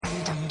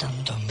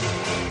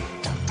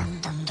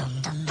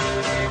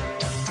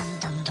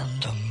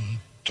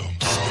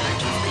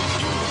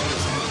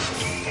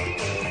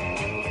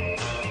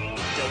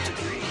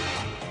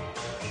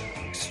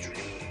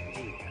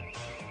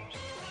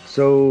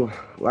So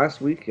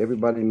last week,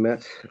 everybody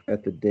met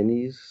at the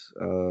Denny's,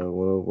 went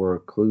over our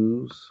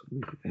clues.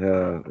 We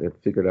had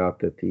figured out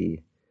that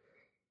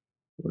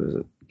what is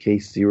it,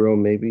 case zero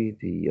maybe,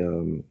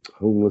 the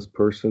homeless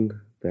person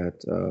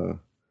that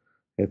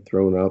had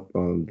thrown up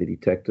on the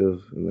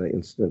detective in the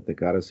incident that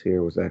got us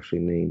here was actually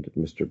named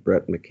Mr.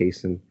 Brett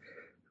McCason,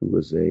 who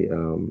was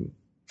an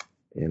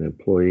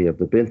employee of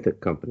the Benthic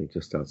Company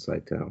just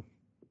outside town.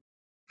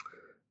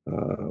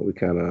 We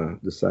kind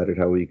of decided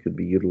how we could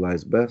be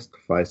utilized best.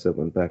 FISA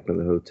went back to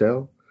the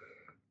hotel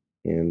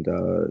and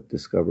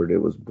discovered it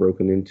was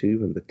broken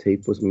into and the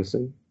tape was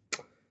missing.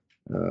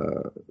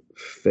 Uh,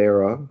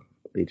 Farah,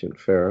 Agent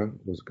Farah,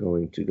 was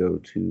going to go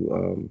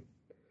to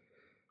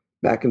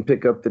back and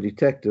pick up the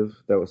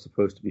detective that was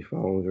supposed to be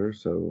following her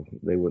so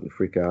they wouldn't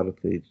freak out at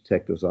the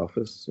detective's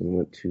office, and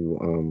went to,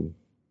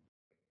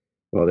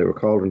 well, they were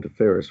called into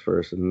Ferris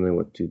first, and then they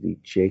went to the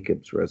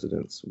Jacobs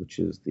residence, which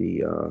is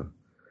to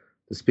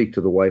speak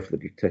to the wife of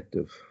the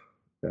detective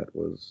that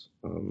was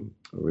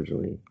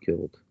originally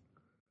killed.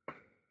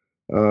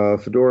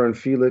 Fedora and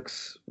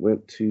Felix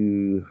went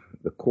to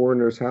the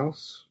coroner's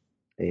house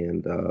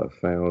and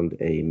found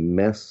a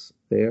mess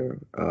there.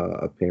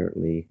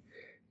 Apparently,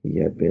 he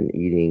had been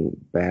eating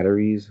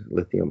batteries,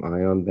 lithium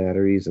ion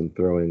batteries, and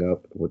throwing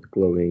up with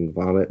glowing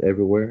vomit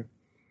everywhere.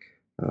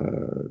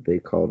 They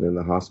called in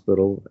the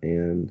hospital,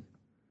 and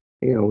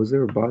was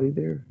there a body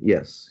there?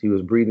 Yes, he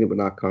was breathing but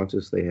not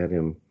conscious. They had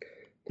him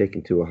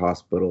taken to a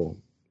hospital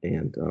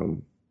and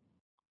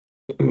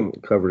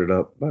covered it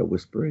up by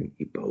whispering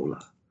Ebola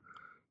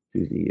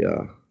to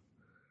the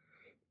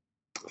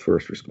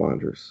first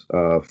responders.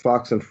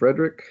 Fox and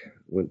Frederick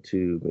went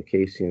to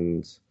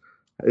McCasian's.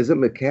 Is it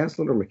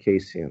McCaslin or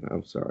McCasian?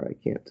 I'm sorry,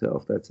 I can't tell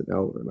if that's an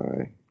L or an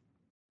I.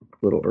 A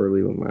little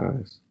early with my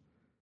eyes.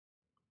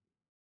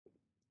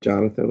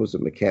 Jonathan, was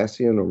it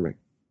McCassian or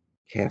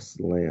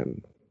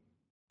McCaslan?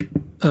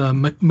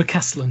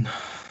 McCaslin.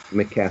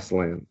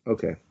 McCaslan.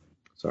 Okay,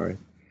 sorry.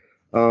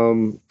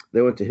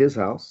 They went to his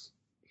house.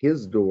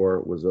 His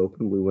door was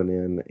open. We went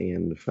in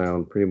and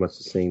found pretty much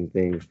the same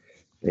thing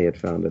they had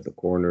found at the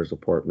coroner's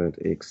apartment,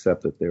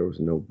 except that there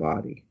was no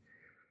body.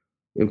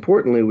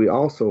 Importantly, we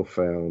also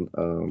found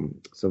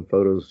some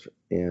photos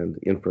and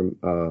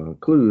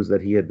clues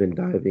that he had been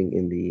diving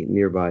in the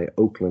nearby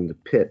Oakland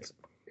pit,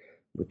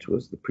 which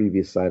was the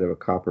previous site of a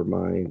copper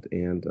mine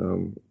and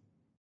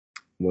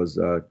was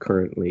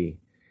currently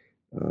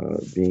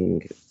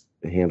being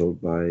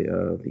handled by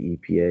the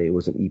EPA. It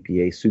was an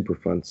EPA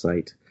Superfund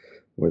site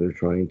where they're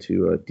trying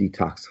to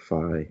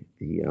detoxify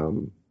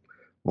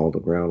all the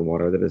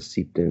groundwater that has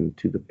seeped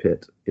into the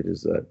pit. It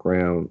is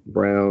brown,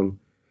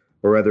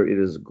 or rather, it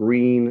is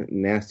green,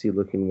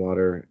 nasty-looking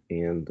water,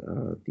 and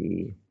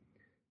the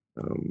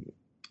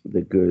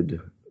good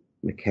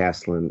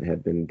McCaslin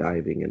had been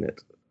diving in it.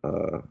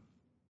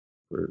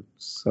 For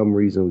some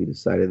reason, we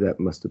decided that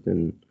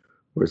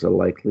was a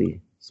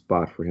likely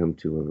spot for him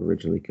to have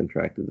originally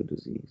contracted the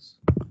disease.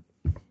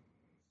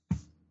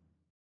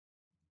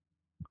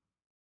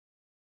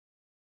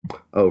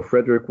 Oh,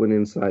 Frederick went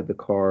inside the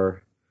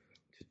car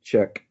to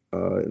check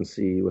and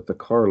see what the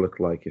car looked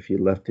like, if he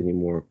left any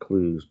more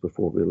clues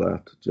before we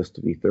left, just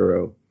to be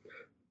thorough.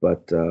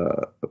 But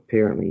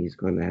apparently he's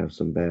going to have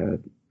some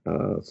bad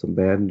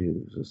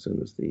news as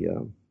soon as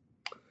the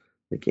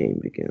game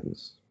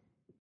begins.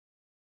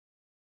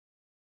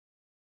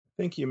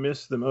 I think you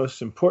missed the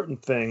most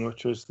important thing,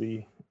 which was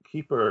the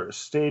keeper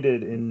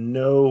stated in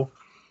no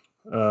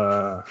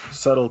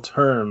subtle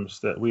terms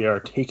that we are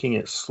taking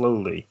it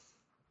slowly.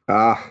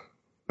 Oh,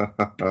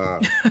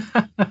 no.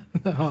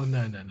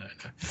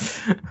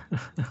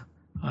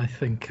 I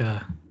think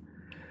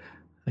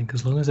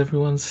as long as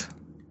everyone's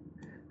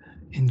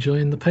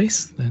enjoying the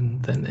pace,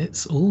 then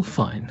it's all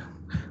fine.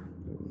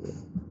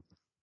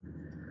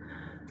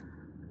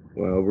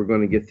 Well, we're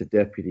going to get the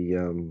deputy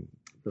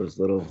those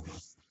little.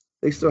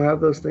 They still have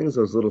those things,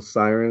 those little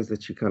sirens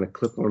that you kind of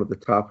clip onto the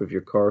top of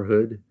your car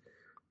hood.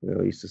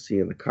 You used to see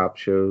in the cop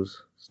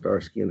shows,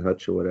 Starsky and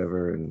Hutch or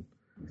whatever, and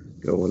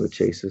go on the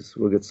chases.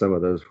 We'll get some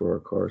of those for our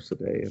cars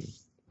today and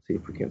see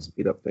if we can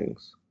speed up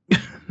things.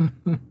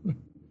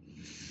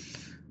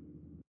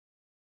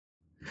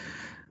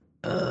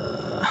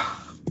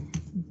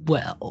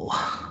 Well,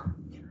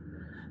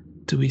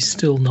 do we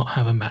still not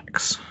have a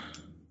max?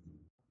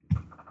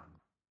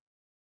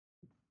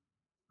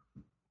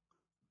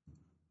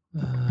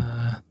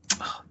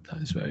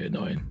 That is very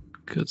annoying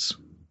because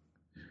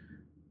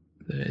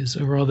there is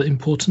a rather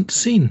important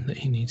scene that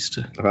he needs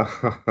to.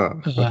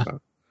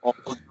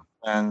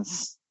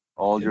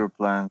 All your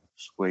plans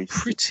wasted.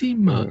 Pretty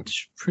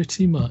much.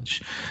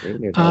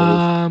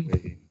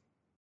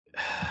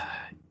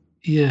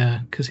 Yeah,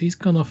 because he's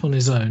gone off on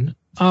his own.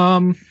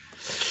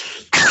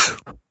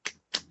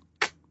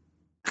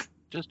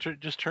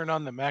 Just turn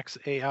on the Max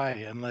AI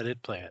and let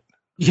it play it.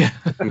 Yeah.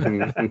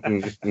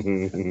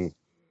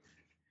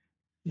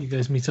 You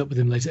guys meet up with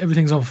him later.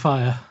 Everything's on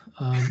fire.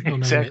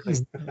 Exactly.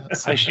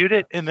 I shoot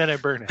it and then I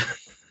burn it.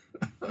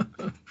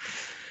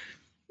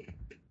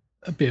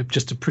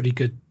 Just a pretty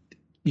good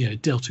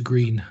Delta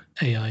Green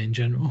AI in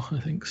general. I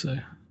think so.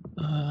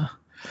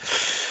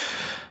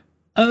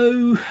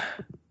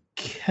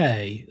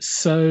 Okay,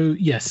 so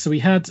yes, so we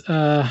had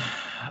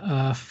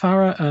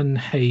Farah and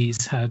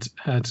Hayes had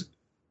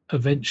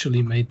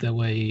eventually made their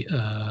way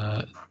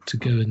to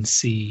go and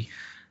see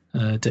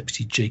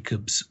Deputy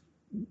Jacobs'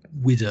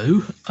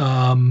 widow.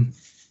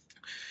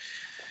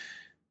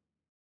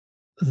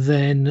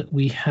 Then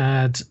we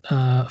had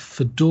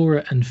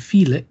Fedora and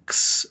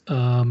Felix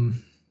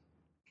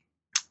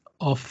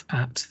off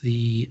at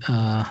the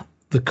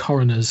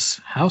coroner's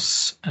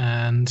house,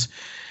 and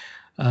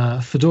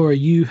Fedora,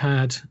 you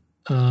had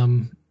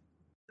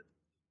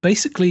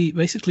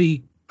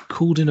basically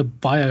called in a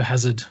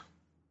biohazard.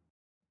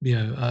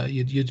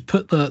 You'd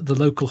put the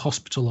local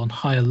hospital on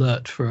high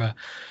alert for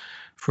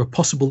a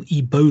possible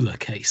Ebola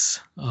case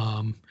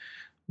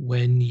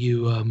when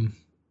you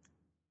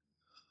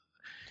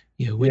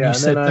you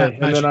said that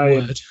magic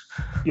word.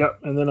 Yep,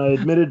 and then I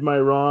admitted my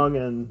wrong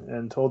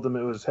and told them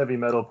it was heavy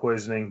metal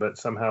poisoning, but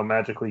somehow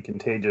magically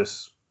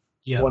contagious.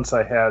 Yeah. Once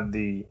I had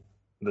the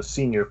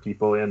senior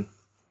people in.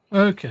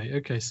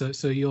 Okay.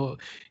 So your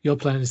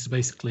plan is to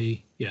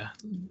basically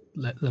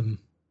let them.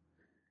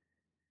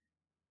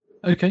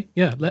 Okay,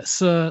 yeah.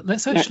 Let's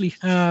actually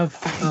have.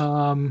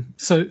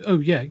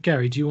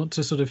 Gary, do you want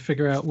to sort of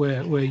figure out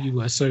where you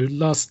were? So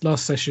last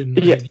session,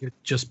 you'd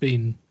just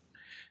been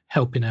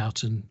helping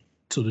out and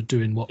sort of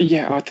doing what.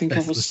 Yeah, I think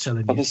Beth I was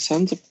telling by you. the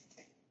sounds of.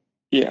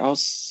 Yeah, I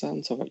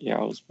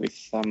was with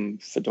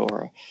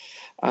Fedora.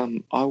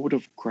 I would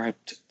have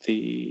grabbed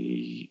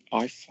the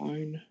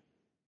iPhone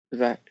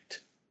that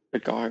the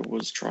guy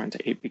was trying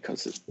to eat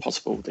because it's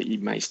possible that you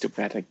may still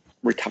be able to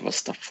recover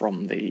stuff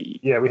from the.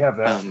 Yeah, we have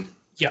that.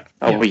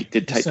 We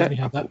did take that.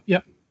 Have that.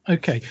 Yep.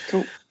 Okay.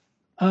 Cool.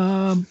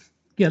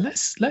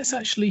 Let's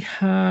actually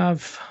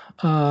have.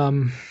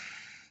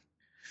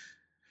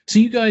 So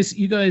you guys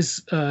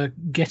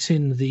get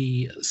in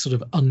the sort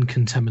of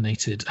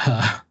uncontaminated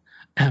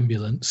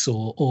ambulance,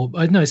 or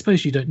no, I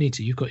suppose you don't need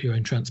to. You've got your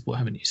own transport,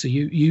 haven't you? So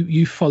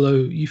you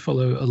follow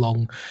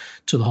along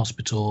to the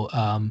hospital.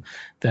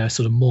 There are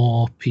sort of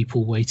more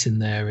people waiting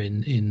there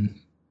in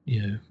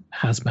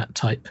hazmat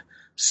type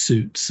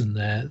suits, and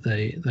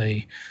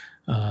they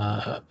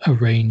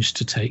arrange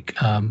to take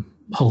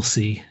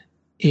Halsey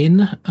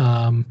in.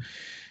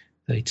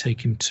 They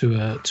take him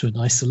to an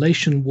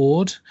isolation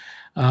ward.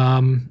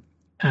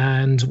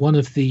 And one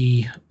of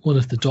the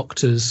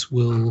doctors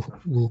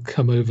will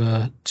come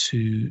over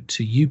to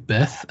you,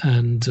 Beth,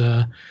 and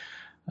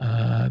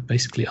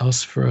basically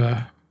ask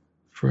for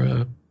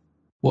a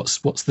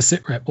what's the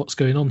sit rep? What's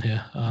going on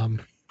here?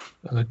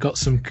 I've got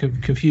some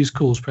confused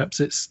calls. Perhaps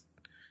it's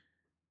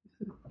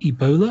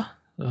Ebola.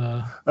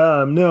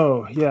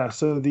 No, yeah.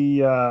 So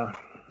the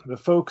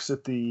folks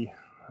at the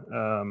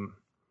on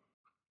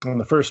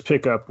the first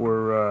pickup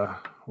were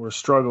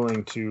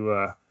struggling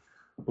to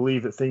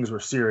believe that things were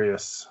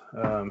serious.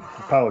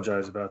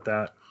 Apologize about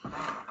that,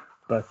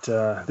 but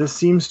this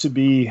seems to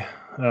be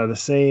the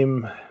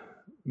same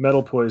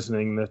metal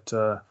poisoning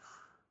that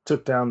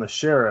took down the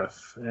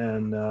sheriff,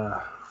 and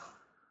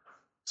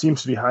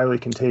seems to be highly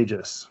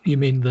contagious. You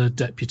mean the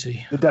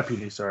deputy? The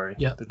deputy, sorry.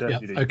 Yeah, the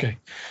deputy. Yeah, okay.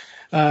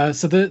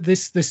 So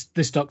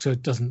this doctor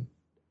doesn't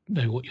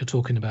know what you're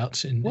talking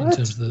about in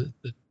terms of the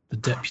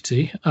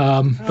deputy.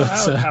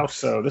 How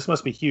so? This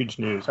must be huge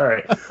news. All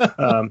right.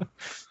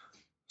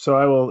 So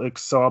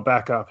I'll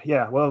back up.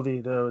 Yeah. Well,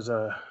 there was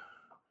a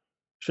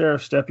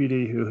sheriff's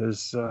deputy who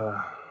has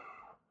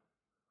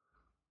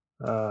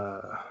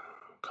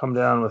come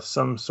down with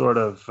some sort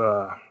of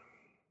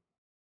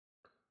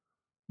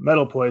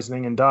metal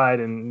poisoning and died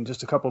in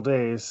just a couple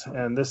days.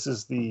 And this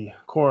is the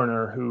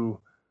coroner who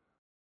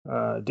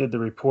did the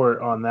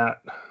report on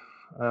that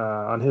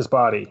on his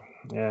body,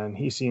 and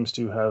he seems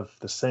to have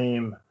the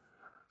same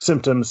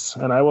symptoms.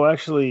 And I will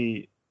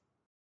actually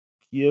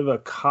give a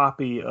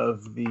copy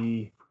of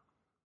the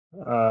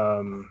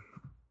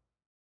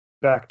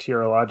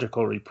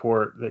bacteriological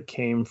report that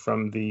came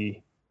from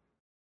the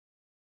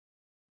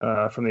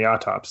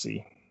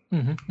autopsy.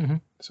 Mm-hmm.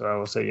 So I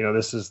will say,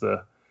 this is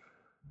the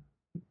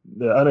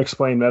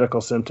unexplained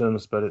medical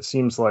symptoms, but it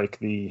seems like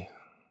the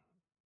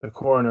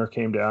coroner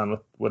came down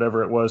with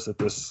whatever it was that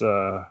this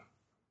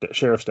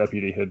sheriff's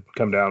deputy had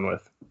come down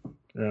with.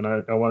 And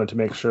I wanted to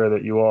make sure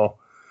that you all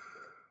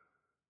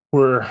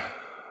were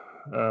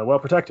well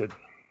protected.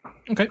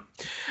 Okay.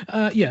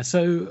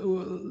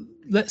 So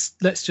let's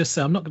just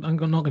say I'm not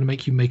going to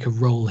make you make a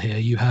roll here.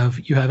 You have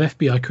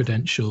FBI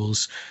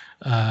credentials.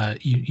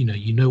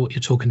 You know what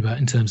you're talking about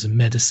in terms of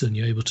medicine.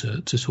 You're able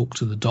to talk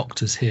to the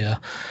doctors here.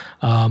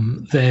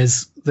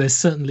 There's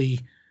certainly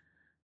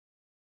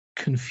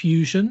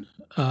confusion.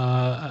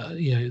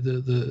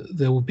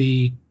 There will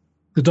be,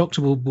 the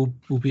doctor will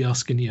be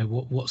asking,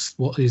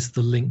 what is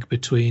the link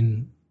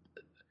between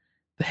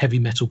the heavy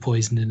metal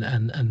poisoning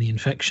and the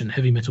infection?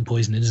 Heavy metal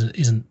poisoning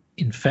isn't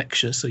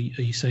infectious. Are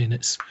you saying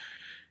it's,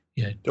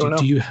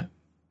 do you?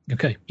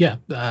 Okay, yeah,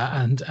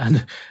 and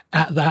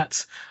at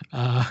that,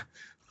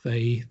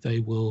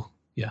 they will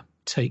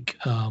take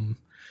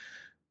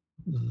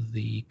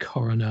the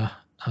coroner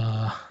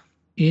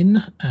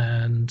in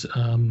and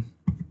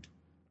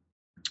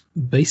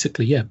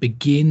basically,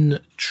 begin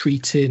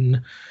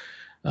treating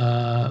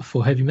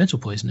for heavy metal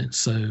poisoning.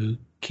 So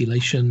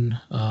chelation,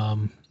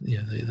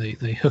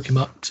 they hook him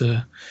up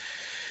to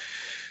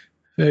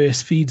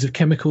various feeds of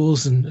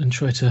chemicals and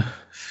try to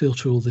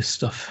filter all this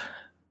stuff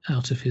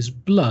out of his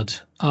blood.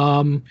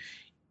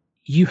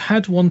 You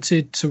had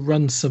wanted to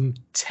run some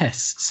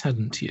tests,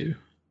 hadn't you?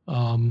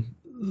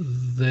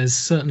 There's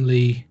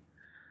certainly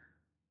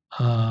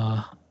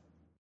a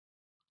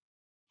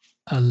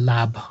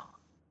lab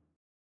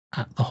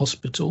at the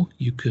hospital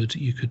you could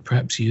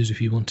perhaps use if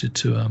you wanted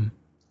to.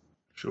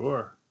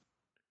 Sure.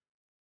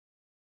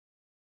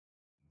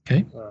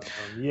 Okay.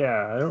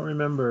 Yeah, I don't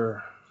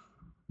remember.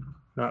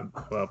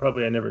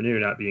 Probably I never knew,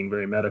 not being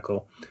very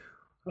medical.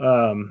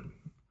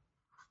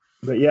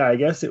 But yeah,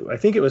 I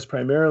think it was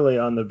primarily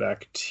on the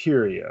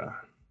bacteria.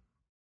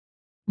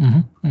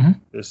 Mm-hmm, mm-hmm.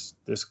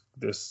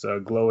 This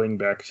glowing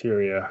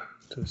bacteria,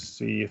 to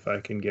see if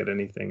I can get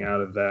anything out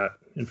of that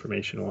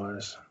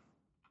information-wise.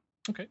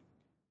 Okay.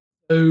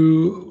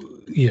 So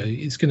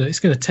it's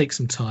gonna take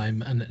some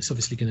time, and it's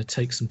obviously going to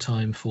take some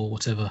time for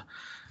whatever.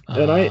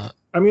 And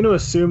I'm going to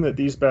assume that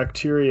these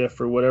bacteria,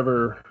 for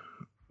whatever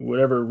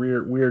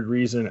weird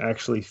reason,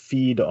 actually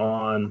feed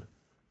on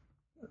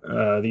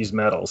these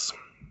metals.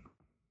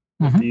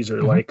 Mm-hmm, these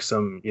are like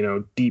some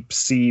deep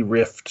sea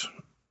rift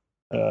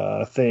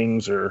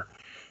things or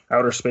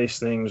outer space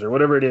things or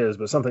whatever it is,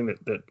 but something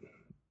that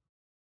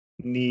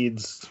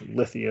needs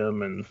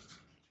lithium and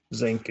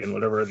zinc and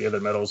whatever the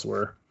other metals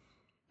were.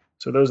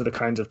 So those are the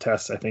kinds of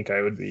tests I think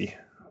I would be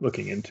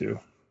looking into.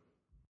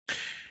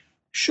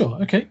 Sure.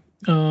 Okay.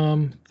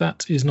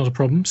 That is not a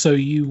problem. So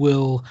you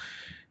will,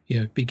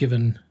 be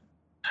given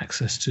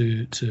access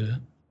to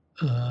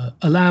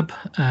a lab,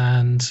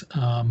 and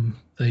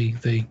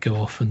they go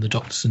off, and the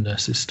doctors and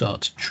nurses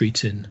start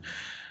treating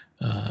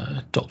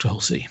Dr.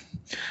 Halsey.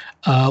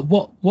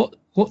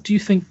 What do you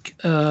think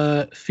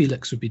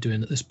Felix would be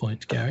doing at this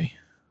point, Gary?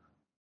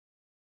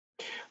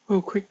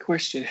 Well, quick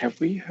question. Have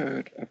we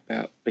heard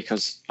about,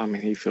 because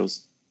he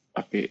feels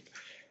a bit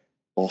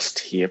lost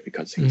here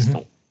because he's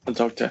not a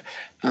doctor.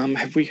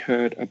 Have we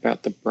heard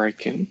about the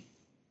break-in?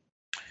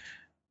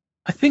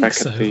 I think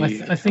so.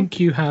 I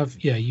think you have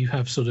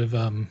sort of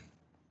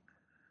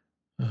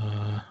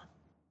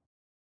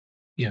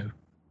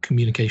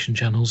communication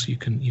channels. You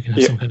can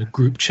have some kind of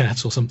group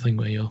chat or something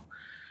where you're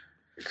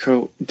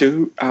cool.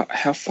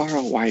 How far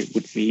away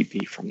would we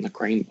be from the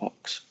green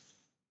box?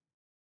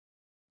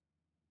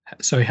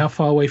 Sorry, how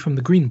far away from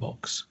the green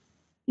box?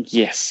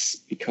 Yes,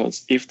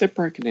 because if they've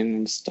broken in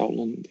and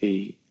stolen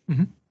the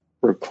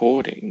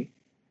recording,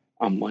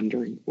 I'm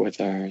wondering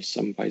whether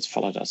somebody's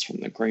followed us from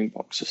the green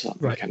box or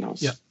something. Right.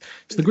 Yeah.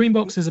 So the green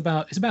box is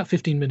about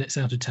 15 minutes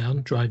out of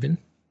town driving.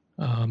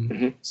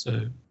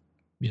 So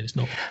it's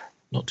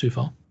not too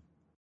far.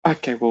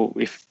 Okay. Well,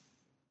 if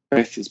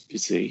Beth is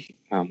busy,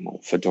 or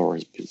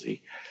Fedora's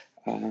busy,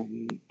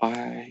 I'm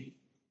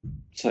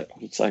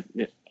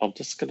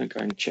just going to go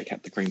and check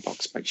out the green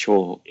box, make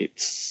sure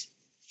it's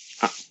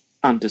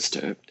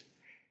undisturbed.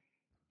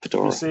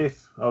 Fedora. Be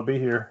safe. I'll be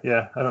here.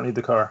 Yeah, I don't need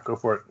the car. Go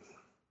for it.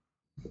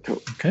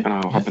 Cool. Okay. And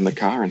I'll hop in the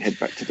car and head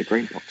back to the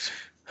green box.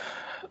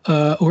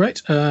 All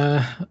right.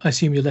 I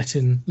assume you're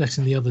letting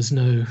the others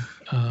know.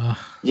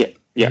 Yeah.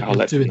 I'll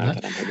let them know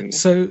that I'm heading there.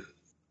 So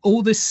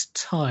all this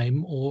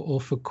time, or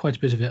for quite a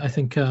bit of it, I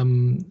think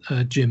Jim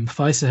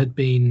Pfizer had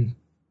been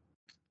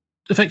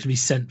effectively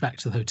sent back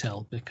to the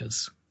hotel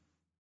because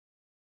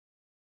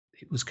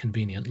it was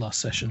convenient last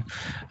session.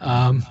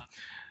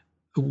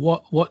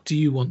 What do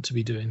you want to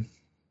be doing?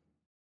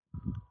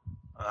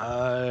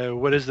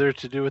 What is there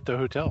to do at the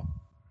hotel?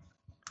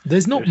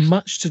 There's not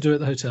much to do at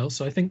the hotel.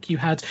 So I think you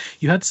had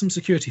some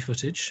security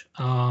footage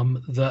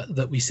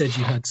that we said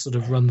you had sort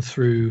of run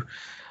through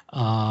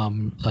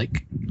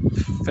like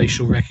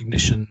facial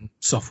recognition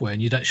software,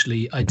 and you'd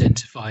actually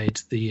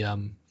identified the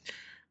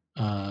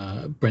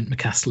Brent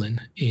McCaslin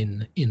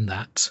in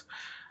that.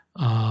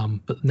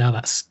 But now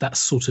that's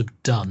sort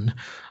of done.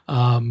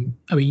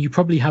 You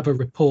probably have a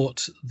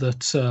report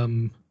that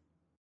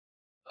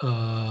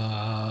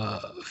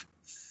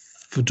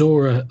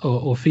Fedora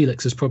or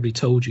Felix has probably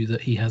told you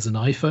that he has an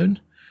iPhone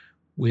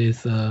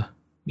with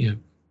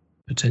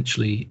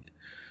potentially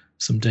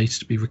some data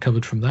to be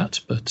recovered from that,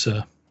 but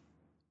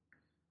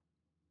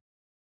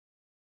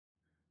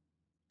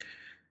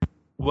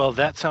well,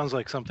 that sounds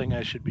like something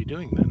I should be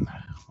doing then.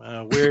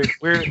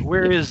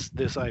 Where is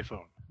this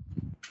iPhone?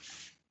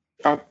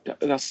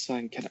 That's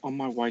saying, on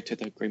my way to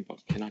the green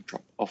box, can I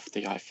drop off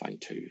the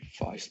iPhone to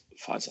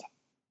Pfizer?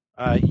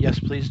 Yes,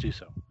 please do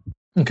so.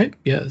 Okay,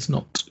 yeah, it's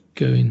not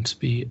going to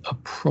be a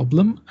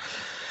problem.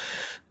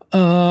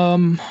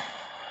 I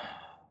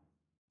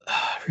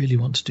really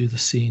want to do the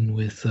scene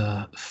with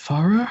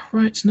Farah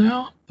right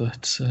now,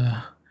 but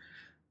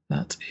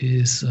that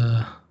is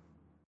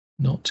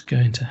not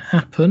going to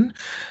happen.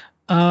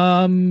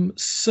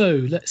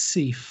 So let's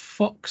see,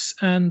 Fox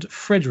and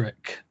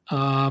Frederick.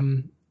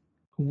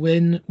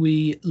 when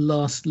we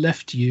last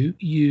left you,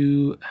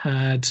 you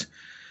had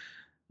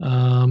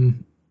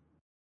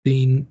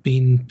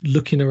been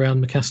looking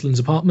around McCaslin's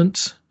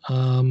apartment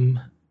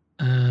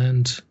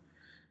and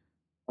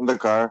In the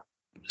car.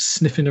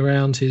 sniffing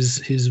around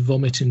his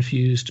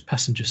vomit-infused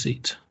passenger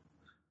seat.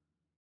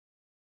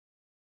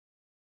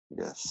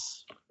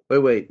 Yes.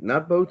 Wait,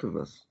 not both of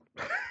us.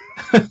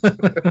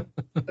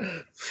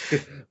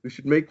 We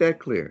should make that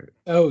clear.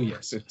 Oh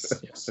yes.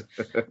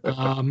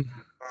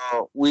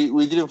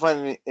 We didn't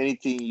find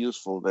anything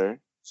useful there,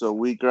 so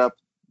we grabbed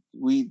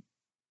the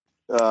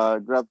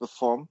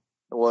phone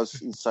that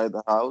was inside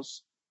the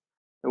house,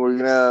 and we're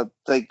gonna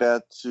take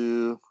that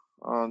to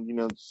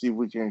see if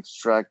we can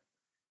extract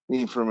the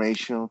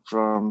information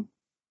from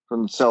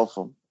the cell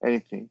phone,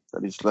 anything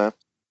that is left.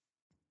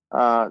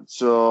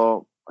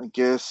 So I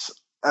guess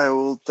I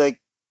will take.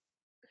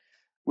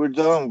 We're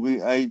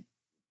done.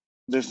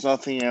 There's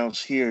nothing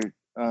else here.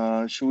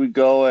 Should we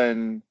go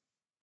and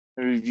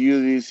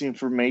review this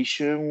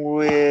information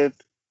with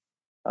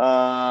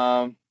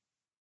FISA,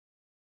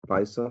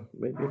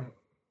 maybe?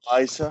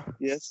 Isa?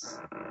 Yes.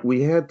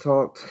 We had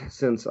talked,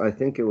 since I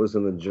think it was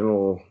in the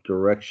general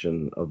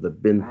direction of the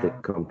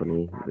Benthic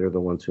company. They're the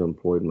ones who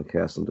employed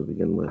McCaslin to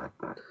begin with.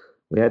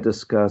 We had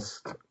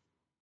discussed,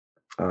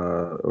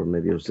 or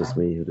maybe it was just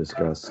me who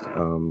discussed,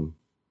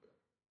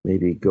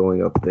 maybe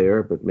going up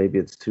there, but maybe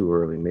it's too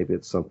early. Maybe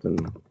it's something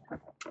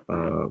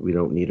we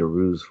don't need a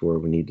ruse for.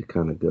 We need to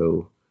kind of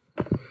go.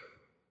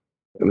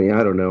 I mean,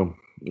 I don't know.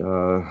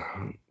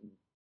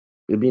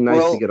 It'd be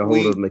nice to get a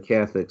hold of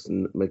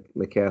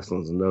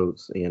McCaslin's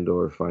notes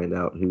and/or find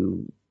out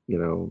who,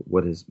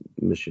 what his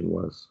mission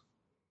was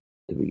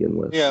to begin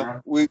with. Yeah,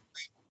 we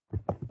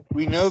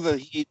know that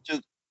he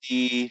took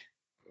the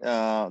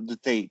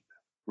tape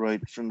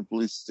right from the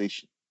police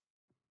station.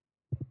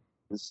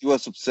 He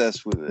was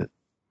obsessed with it.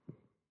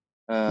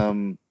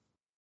 And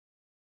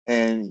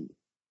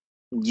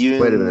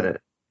wait a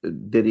minute.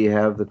 Did he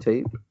have the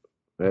tape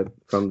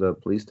from the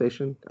police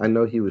station? I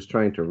know he was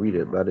trying to read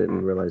it, but I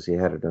didn't realize he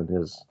had it on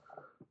his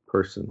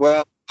person.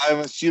 Well, I'm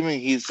assuming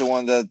he's the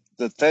one that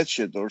fetched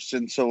it or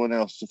sent someone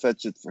else to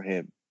fetch it for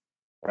him,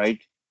 right?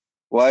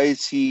 Why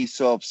is he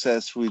so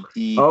obsessed with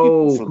the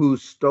people who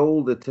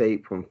stole the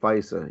tape from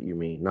FISA, you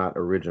mean, not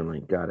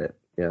originally. Got it.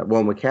 Yeah.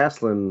 Well,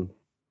 McCaslin...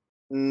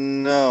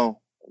 No,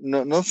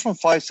 not from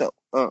FISA.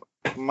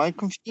 Am I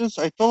confused?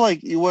 I thought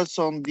like it was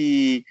on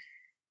the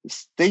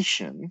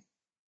station,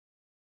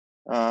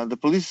 the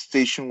police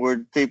station where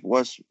the tape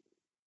was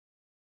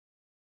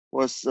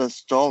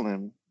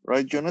stolen,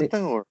 right,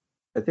 Jonathan?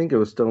 I think it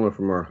was stolen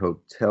from our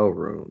hotel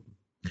room.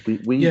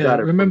 We yeah, got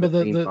it. Remember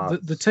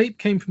the tape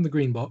came from the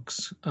green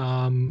box,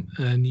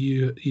 and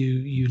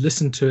you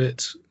listened to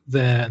it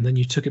there, and then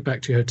you took it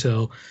back to your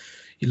hotel.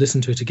 You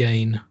listened to it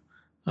again.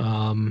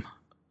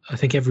 I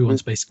think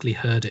everyone's basically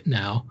heard it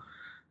now,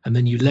 and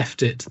then you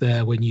left it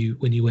there when you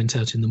went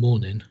out in the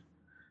morning,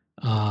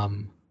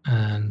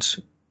 and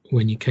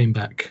when you came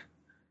back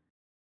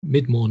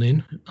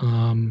mid-morning,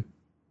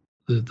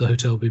 the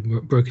hotel had been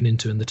broken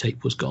into and the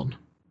tape was gone.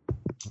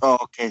 Oh,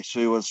 okay. So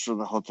it was from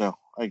the hotel.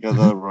 I got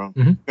that wrong.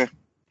 Mm-hmm. Okay.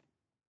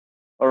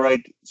 All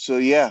right. So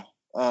yeah,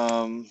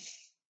 either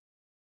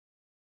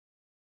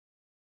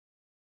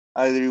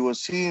he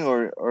was seeing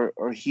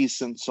or he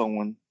sent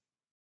someone,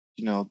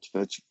 to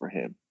fetch it for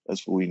him.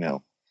 That's what we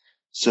know.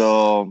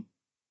 So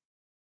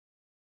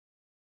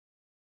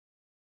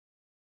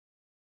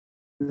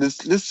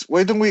let's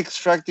why don't we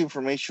extract the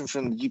information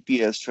from the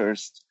GPS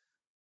first,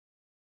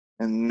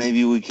 and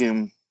maybe we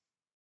can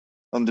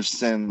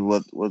understand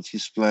what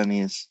his plan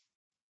is.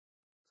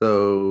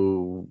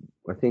 So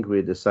I think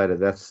we decided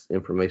that's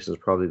information is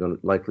probably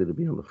likely to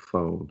be on the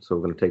phone. So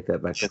we're going to take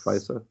that back to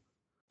FISA.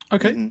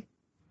 Okay.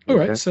 Mm-hmm. All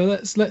right. So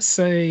let's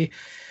say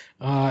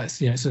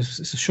it's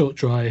a short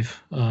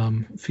drive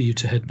for you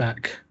to head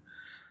back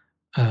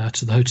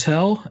to the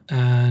hotel,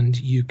 and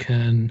you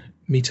can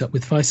meet up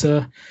with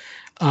FISA.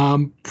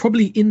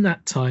 Probably in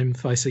that time,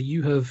 FISA,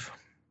 you have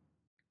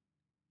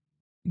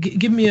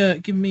give me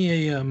a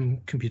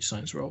computer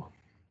science roll.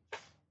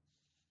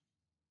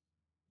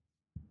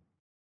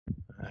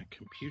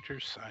 Computer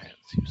science,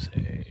 you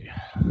say?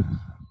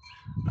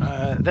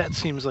 That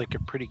seems like a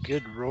pretty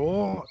good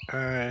roll.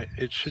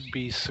 It should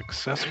be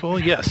successful.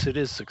 Yes, it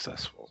is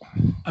successful.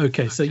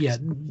 Okay, so yeah,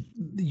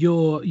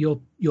 you're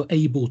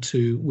able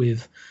to,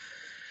 with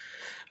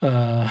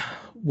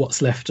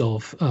what's left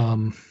of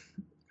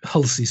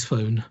Halsey's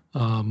phone,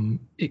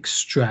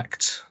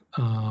 extract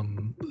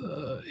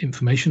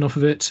information off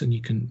of it, and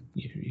you can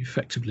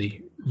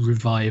effectively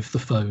revive the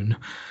phone.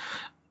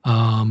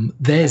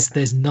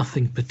 There's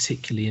nothing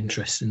particularly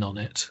interesting on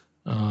it.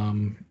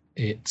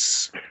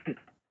 It's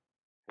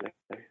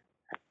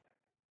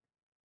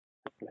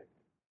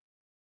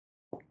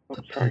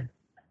sorry.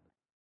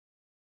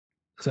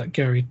 Is that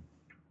Gary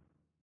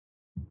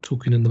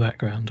talking in the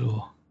background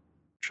or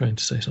trying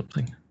to say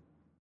something?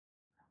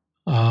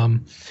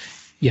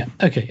 Yeah.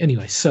 Okay.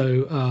 Anyway,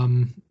 so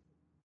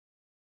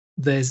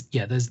there's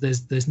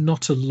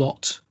not a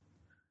lot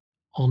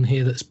on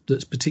here that's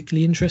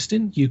particularly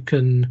interesting. You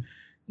can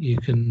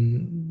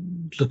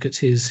look at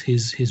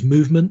his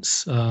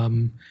movements.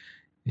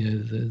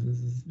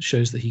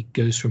 Shows that he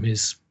goes from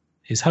his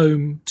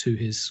home to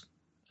his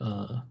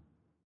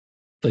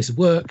place of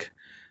work.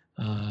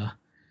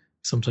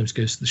 Sometimes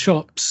goes to the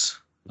shops.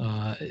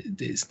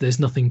 There's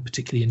nothing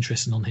particularly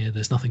interesting on here.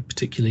 There's nothing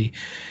particularly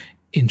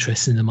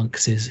interesting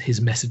amongst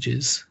his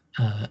messages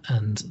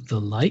and the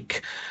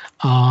like.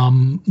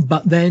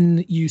 But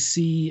then you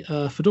see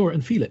Fedora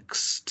and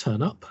Felix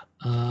turn up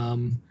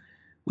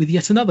with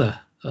yet another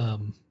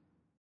broken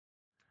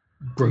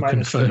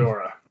Minus phone.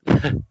 Fedora.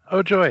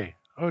 Oh joy!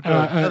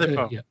 Another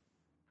phone. Yeah.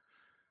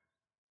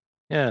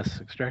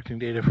 Yes, extracting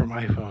data from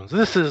iPhones.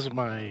 This is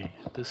my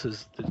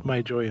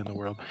joy in the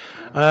world.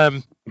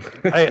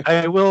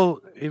 I will,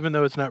 even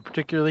though it's not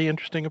particularly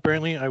interesting,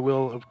 apparently, I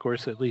will, of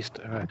course, at least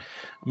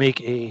make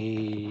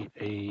a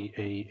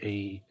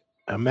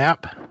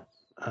map,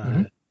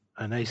 a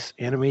nice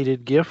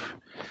animated GIF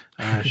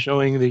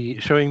showing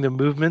the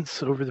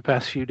movements over the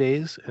past few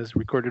days as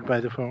recorded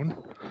by the phone,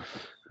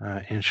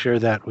 and share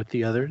that with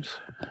the others.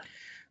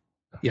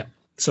 Yeah.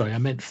 Sorry, I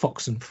meant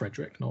Fox and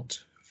Frederick, not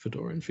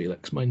Fedora and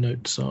Felix. My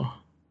notes are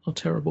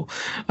terrible.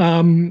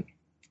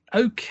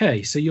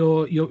 Okay, so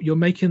you're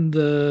making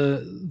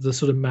the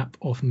sort of map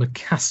of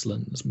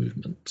McCaslin's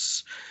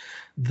movements.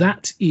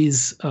 That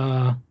is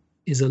a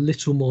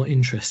little more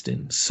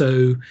interesting.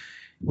 So,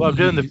 well, I'm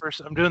doing the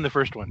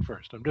first one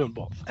first. I'm doing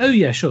both. Oh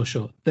yeah, sure.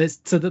 There's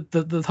so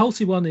the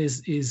Halsey one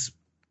is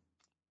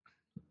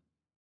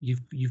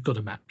you've got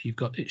a map.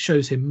 It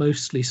shows him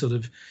mostly sort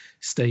of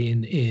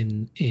staying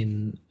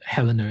in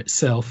Helena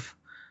itself.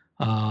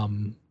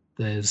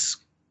 There's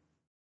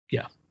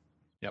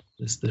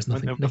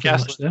nothing much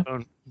there.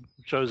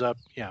 Shows up.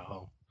 Yeah,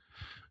 I'll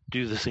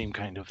do the same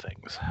kind of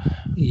things.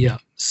 Yeah,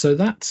 so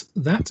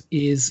that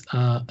is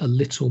a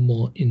little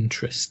more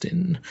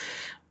interesting.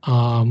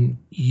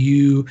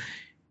 You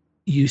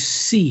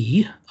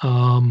see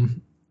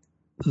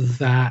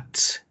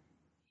that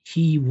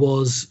he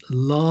was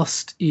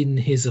last in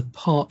his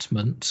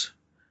apartment.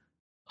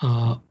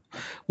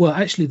 Well,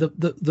 actually,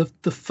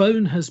 the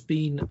phone has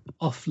been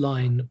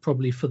offline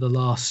probably for the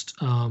last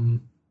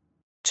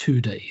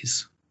 2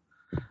 days.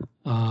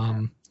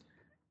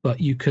 But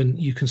you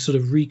can sort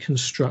of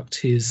reconstruct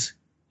his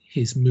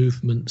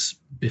movements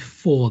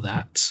before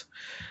that,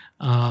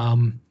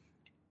 and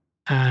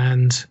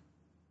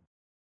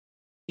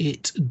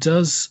it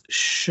does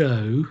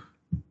show.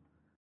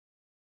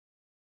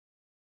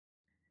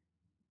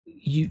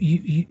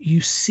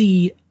 You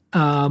see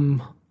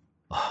the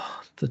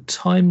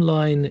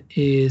timeline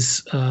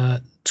is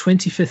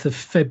 25th of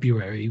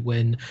February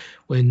when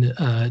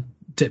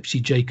Deputy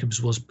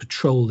Jacobs was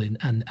patrolling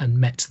and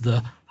met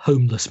the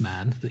homeless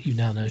man that you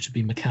now know to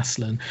be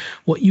McCaslin.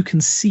 What you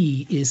can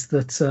see is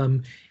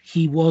that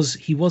he was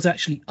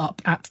actually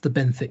up at the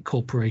Benthic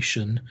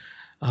Corporation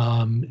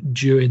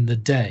during the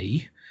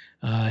day.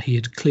 He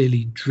had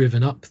clearly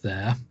driven up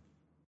there,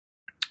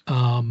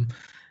 and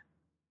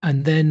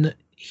then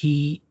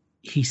he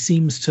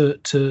seems to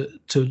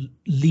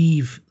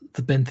leave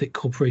the Benthic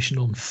Corporation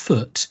on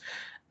foot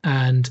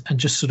and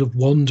just sort of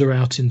wander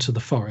out into the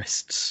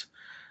forests.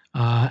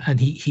 And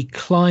he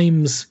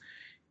climbs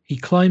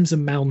a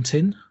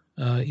mountain,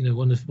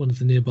 one of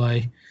the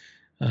nearby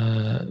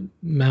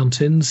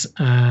mountains,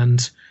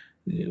 and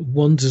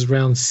wanders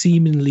around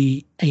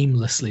seemingly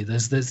aimlessly.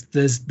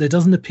 There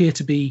doesn't appear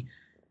to be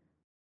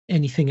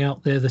anything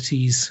out there that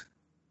he's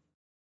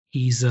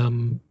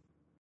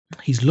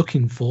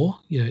looking for.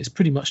 It's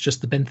pretty much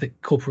just the Benthic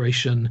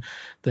Corporation.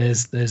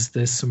 There's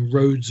some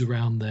roads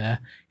around there.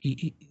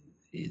 It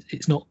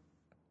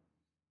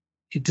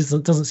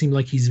doesn't seem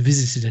like he's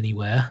visited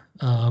anywhere.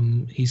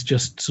 He's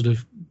just sort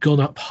of gone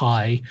up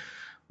high,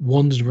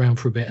 wandered around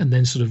for a bit, and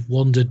then sort of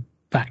wandered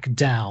back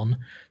down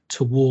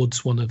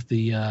towards one of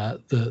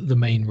the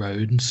main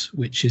roads,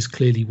 which is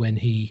clearly when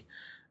he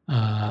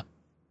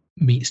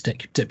meets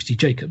Deputy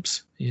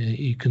Jacobs.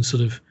 You can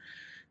sort of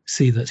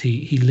see that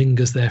he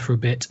lingers there for a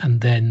bit and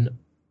then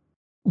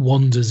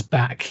wanders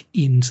back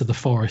into the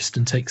forest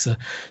and takes a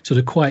sort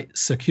of quite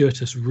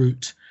circuitous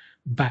route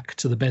back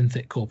to the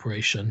Benthic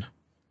Corporation.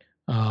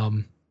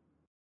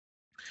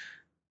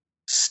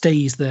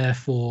 Stays there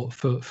for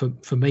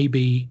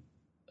maybe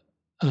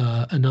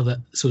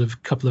another sort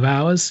of couple of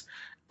hours,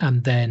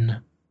 and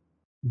then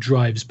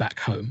drives back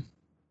home.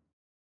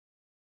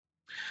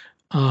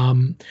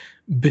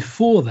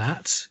 Before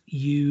that,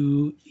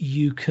 you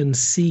can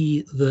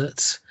see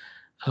that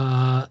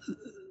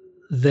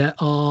there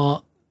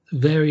are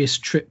various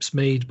trips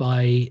made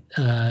by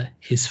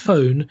his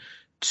phone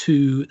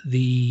to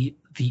the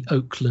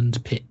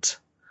Oakland pit.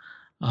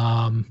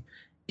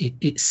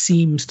 It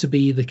seems to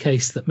be the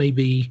case that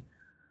maybe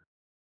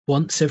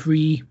once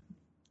every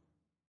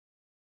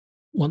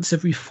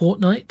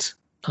fortnight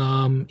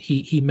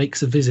he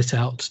makes a visit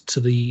out to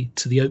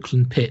the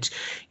Oakland pit,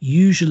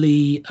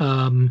 usually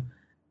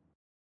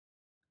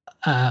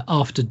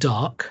after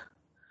dark,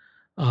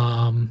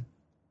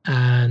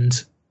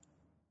 and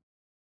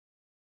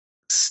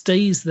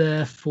stays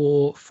there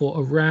for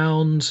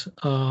around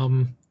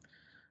an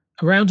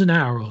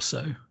hour or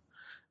so.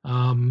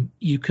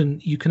 You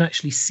can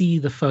actually see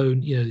the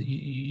phone.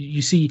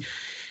 You see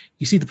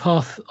the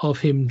path of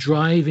him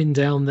driving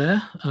down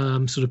there,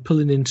 sort of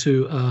pulling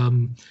into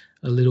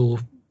a little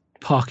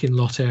parking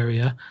lot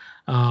area.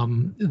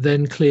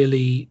 Then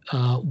clearly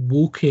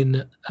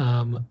walking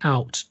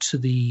out to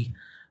the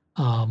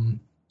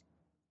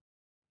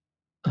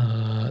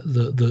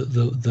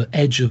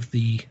edge of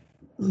the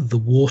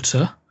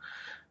water,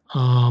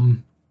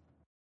 and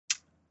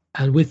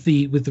with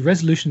the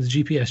resolution of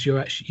the GPS, you're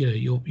actually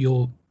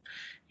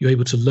you're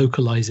able to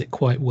localize it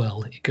quite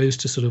well. It goes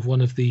to sort of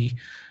one of the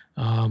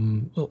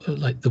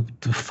like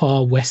the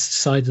far west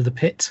side of the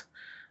pit,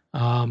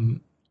 and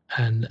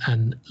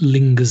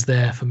lingers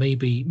there for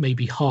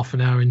maybe half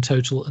an hour in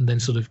total, and then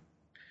sort of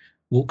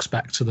walks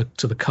back to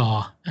the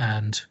car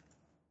and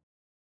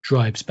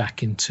drives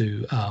back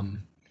into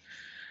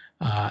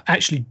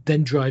actually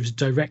then drives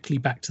directly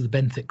back to the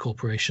Benthic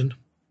Corporation.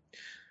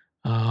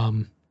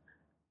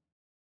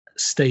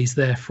 Stays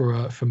there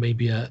for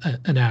maybe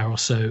an hour or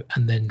so,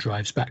 and then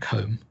drives back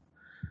home.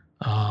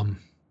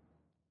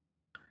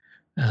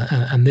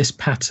 And this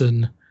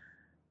pattern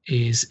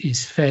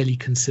is fairly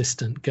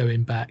consistent,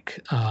 going back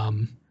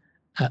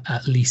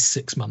at least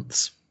 6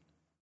 months.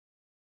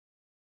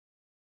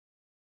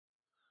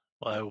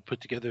 Well, I will put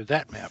together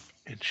that map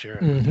and share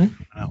it Mm-hmm. with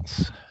everyone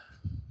else.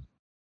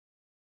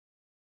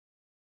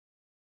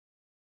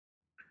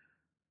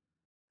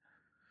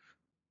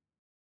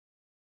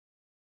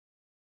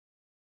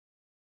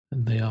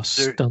 And they are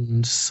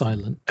stunned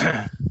silent.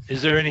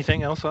 Is there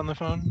anything else on the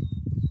phone?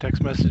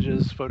 Text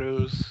messages,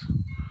 photos,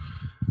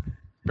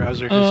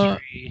 browser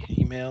history,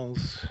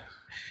 emails,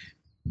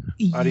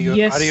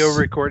 audio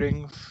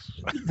recordings?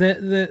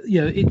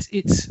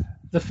 It's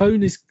the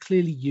phone is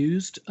clearly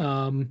used.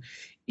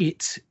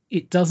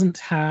 It doesn't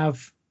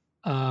have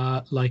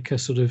like a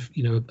sort of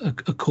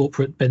a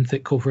corporate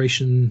Benthic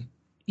Corporation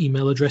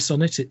email address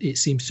on it. It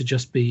seems to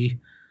just be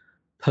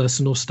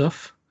personal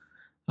stuff.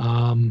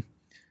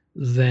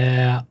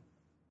 There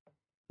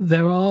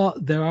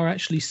are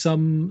actually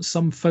some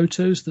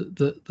photos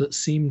that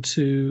seem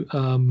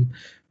to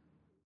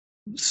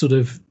sort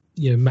of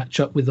match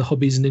up with the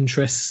hobbies and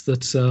interests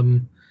that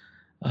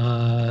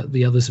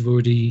the others have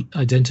already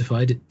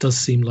identified. It does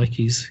seem like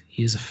he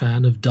is a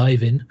fan of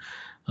diving.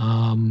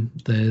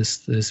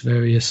 There's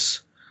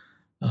various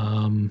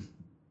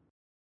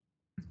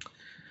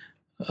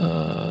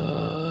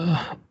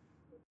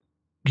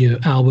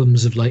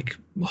albums of like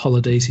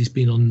holidays he's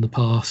been on in the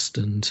past,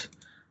 and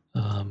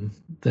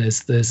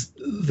there's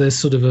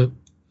sort of a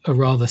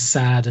rather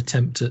sad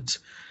attempt at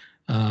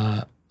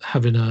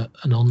having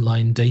an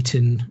online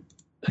dating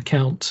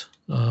account.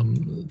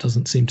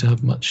 Doesn't seem to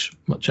have much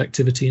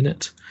activity in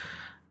it.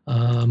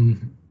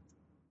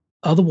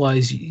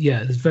 Otherwise,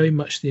 there's very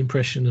much the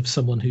impression of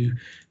someone who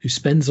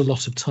spends a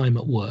lot of time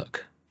at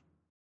work.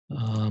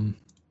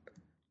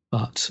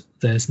 But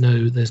there's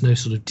no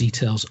sort of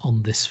details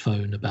on this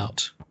phone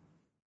about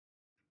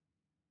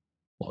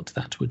what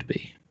that would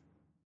be.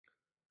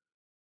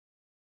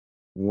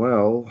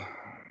 Well,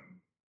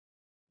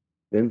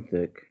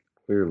 Benthic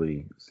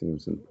clearly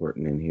seems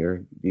important in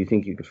here. Do you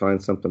think you could find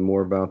something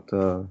more about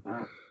the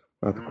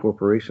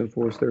corporation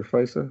for us there,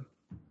 Fisa?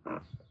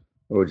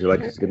 Or would you like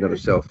to get another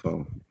cell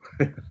phone?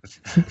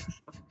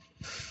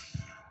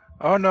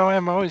 Oh no,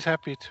 I'm always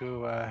happy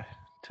to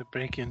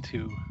break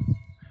into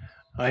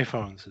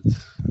iPhones.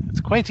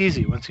 It's quite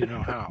easy once you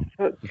know how.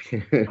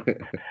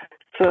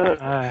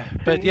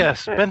 But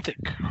yes,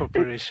 Benthic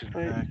Corporation.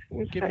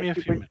 Give me a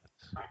few minutes.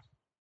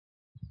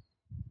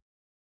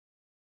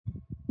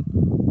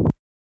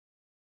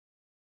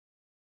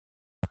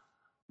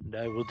 And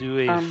I will do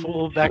a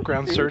full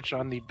background search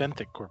on the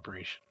Benthic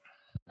Corporation.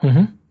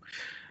 Mm-hmm.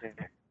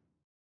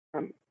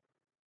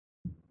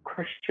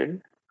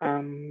 Question.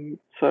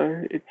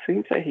 So it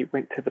seems that he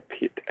went to the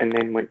pit and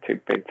then went to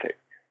Benthic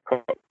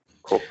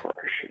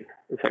Corporation.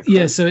 Is that correct?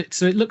 Yeah. So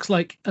it looks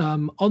like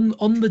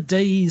on the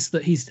days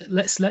that he's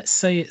let's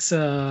say it's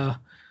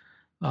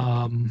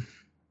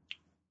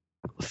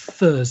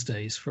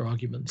Thursdays for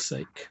argument's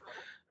sake.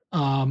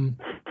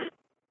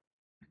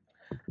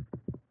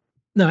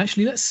 No,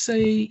 actually, let's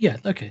say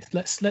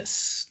let's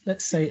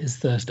say it is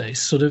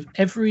Thursdays. Sort of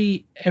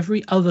every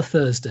other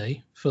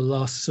Thursday for the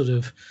last sort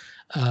of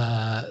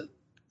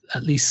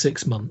at least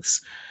 6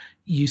 months,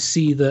 you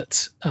see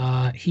that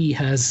he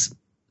has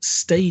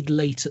stayed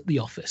late at the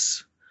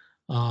office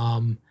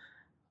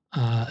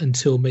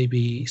until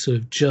maybe sort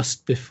of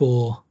just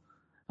before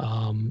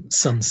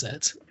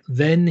sunset.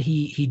 Then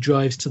he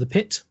drives to the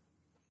pit,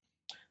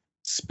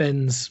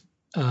 spends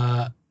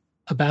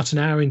about an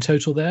hour in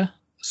total there.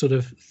 Sort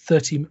of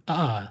 30.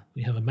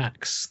 We have a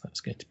max.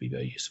 That's going to be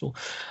very useful.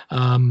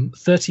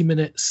 30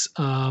 minutes,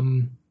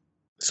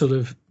 sort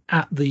of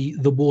at the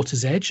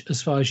water's edge,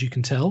 as far as you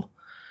can tell,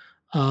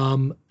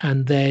 and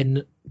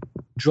then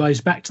drives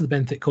back to the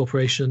Benthic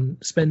Corporation,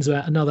 spends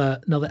about another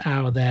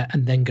hour there,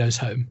 and then goes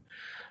home.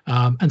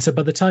 And so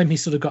by the time he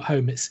sort of got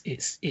home,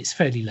 it's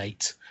fairly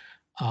late.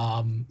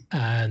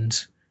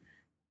 and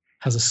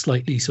has a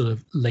slightly sort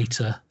of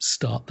later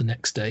start the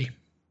next day.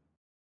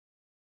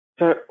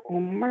 So it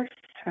almost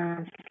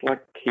sounds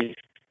like he's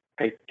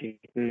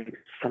taking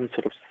some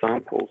sort of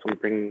samples and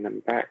bringing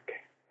them back.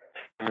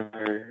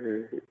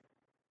 And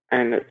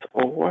it's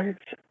always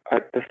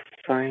at the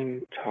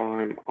same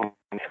time on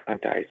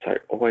Sunday, so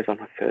always on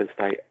a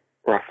Thursday,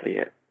 roughly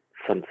at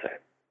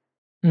sunset.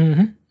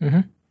 Mm-hmm.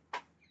 Mm-hmm.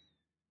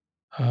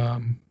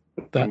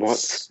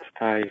 What's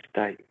today's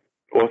date?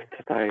 What's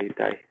today's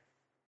day?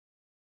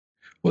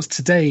 What's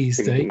today's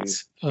In-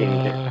 date?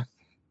 in-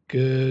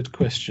 Good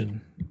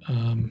question.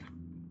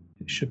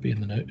 It should be in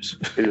the notes.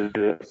 Is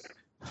it?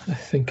 I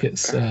think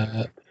it's So,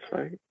 a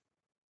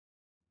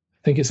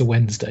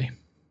Wednesday.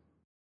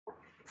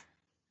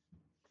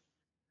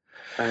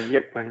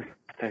 yep,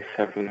 Wednesday,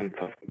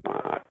 7th of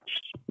March.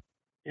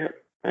 Yep,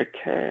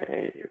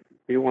 okay.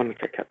 We want to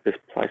check out this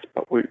place,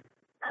 but we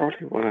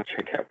probably want to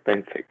check out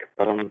Benthic,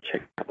 but I'm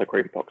checking out the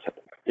green box at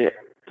the moment. Yeah,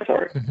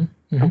 sorry.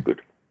 Mm-hmm. I'm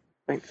good.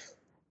 Thanks.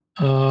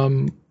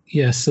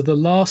 Yeah, so the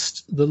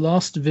last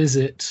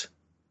visit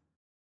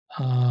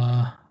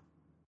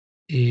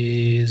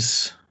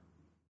is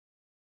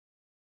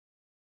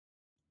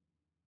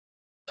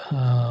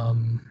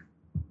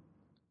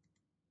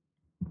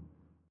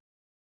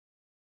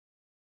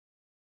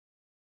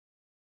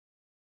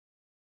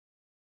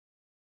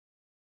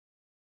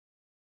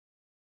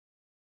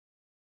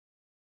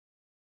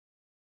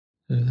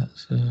so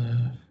that's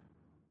Thursday.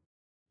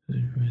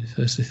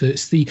 So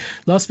it's the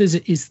last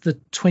visit is the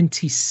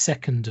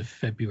 22nd of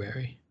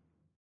February.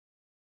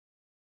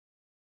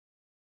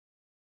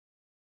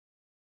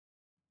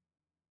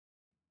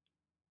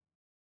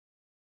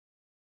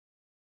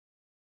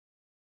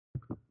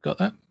 Got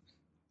that?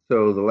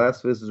 So the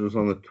last visit was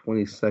on the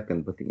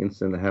 22nd, but the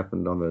incident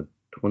happened on the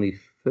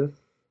 25th,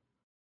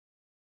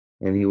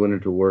 and he went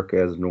into work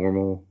as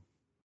normal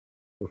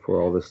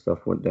before all this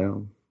stuff went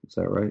down. Is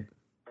that right?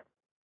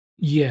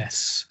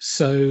 Yes.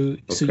 So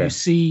Okay. you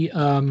see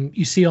on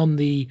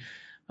the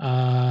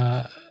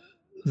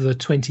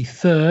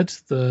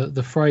 23rd,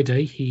 the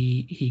Friday,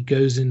 he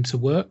goes into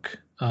work.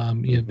 A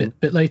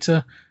bit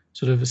later,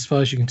 sort of as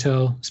far as you can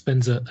tell,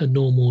 spends a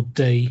normal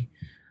day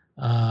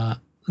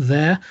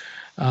there.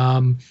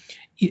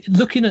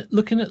 Looking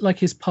at like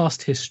his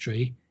past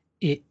history,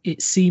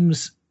 it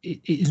seems it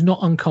is not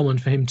uncommon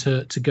for him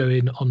to go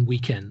in on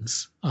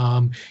weekends.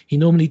 He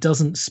normally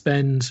doesn't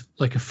spend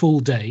like a full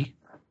day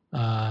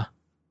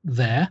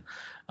there,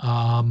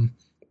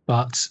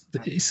 but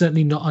it's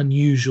certainly not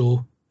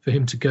unusual for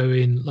him to go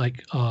in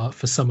like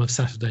for some of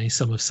Saturday,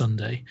 some of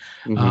Sunday.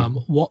 Mm-hmm.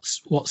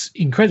 What's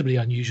incredibly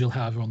unusual,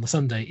 however, on the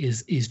Sunday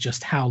is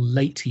just how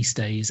late he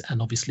stays,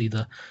 and obviously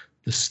the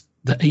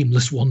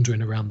aimless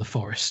wandering around the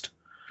forest.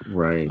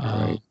 Right.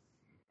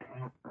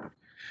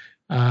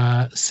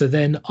 So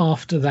then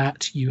after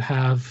that you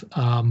have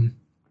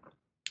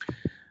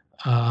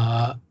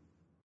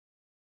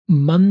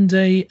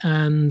Monday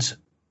and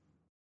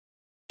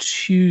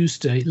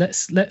Tuesday.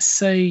 Let's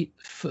say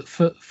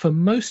for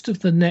most of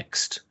the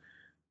next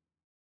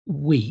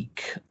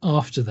week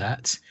after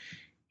that,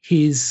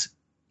 his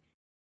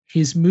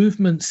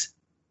movements,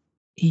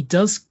 he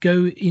does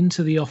go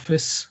into the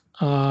office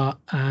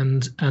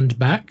and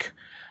back.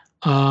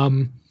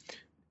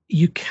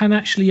 You can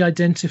actually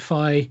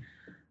identify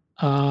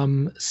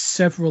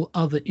several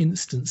other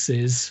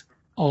instances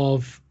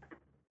of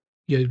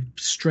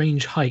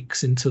strange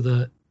hikes into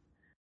the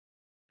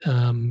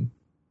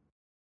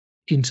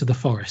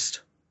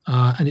forest,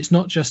 and it's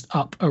not just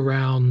up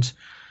around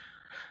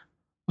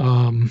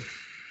where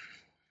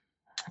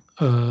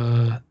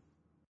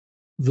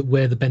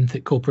the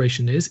Benthic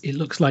Corporation is. It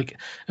looks like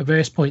at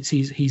various points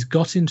he's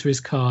got into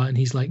his car and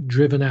he's like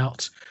driven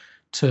out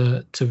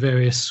to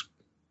various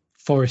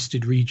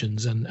forested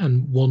regions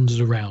and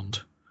wandered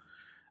around.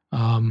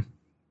 And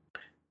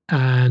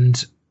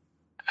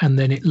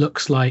then it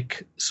looks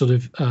like sort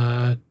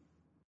of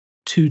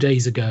 2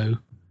 days ago,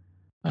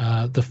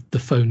 the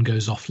phone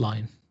goes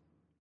offline.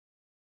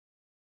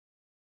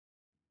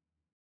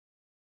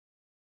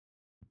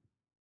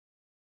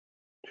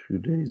 Two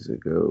days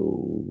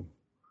ago.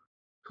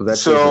 So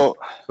that doesn't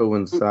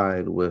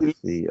coincide with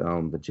the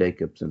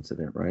Jacobs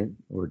incident, right?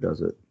 Or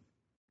does it?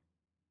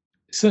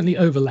 It certainly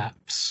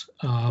overlaps.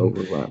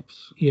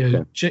 Overlaps.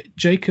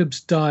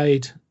 Jacobs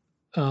died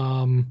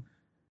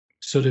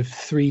sort of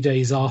 3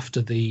 days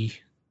after the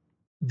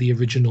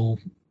original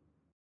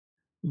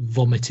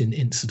vomiting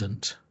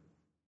incident.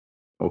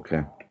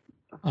 Okay.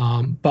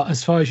 But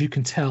as far as you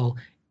can tell,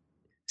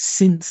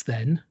 since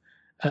then,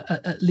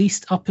 at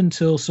least up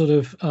until sort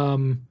of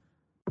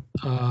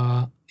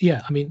I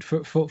mean,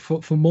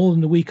 for more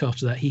than a week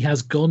after that, he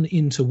has gone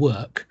into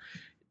work.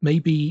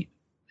 Maybe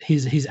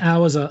his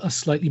hours are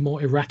slightly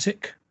more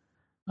erratic,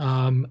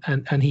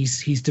 and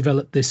he's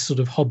developed this sort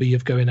of hobby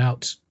of going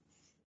out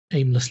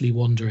aimlessly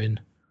wandering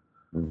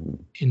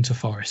into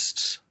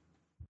forests.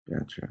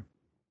 Gotcha.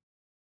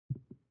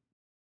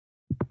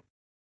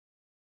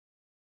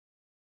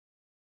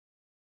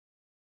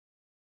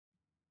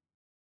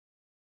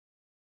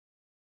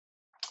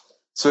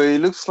 So it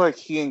looks like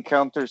he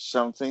encountered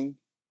something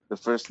the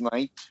first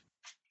night.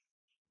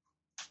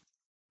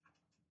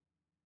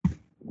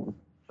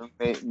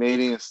 Made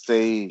him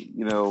stay,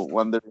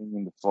 wandering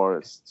in the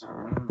forest.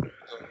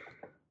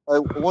 I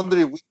wonder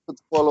if we could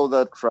follow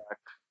that track,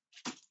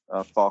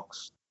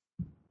 Fox.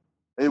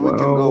 Maybe we can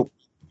Well, go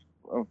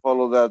and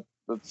follow that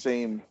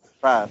same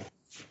path.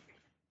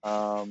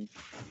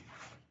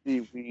 See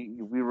if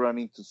we run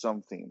into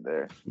something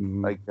there,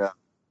 mhm.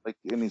 like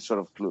any sort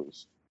of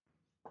clues.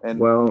 And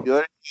Well, on the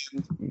other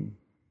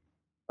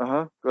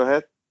hand, go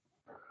ahead.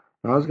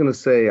 I was going to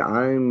say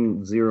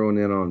I'm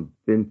zeroing in on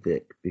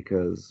Benthic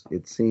because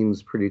it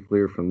seems pretty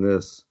clear from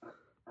this.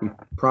 He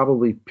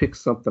probably picked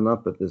something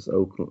up at this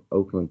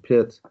Oakland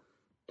pit,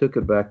 took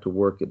it back to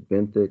work at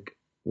Benthic,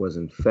 was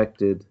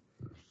infected,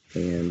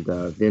 and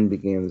then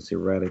began this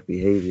erratic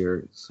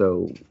behavior.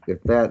 So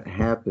if that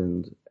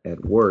happened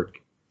at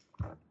work,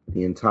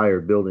 the entire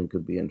building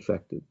could be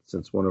infected,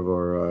 since one of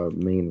our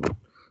main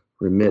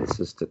remits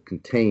is to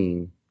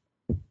contain,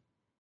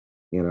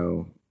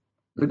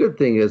 the good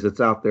thing is it's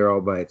out there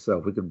all by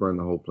itself. We could burn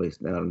the whole place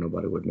down and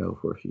nobody would know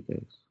for a few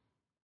days.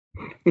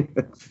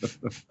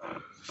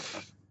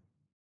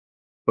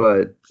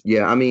 But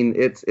yeah, I mean,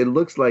 it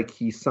looks like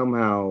he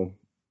somehow,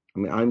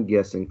 I'm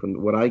guessing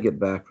from what I get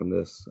back from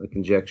this, a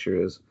conjecture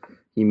is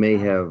he may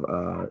have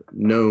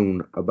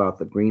known about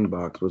the green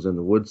box was in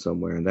the woods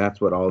somewhere, and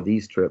that's what all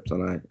these trips,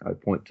 and I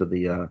point to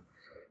the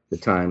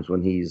times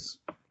when he's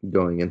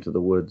going into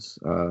the woods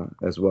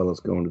as well as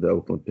going to the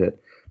Oakland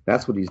pit.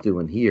 That's what he's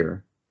doing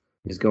here.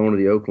 He's going to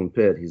the Oakland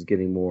pit. He's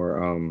getting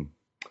more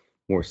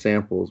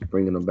samples,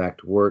 bringing them back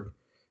to work.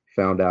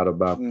 Found out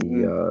about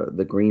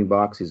the green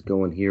box. He's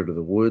going here to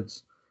the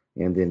woods,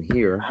 and then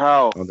here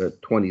on the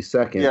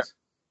 22nd,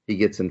 he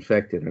gets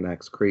infected and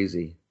acts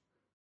crazy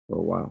for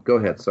a while. Go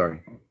ahead. Sorry.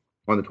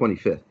 On the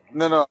 25th.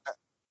 No.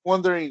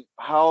 Wondering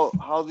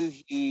how did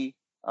he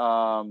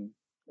run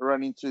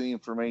into the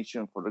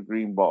information for the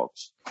green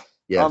box?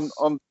 Yes.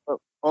 On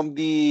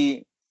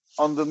the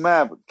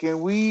map,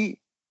 can we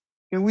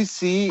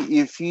see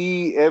if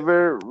he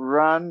ever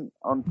ran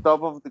on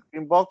top of the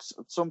green box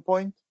at some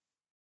point?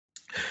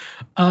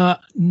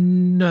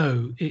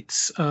 No,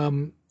 it's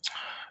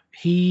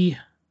he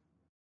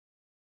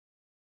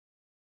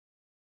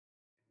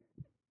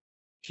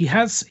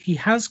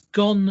has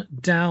gone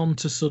down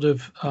to sort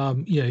of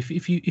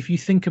if you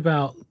think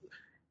about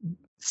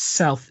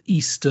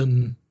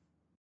southeastern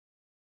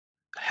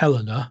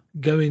Helena,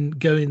 going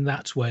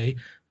that way,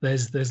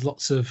 there's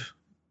lots of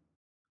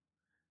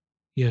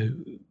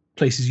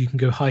places you can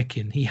go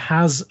hiking. He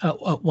has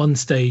at one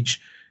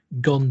stage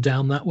gone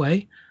down that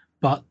way,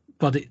 but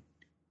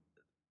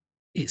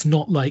it's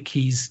not like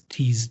he's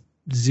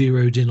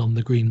zeroed in on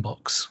the green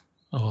box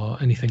or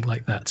anything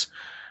like that.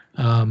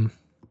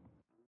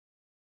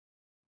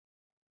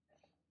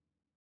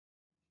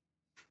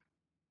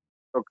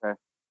 Okay.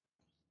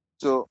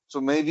 So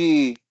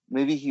maybe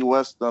he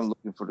was done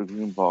looking for the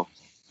green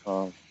box.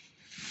 But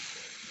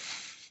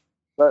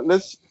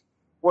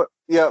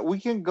we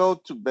can go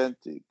to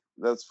Bentic,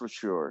 that's for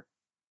sure.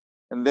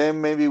 And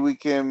then maybe we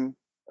can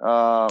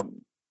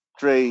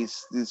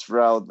trace this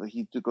route that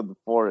he took on the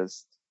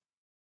forest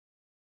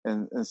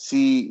and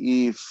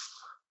see if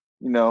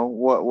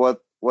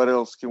what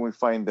else can we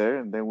find there,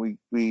 and then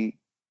we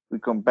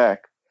come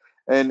back.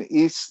 And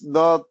it's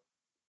not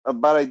a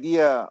bad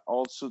idea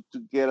also to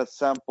get a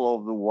sample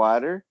of the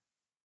water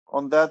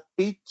on that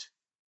pit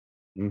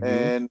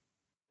and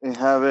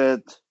have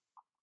it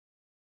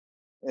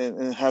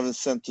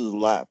sent to the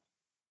lab.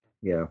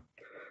 Yeah,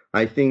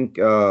 I think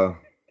the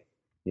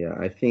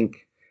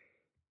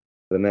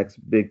next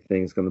big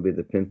thing is going to be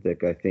the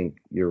Benthic. I think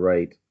you're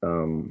right.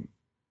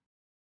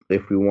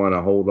 If we want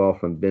to hold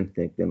off on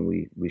Benthic, then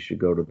we should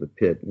go to the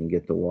pit and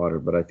get the water.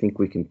 But I think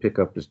we can pick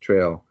up his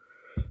trail,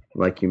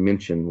 like you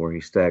mentioned, where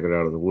he staggered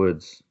out of the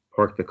woods,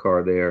 park the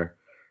car there,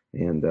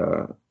 and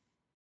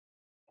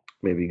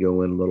maybe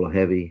go in a little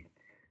heavy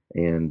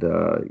and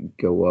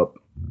go up,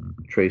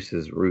 trace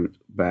his route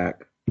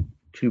back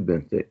to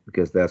Benthic,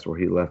 because that's where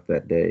he left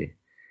that day.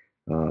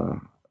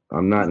 I'm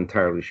not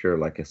entirely sure,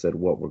 like I said,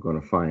 what we're going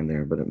to find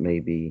there, but it may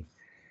be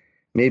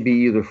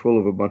either full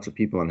of a bunch of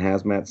people in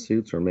hazmat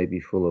suits or maybe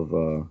full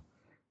of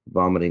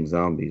vomiting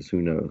zombies.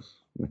 Who knows?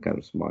 I kind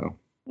of smile.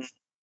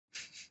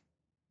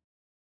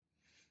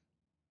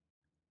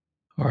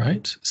 All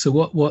right. So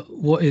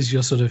what is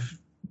your sort of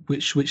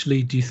which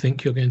lead do you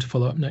think you're going to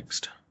follow up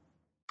next?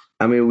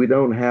 I mean, we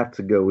don't have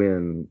to go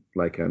in,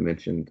 like I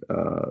mentioned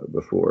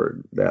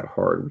before, that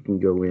hard. We can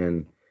go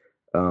in,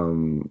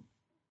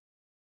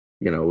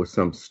 with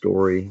some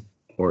story,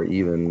 or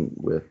even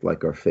with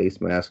like our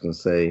face mask and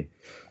say,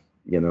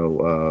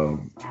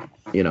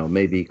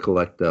 maybe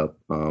collect up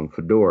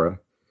Fedora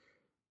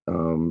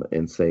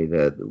and say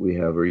that we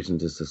have reason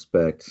to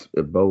suspect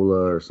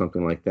Ebola or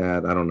something like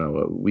that. I don't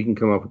know. We can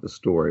come up with a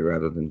story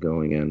rather than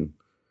going in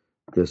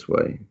this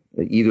way.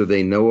 Either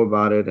they know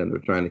about it and they're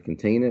trying to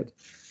contain it,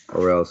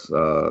 or else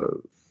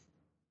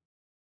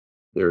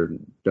they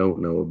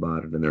don't know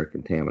about it and they're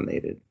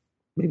contaminated.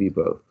 Maybe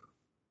both.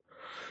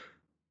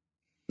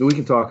 We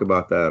can talk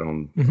about that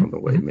on the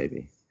way,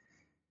 maybe.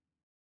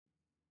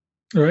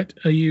 All right.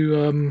 Are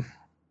you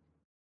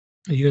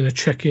going to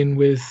check in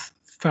with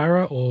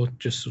Farah or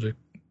just sort of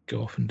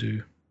go off and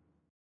do?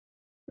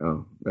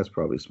 Oh, that's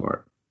probably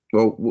smart.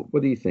 Well,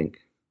 what do you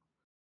think?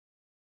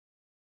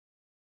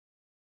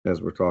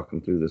 As we're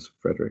talking through this,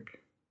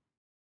 Frederick.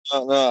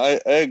 No,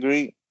 I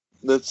agree.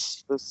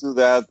 Let's do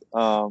that.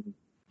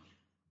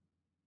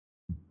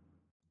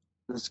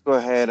 Let's go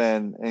ahead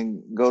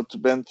and go to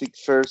Benthic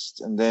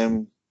first, and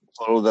then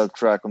follow that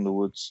track on the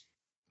woods.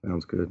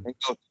 Sounds good. And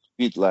go to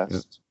Pete last.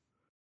 Yep.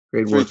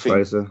 Great work,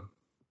 Frisa.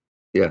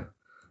 Yeah,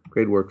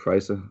 great work,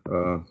 Frisa.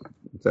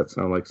 Does that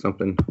sound like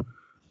something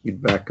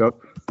you'd back up?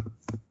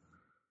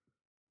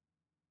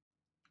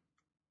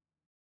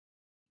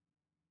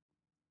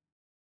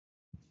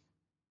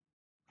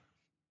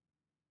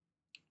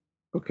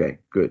 Okay,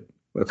 good.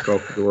 Let's call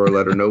Fedora,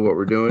 let her know what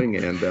we're doing,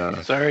 and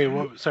Sorry.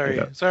 What was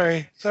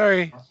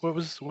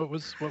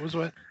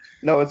what?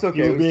 No, it's okay.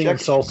 You're being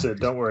insulted.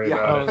 Don't worry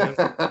about it.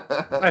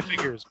 I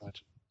figure as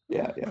much.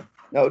 Yeah.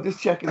 No,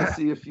 just checking to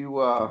see if you.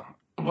 Well,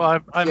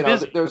 I'm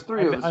busy. There's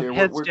three of us I'm here.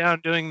 heads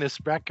down doing this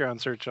background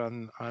search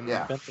on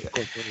Benthic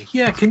Corporation.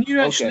 Yeah, can you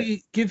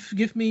actually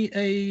give me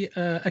a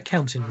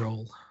accounting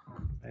roll?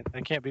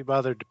 I can't be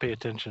bothered to pay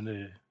attention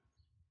to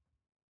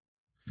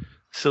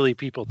silly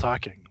people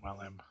talking while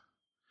I'm.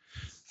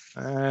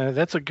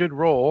 That's a good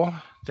roll.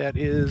 That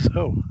is.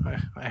 Oh,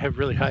 I have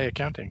really high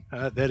accounting.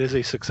 That is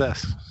a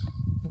success.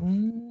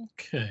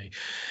 Okay.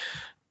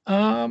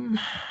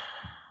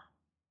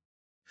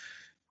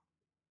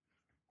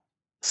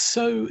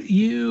 So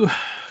you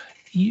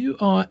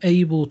are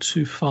able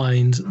to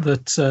find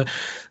that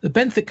the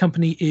Benthic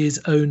company is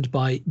owned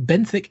by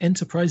Benthic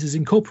Enterprises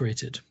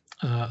Incorporated,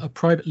 a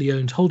privately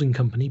owned holding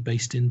company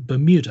based in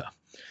Bermuda.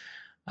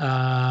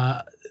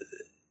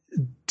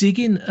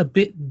 Digging a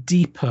bit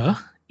deeper,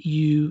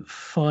 you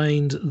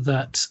find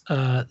that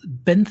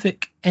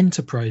Benthic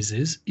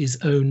Enterprises is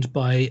owned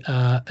by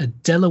a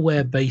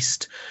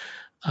Delaware-based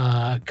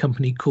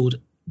company called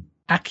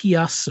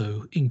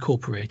Akiaso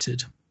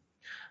Incorporated.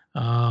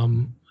 A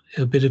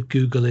bit of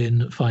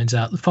Googling finds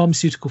out the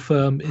pharmaceutical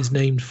firm is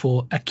named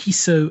for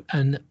Akiso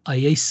and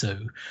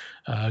Ieso,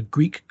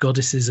 Greek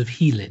goddesses of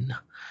healing.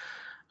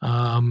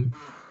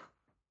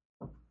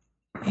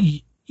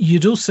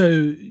 You'd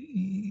also,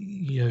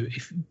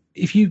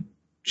 if you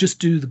just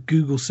do the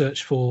Google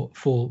search for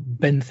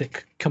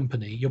Benthic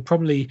company, you're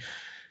probably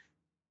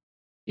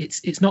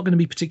it's not going to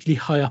be particularly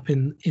high up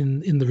in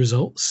the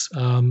results.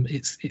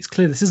 It's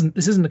clear this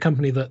isn't a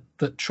company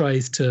that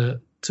tries to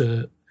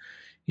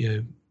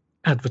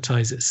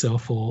advertise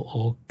itself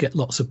or get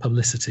lots of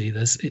publicity.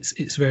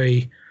 It's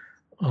very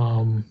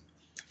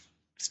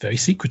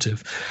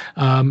secretive.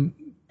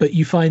 But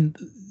you find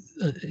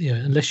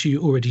unless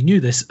you already knew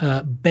this,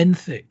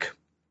 Benthic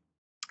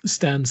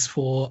stands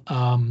for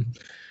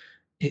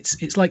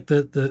it's like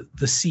the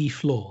sea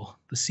floor,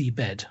 the sea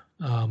bed,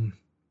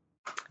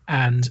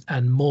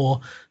 and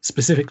more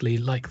specifically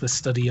like the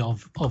study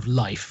of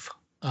life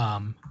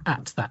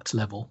at that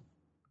level.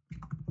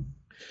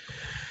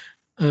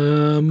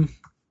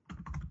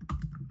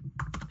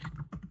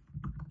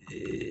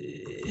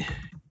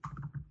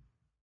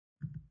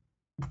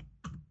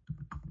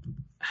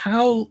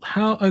 How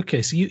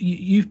okay, so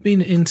you've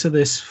been into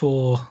this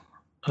for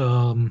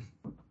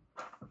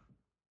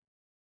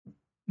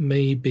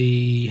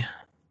maybe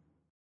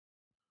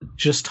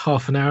just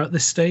half an hour at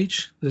this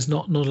stage. There's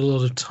not a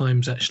lot of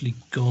time's actually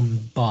gone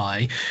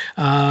by.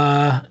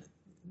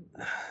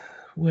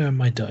 Where are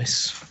my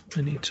dice?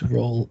 I need to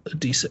roll a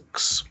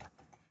d6.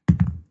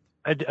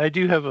 I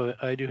do have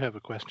a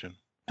question.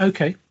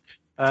 Okay.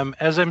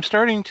 As I'm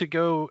starting to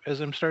go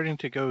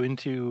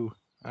into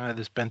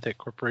this Benthic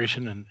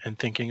Corporation and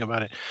thinking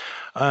about it,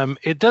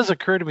 it does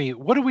occur to me,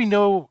 what do we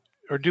know,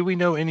 or do we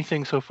know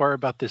anything so far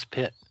about this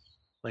pit?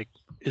 Like,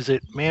 is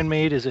it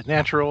man-made? Is it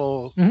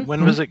natural? Mm-hmm.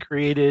 When was it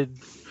created?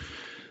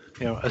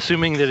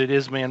 Assuming that it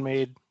is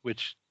man-made,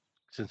 which,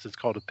 since it's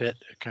called a pit,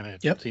 it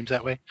kind of seems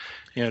that way.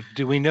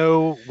 Do we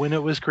know when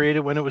it was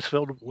created, when it was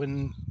filled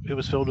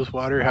with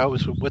water,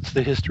 what's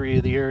the history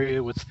of the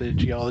area, what's the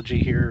geology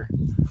here?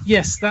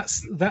 Yes,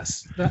 that's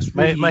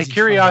really my easy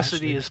curiosity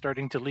to find, is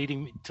starting to lead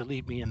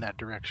me in that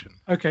direction.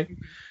 Okay.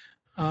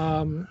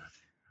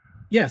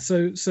 Yeah.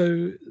 So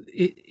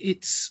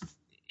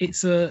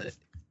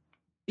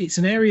it's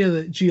an area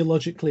that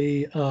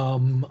geologically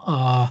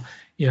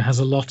has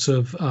a lot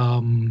of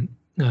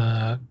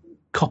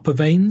copper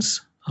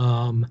veins,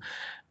 and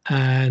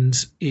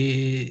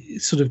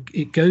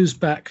it goes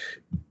back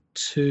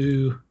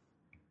to,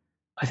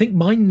 I think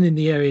mining in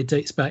the area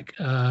dates back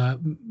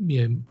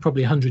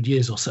probably 100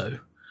 years or so.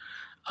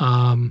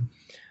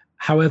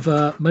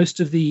 However, most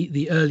of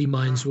the early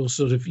mines were all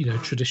sort of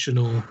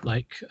traditional,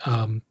 like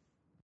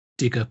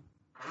dig a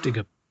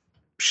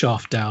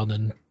shaft down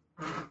and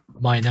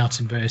mine out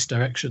in various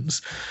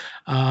directions.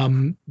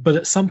 But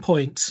at some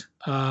point,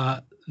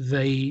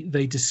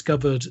 they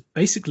discovered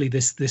basically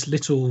this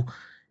little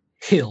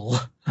hill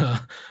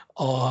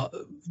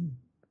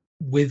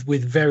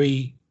with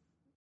very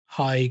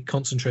high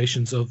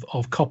concentrations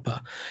of copper,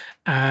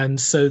 and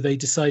so they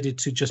decided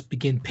to just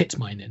begin pit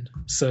mining.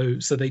 So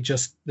they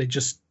just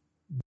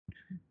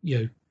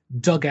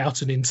dug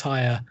out an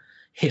entire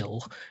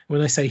hill.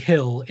 When I say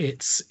hill,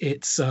 it's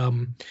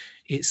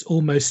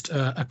almost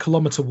a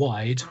kilometer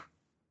wide,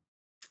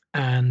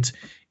 and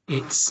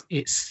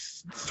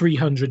it's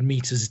 300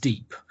 meters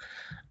deep,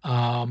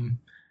 and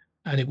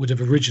it would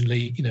have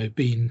originally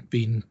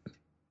been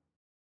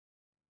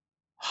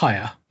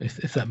higher,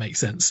 if that makes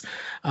sense,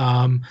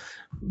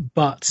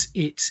 but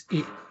it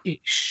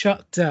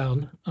shut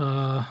down.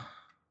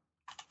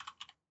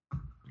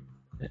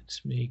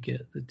 Let me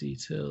get the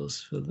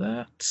details for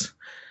that.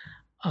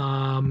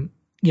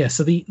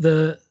 So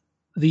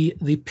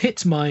the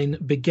pit mine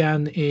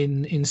began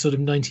in sort of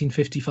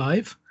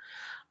 1955,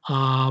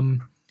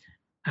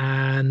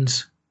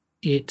 and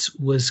it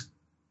was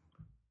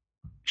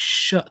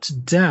shut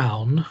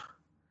down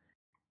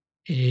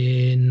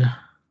in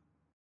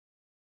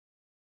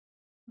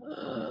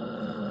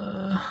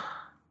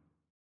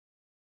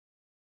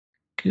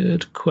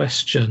good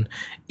question.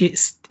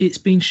 It's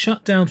been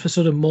shut down for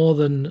sort of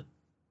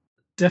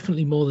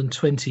definitely more than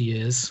 20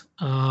 years.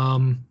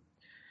 And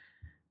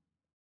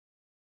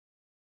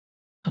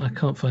I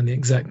can't find the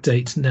exact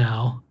date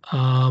now.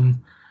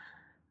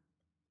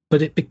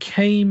 But it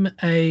became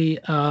a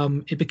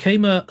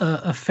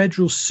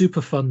federal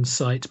Superfund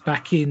site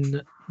back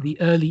in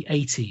the early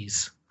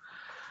 80s.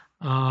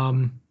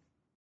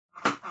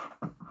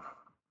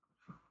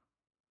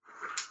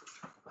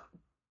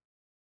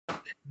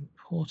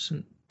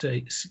 Important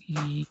dates.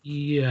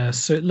 Yeah,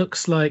 so it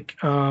looks like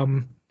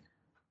none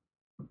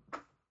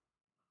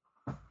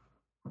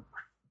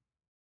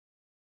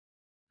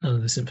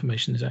of this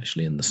information is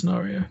actually in the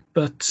scenario,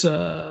 but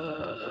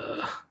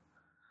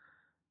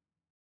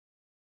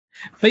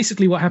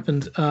basically what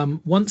happened,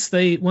 once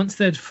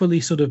they'd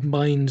fully sort of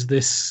mined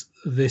this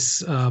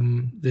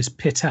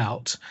pit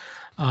out,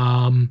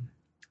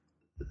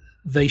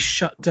 they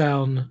shut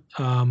down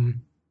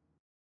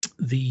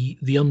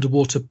the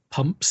underwater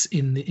pumps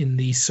in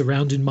the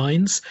surrounding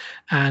mines,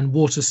 and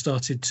water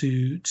started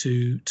to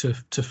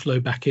flow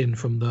back in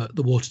from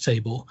the water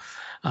table,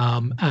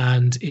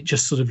 and it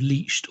just sort of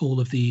leached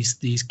all of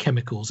these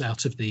chemicals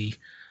out of the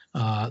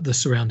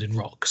surrounding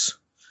rocks.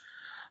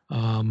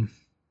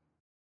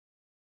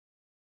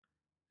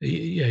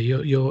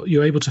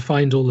 You're able to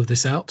find all of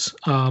this out.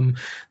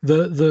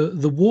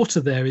 The water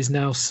there is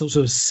now sort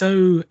of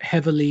so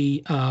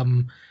heavily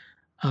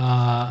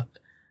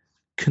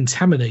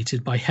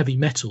contaminated by heavy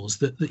metals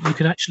that you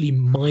can actually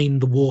mine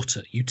the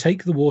water. You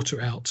take the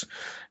water out,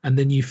 and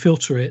then you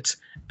filter it,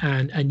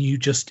 and you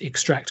just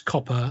extract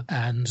copper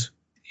and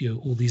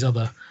all these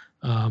other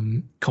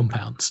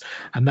compounds,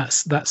 and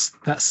that's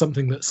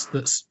something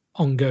that's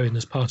ongoing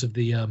as part of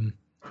the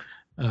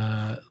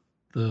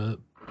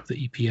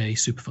EPA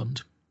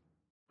Superfund.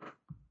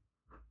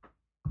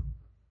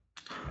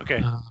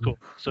 Okay, cool.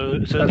 So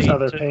that's how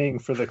they're paying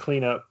for the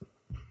cleanup.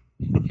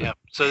 Yeah.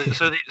 So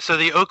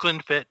the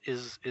Oakland pit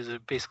is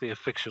basically a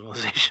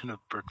fictionalization of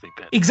Berkeley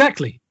pit.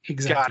 Exactly.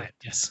 Got it.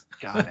 Yes.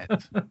 Got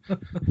it.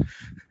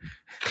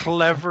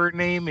 Clever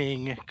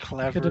naming.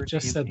 Clever. Could have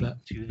just said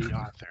that to the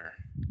author.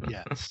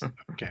 Yes.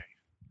 Okay.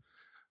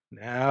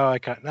 Now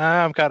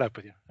I'm caught up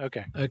with you.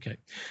 Okay. Okay.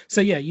 So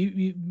yeah,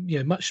 you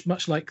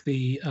much like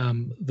the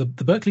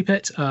Berkeley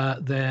pit,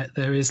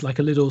 there is like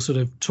a little sort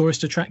of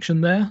tourist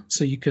attraction there,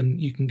 so you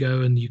can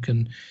go and you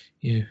can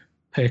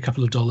pay a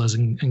couple of dollars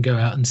and go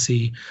out and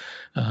see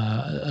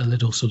a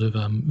little sort of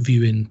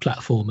viewing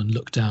platform and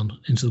look down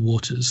into the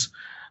waters.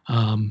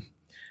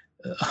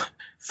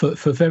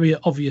 For very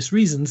obvious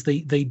reasons,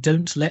 they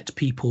don't let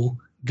people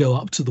go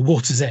up to the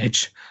water's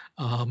edge.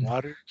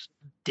 Water's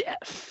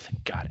death.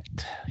 Got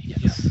it.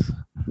 Yes.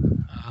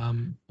 Yeah.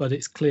 But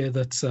it's clear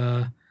that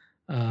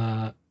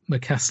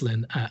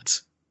McCaslin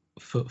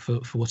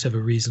for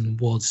whatever reason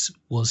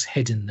was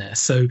heading there.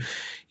 So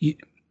you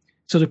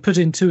sort of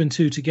putting two and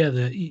two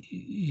together,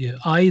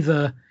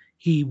 either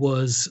he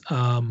was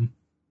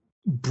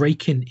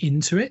breaking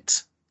into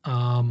it,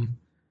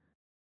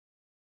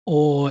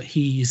 or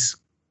he's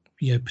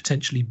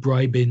potentially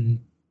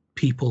bribing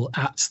people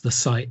at the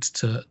site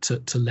to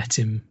let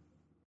him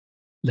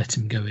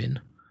go in.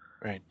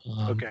 Right.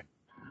 Okay.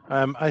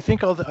 I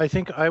think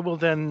I will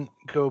then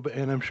go,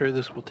 and I'm sure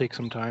this will take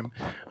some time,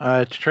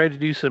 to try to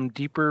do some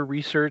deeper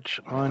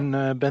research on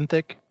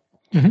Benthic.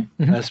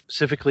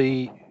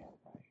 Specifically,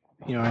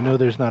 I know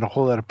there's not a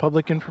whole lot of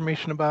public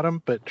information about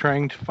him, but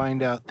trying to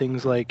find out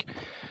things like,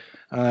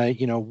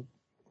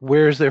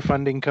 where's their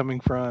funding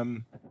coming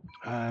from?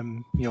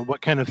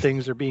 What kind of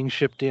things are being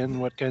shipped in?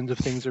 What kinds of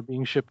things are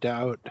being shipped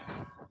out?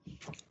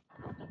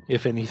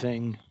 If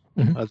anything,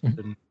 other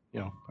than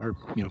or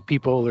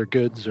people or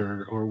goods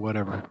or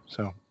whatever.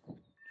 So.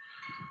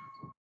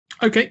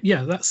 Okay,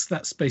 yeah,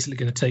 that's basically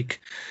going to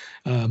take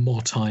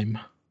more time,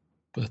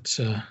 but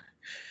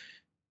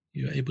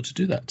you're able to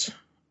do that.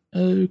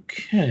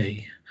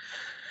 Okay.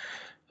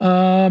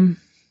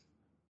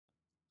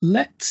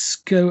 Let's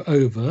go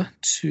over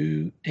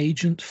to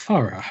Agent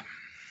Farah.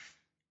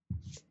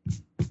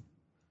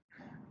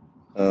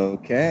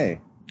 Okay.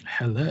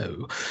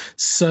 Hello.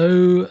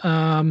 So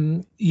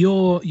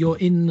you're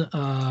in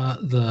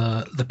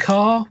the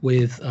car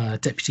with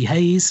Deputy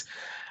Hayes,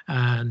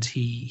 and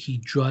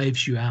he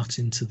drives you out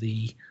into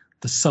the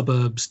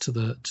suburbs to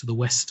the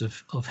west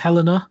of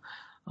Helena,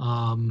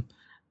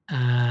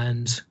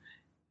 and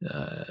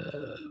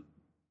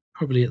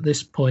probably at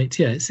this point,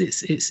 yeah,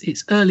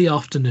 it's early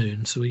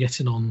afternoon, so we're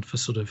getting on for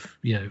sort of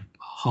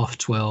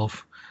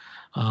 12:30,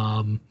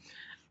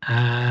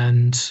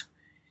 and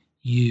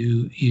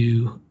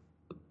you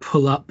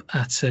pull up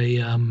at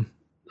a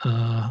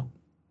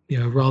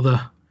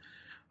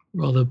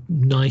rather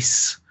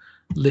nice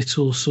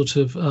little sort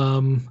of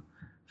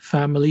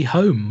family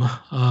home.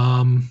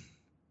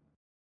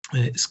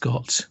 It's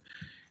got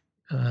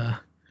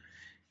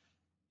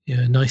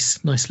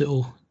nice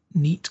little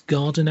neat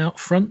garden out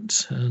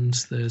front, and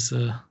there's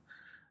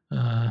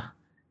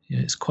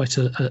it's quite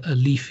a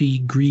leafy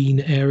green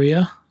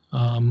area.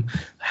 The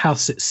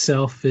house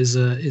itself is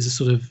a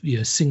sort of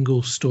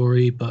single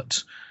story,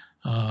 but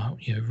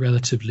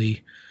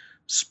relatively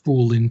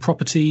sprawling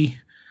property.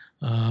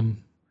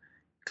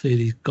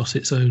 Clearly got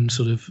its own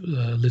sort of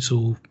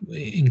little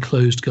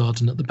enclosed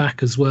garden at the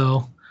back as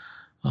well.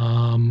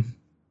 And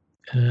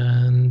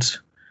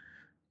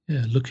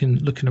yeah,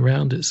 looking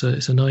around, it's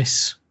a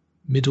nice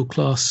middle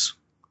class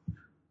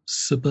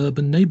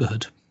suburban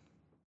neighborhood.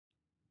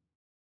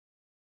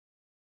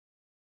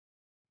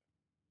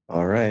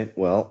 All right.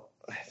 Well,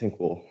 I think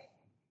we'll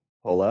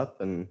pull up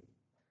and.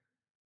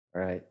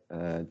 All right,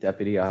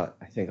 Deputy. I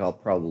think I'll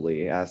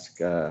probably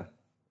ask a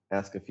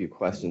few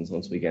questions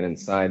once we get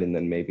inside, and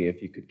then maybe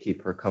if you could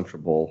keep her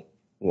comfortable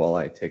while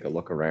I take a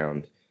look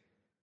around.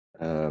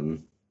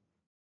 That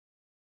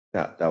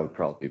would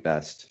probably be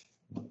best.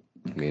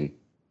 I mean,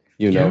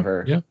 know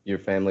her, you're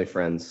family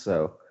friends,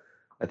 so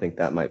I think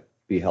that might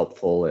be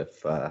helpful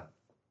if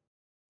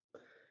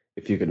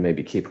you could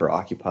maybe keep her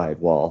occupied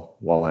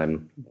while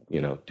I'm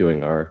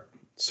doing our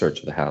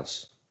search of the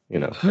house,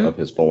 of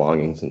his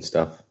belongings and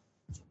stuff.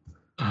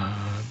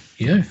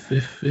 Yeah,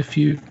 if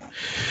you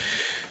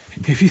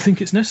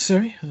think it's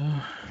necessary,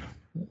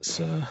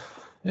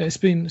 it's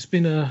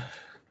been a.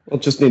 I'll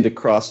just need to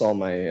cross all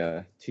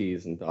my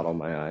T's and dot all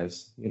my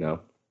I's,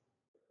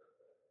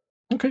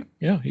 Okay,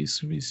 yeah,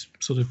 he's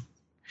sort of.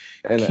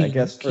 And I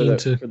guess for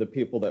the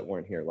people that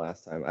weren't here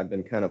last time, I've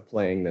been kind of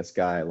playing this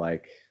guy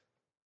like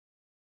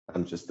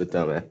I'm just the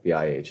dumb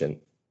FBI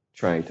agent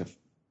trying to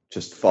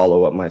just follow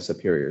what my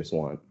superiors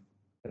want,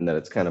 and that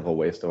it's kind of a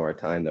waste of our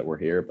time that we're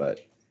here, but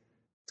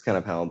it's kind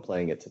of how I'm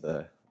playing it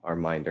to our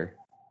minder.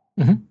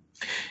 Mm-hmm.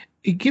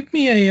 Give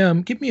me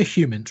a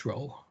human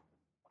roll.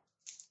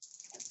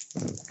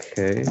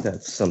 Okay,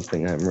 that's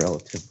something I'm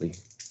relatively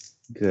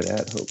good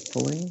at,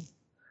 hopefully.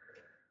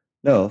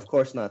 No, of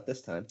course not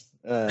this time.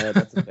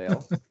 That's a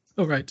fail.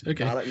 Oh, right.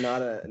 Okay.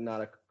 Not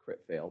a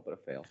crit fail, but a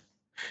fail.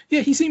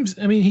 Yeah, he seems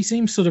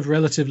sort of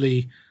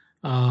relatively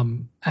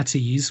at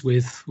ease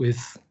with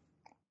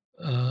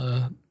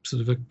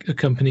sort of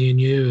accompanying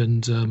you,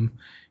 and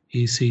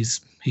he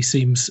seems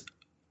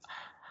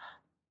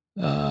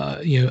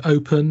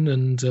open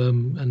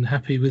and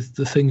happy with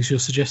the things you're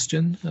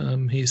suggesting.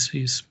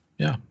 He's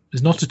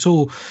not at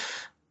all.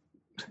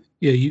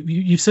 Yeah,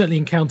 you've certainly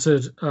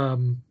encountered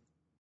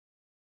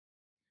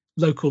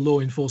local law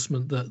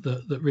enforcement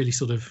that really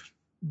sort of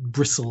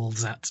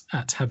bristles at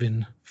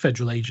having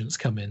federal agents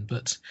come in.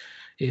 But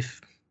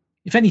if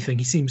anything,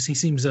 he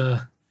seems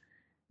a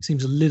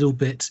little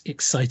bit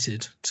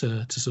excited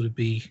to sort of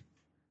be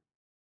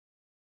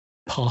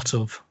part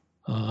of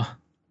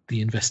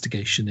the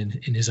investigation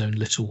in his own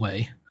little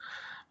way.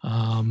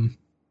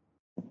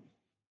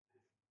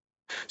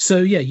 So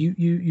yeah,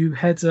 you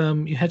head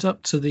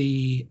up to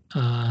the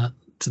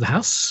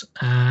house,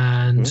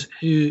 and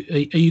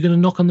mm-hmm. Are you going to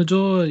knock on the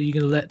door? Are you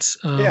going to let?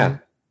 Yeah.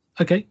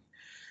 Okay.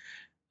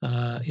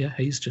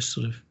 Hayes just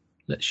sort of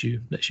lets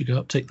you go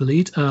up, take the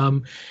lead.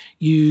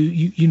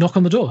 You knock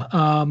on the door.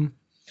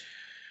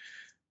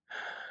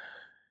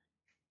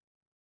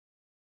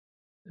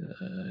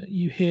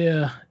 You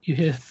hear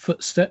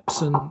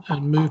footsteps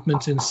and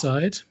movement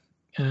inside,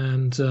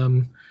 and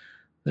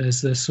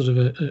there's sort of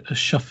a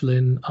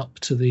shuffling up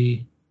to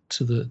the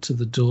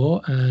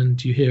door,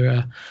 and you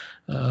hear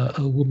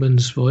a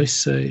woman's voice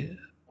say,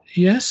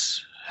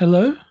 "Yes,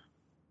 hello."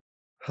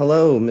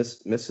 Hello,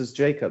 Mrs.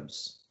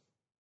 Jacobs.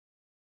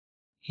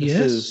 Yes.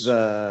 This is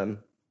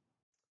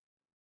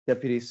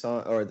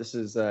this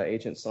is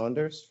Agent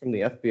Saunders from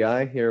the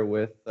FBI here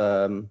with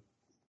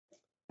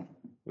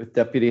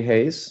Deputy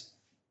Hayes.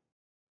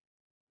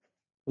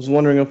 I was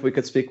wondering if we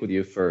could speak with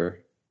you for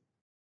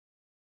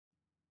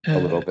a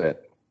little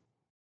bit.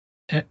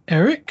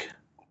 Eric?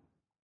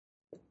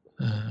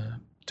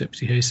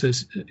 Deputy Hayes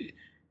says,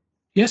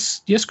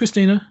 Yes,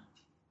 Christina.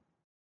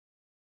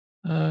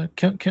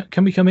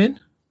 Can we come in?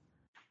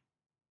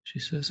 She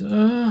says,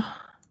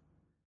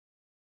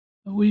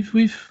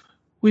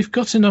 we've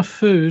got enough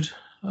food.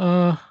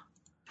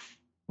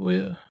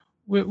 We're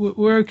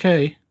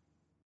okay.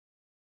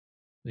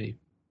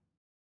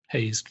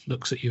 Hayes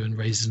looks at you and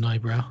raises an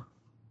eyebrow.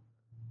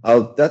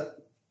 Oh,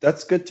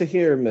 That's good to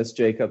hear, Miss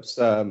Jacobs.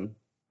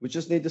 We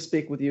just need to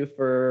speak with you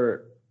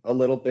for a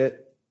little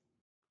bit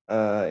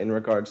in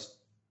regards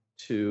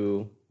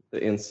to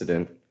the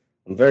incident.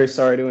 I'm very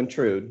sorry to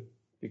intrude.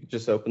 If you could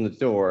just open the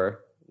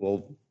door,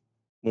 won't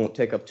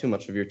take up too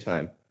much of your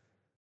time.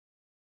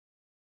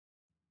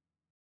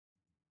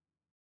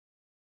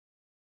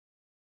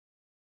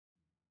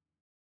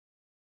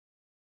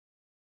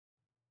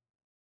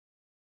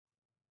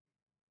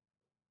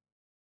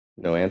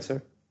 No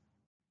answer?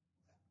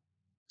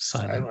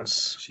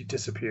 Silence. She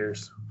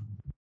disappears.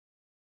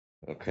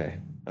 Okay.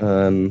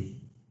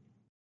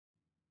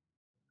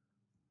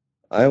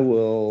 I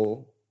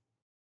will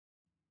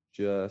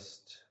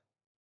just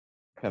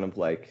kind of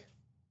like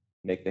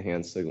make the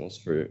hand signals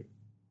for,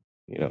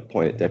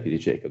 point at Deputy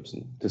Jacobs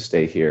to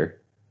stay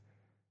here.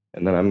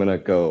 And then I'm going to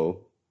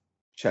go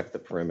check the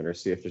perimeter,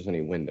 see if there's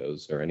any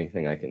windows or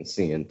anything I can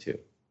see into.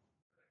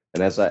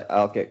 And as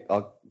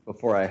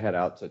before I head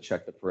out to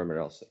check the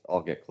perimeter,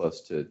 I'll get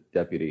close to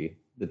Deputy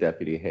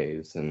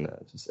Hayes and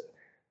just say,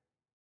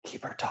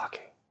 keep her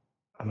talking.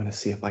 I'm going to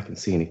see if I can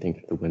see anything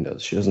through the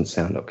windows. She doesn't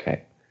sound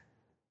okay.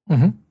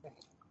 Mm-hmm.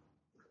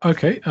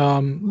 Okay.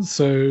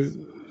 So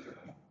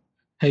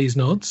Hayes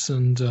nods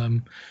and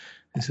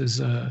he says,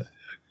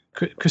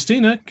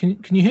 Christina, can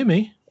you hear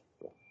me?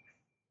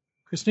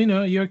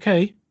 Christina, are you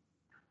okay?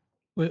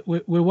 We're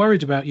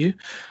worried about you.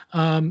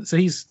 So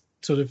he's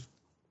sort of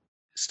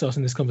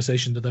starting this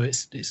conversation, although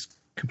it's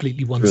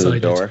completely one-sided. Through the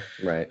door,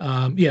 right?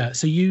 Yeah.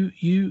 So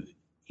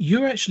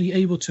you're actually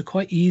able to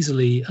quite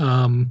easily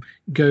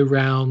go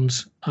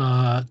round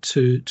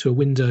to a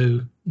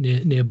window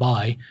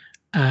nearby,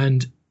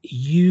 and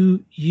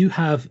you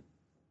have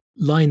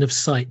line of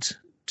sight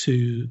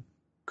to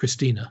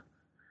Christina,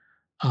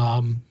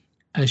 and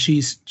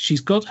she's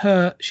got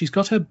her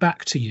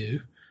back to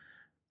you.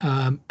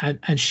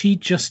 And she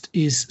just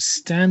is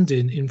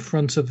standing in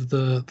front of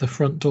the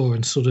front door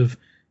and sort of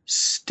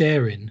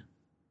staring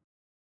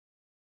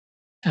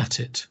at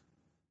it,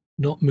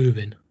 not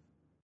moving.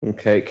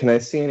 Okay, can I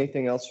see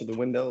anything else through the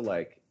window?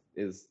 Like,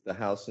 is the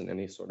house in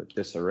any sort of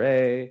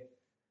disarray?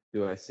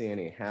 Do I see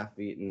any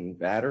half-eaten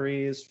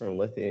batteries from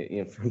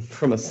lithium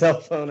from a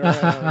cell phone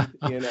around?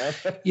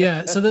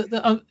 Yeah. So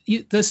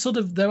there's sort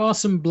of there are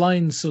some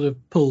blinds sort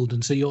of pulled,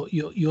 and so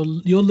you're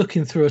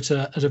looking through it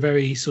at a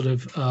very sort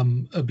of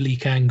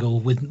oblique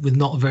angle with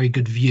not a very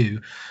good view.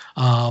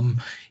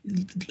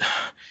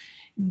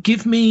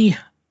 Give me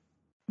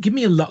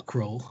a luck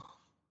roll.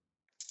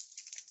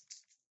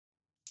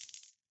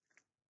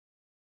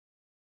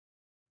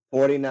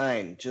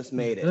 49, just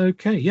made it.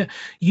 Okay, yeah.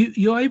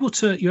 You're able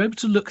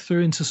to look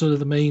through into sort of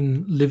the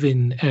main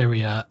living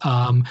area,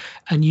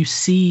 and you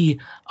see.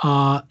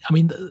 I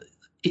mean,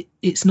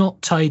 it's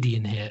not tidy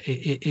in here.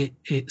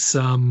 It's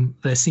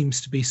there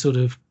seems to be sort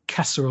of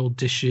casserole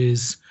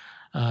dishes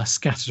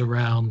scattered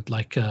around,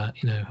 like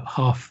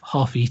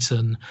half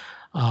eaten.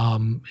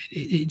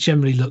 It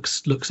generally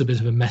looks a bit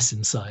of a mess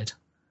inside.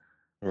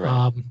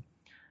 Right.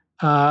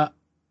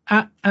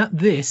 At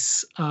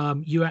this,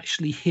 you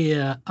actually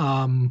hear,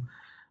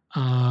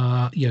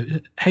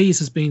 Hayes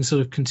has been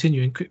sort of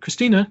continuing.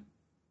 Christina,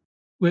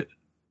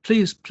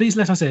 please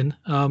let us in.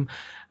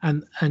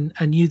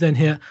 And you then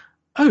hear,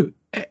 oh,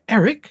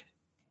 Eric,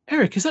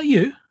 is that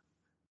you?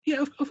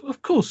 Yeah,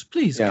 of course.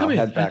 Please come in.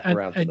 Head back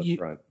around to the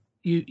front.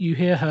 You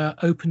hear her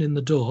opening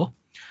the door,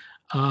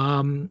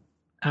 and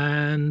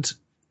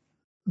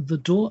the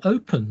door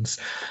opens.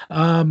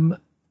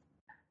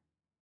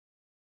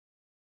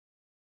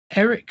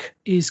 Eric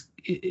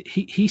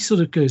he sort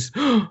of goes,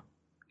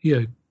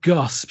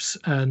 gasps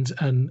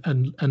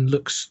and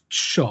looks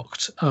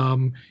shocked.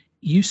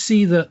 You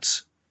see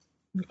that,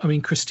 I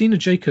mean, Christina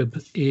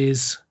Jacob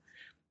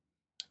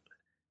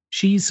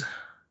she's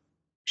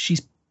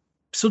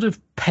sort of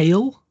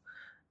pale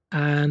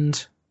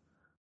and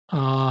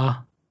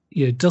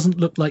doesn't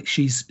look like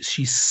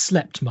she's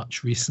slept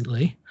much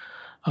recently.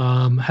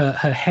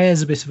 Her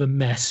hair's a bit of a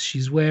mess.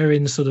 She's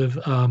wearing sort of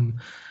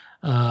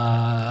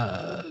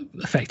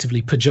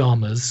effectively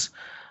pajamas.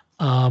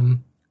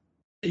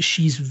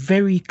 She's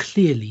very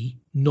clearly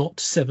not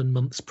 7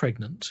 months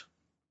pregnant.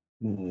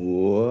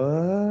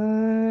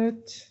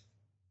 What?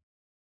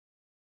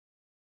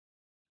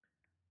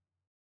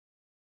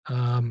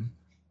 So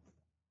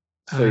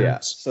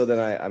then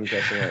I'm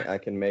guessing I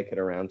can make it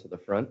around to the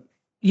front.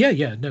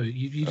 Yeah. No,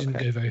 you didn't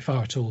go very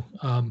far at all.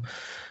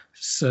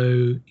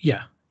 So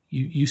yeah.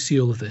 You see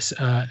all of this.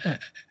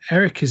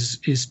 Eric is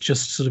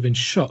just sort of in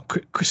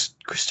shock.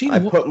 Christina, I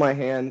put my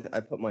hand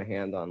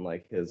on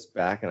like his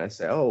back, and I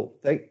say, "Oh,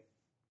 thank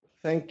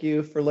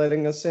you for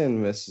letting us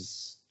in,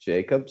 Mrs.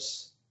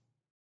 Jacobs."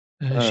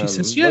 She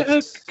says, "Yeah,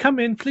 come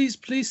in, please.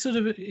 Sort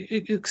of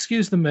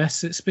excuse the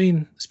mess. It's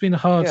been a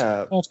hard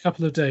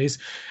couple of days."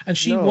 And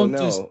she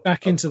wanders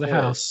back into the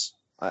house.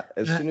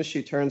 As soon as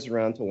she turns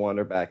around to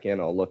wander back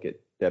in, I'll look at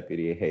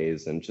Deputy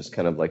Hayes and just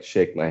kind of like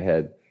shake my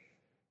head.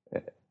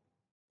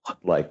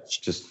 Like,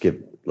 just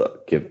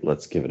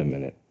let's give it a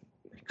minute.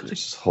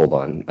 Just hold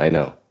on. I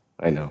know.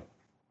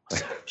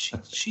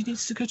 She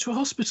needs to go to a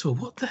hospital.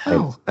 What the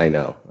hell? I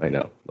know.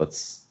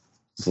 Let's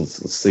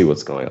see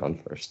what's going on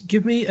first.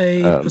 Give me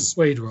a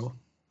persuade roll.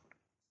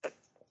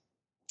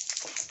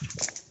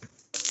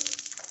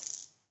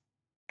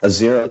 A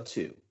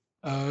 0-2.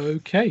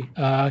 Okay.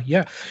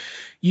 Yeah.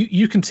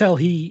 You can tell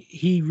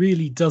he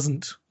really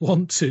doesn't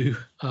want to.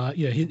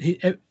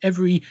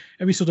 Every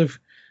sort of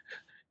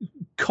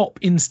cop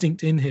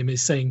instinct in him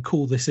is saying,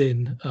 "Call this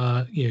in."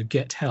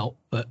 Get help.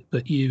 But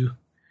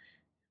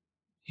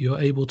you're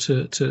able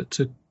to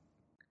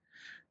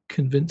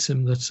convince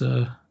him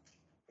that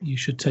you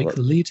should take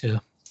the lead here.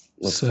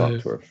 Let's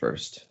talk to her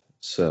first.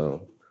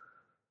 So,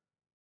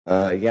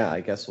 I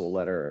guess we'll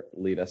let her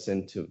lead us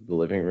into the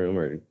living room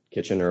or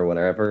kitchen or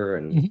whatever.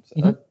 And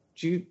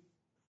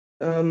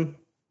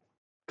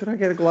could I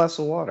get a glass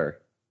of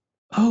water?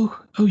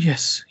 Oh,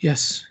 yes.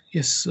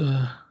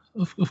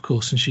 Of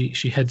course. And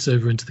she heads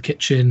over into the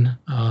kitchen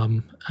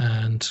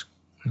and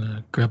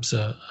grabs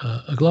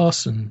a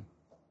glass and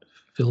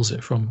fills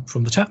it from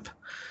the tap.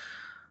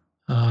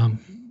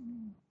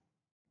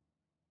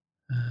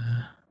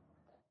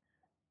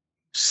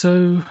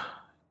 So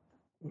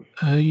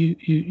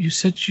you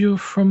said you're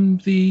from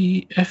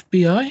the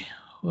FBI?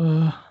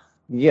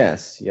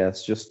 Yes,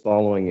 just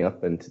following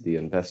up into the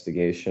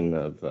investigation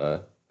of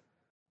the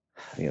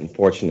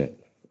unfortunate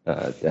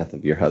death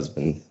of your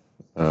husband.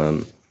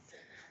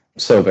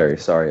 So very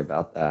sorry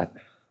about that.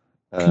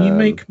 Can you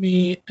make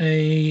me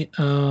a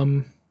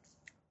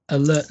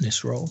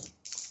alertness roll?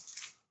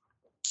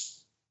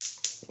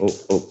 Oh.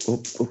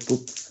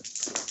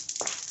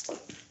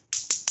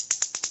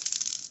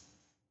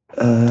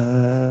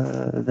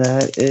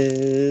 That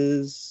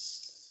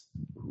is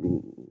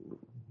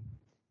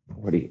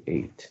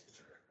 48.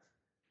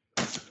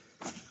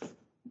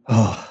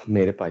 Oh,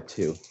 made it by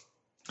 2.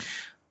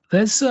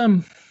 There's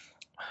a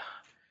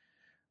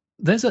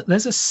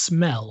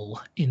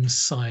smell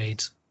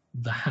inside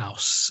the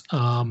house,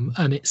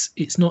 and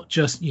it's not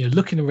just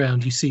looking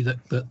around. You see that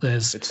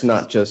there's. It's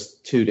not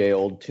just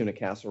 2-day-old tuna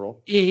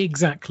casserole.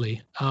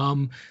 Exactly.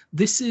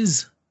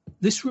 This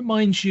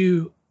reminds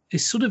you.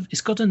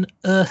 It's got an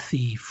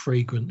earthy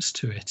fragrance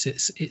to it.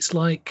 It's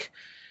like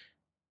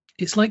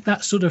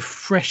that sort of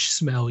fresh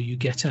smell you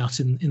get out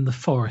in the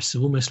forest,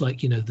 almost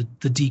like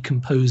the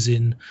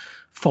decomposing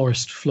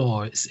forest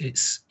floor.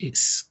 It's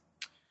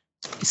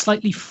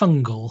slightly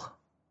fungal.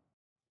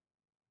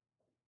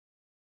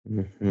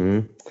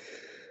 Mm-hmm.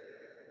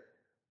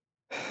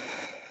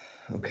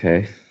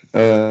 Okay.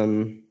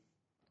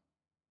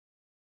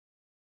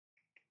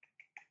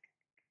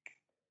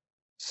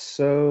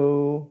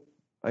 So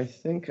I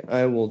think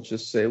I will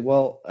just say,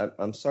 well,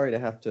 I'm sorry to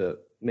have to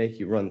make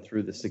you run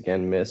through this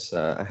again, miss.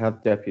 I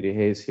have Deputy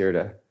Hayes here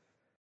to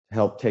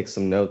help take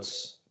some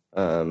notes.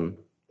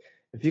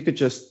 If you could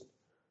just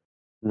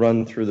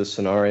run through the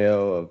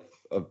scenario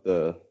of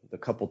the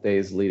couple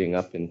days leading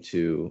up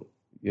into,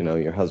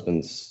 your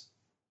husband's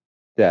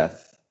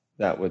death,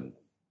 that would,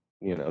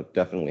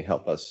 definitely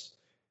help us,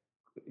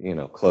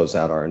 close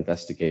out our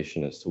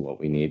investigation as to what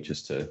we need,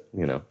 just to,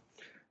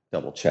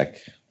 double check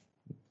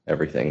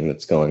everything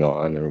that's going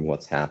on or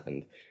what's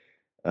happened.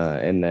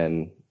 And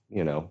then,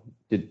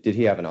 did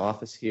he have an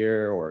office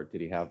here, or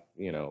did he have,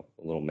 a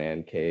little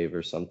man cave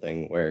or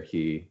something where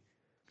he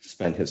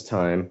spent his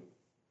time?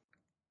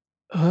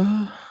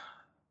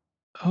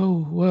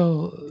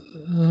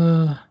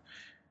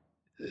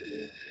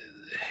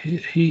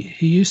 He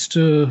used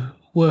to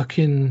work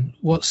in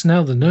what's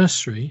now the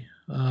nursery.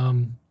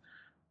 The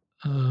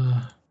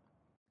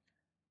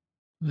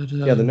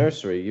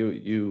nursery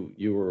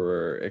you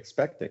were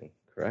expecting,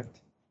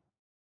 correct?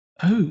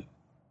 Oh,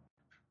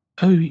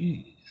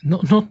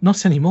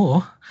 not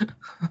anymore.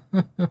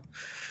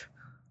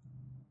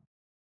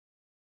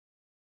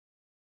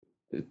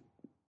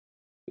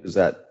 Is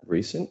that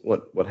recent?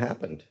 What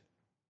happened?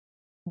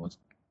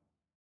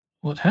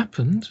 What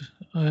happened?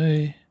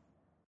 I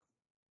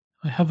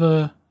have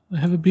a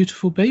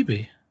beautiful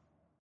baby.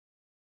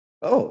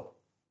 Oh,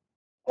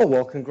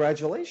 well,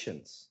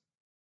 congratulations.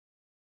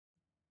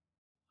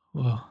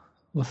 Well,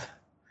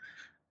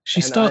 she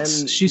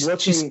starts. She's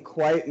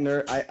quite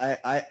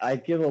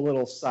I give a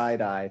little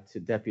side eye to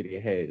Deputy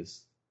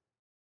Hayes.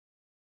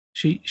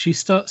 She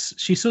starts.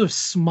 She sort of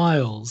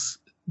smiles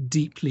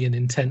deeply and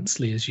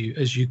intensely as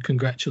you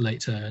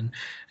congratulate her, and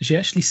she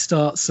actually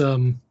starts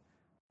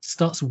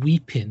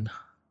weeping.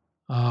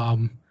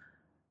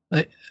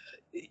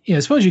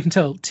 As far as you can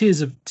tell,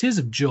 tears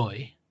of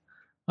joy.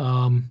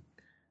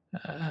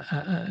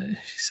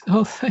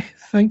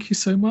 Thank you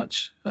so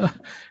much.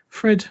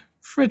 Fred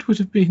would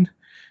have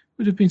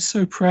been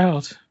so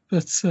proud,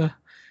 but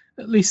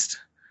at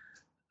least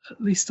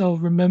I'll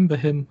remember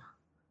him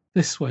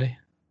this way.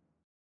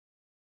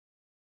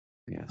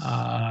 Yes.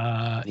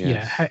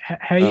 Yeah.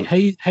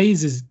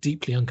 Hayes is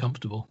deeply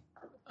uncomfortable.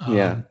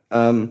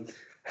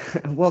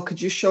 Well,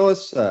 could you show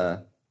us?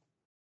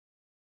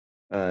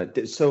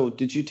 So,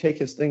 did you take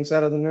his things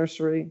out of the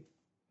nursery?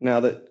 Now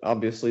that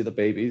obviously the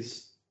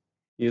baby's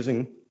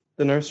using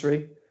the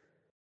nursery.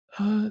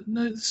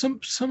 No, some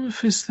of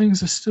his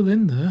things are still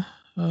in there.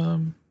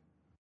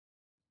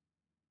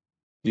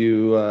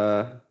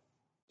 Do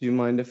you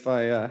mind if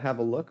I have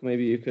a look?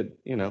 Maybe you could,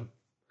 I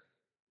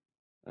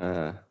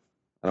don't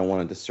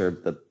want to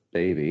disturb the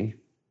baby.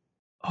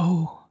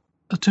 Oh,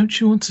 don't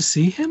you want to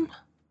see him?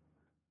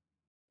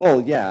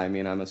 Well, yeah, I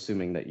mean, I'm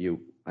assuming that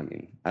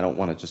I don't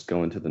want to just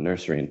go into the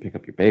nursery and pick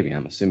up your baby.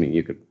 I'm assuming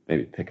you could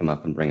maybe pick him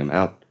up and bring him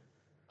out.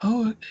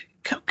 Oh,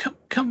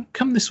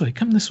 come this way.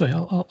 Come this way.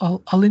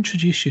 I'll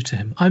introduce you to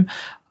him. I'm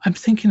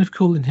thinking of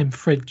calling him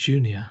Fred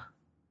Jr.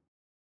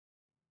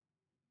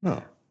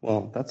 Oh,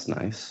 well, that's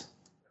nice.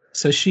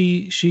 So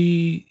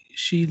she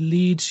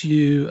leads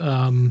you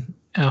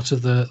out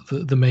of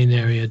the main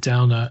area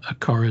down a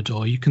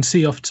corridor. You can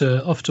see off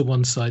to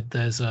one side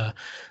there's a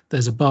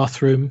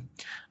bathroom.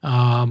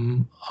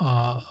 On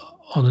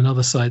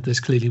another side there's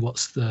clearly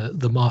what's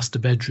the master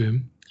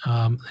bedroom.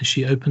 And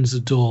she opens the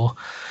door.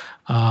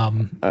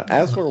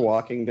 As we're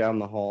walking down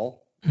the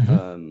hall,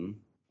 Mhm.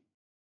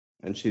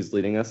 and she's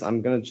leading us,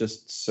 I'm gonna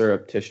just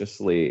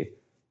surreptitiously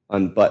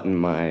unbutton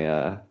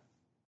my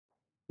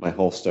my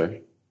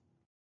holster.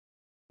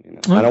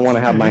 I don't want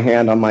to have my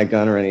hand on my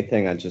gun or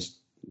anything. I'm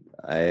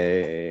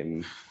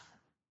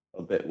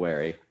a bit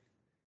wary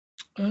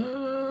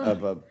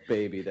of a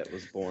baby that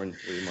was born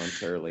 3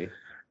 months early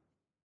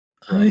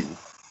from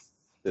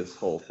this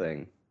whole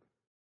thing.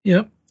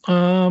 Yep.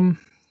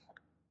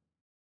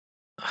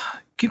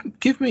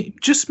 Give me,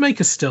 just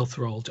make a stealth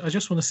roll. I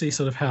just want to see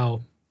sort of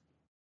how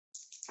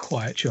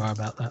quiet you are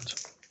about that.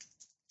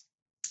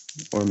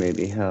 Or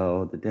maybe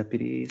how the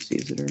deputy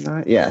sees it or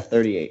not. Yeah,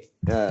 38.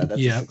 That's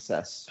a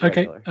success.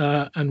 Okay.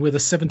 Regular. And with a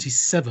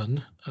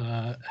 77,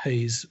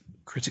 Hayes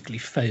critically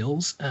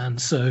fails, and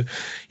so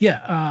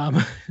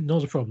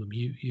not a problem.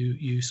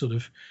 You sort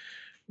of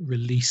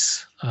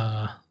release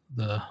the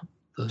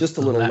just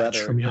a the little latch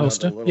leather from your the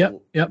holster.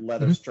 little Yep.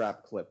 leather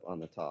strap clip on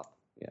the top.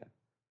 Yeah.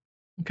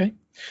 Okay.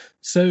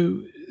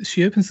 So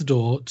she opens the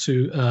door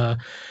to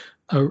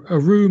a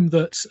room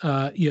that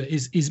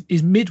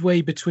is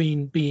midway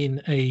between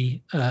being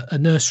a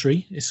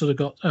nursery. It's sort of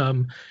got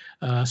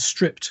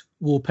stripped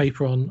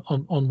wallpaper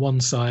on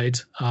one side.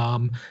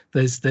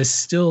 There's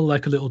still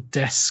like a little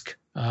desk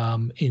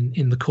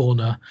in the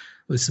corner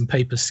with some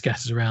papers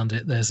scattered around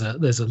it. There's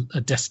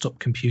a desktop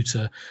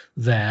computer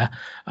there,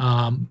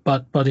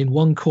 but in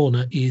one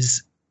corner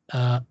is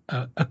a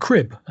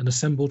crib, an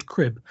assembled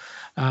crib,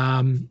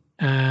 and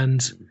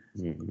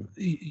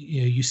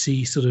you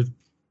see sort of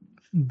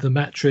the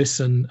mattress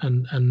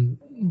and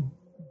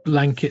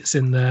blankets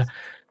in there,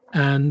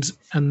 and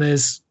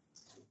there's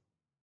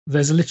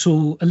a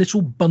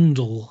little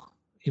bundle,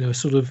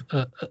 sort of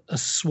a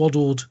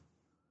swaddled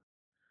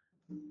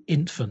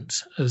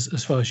infant,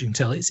 as far as you can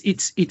tell.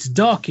 It's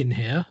dark in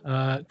here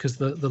because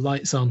the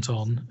lights aren't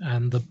on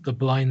and the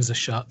blinds are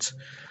shut.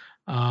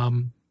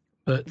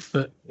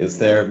 But is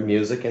there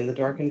music in the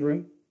darkened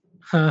room?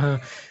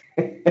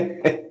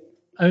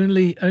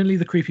 only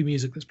the creepy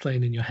music that's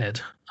playing in your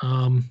head.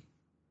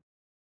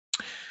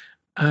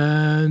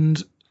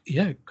 And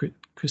yeah,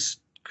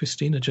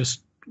 Christina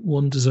just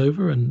wanders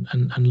over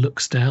and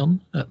looks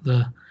down at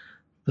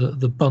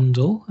the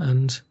bundle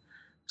and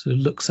sort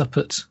of looks up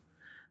at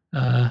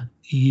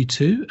you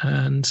two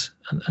and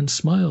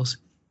smiles.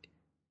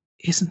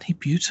 Isn't he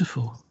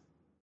beautiful?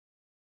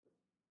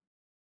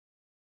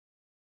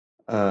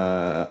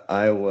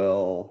 I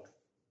will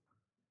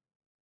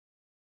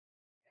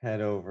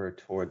head over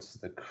towards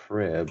the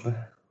crib,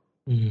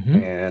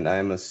 and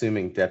I'm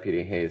assuming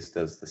Deputy Hayes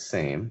does the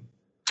same.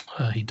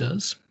 He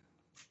does.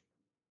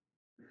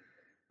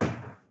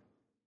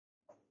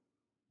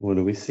 What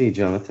do we see,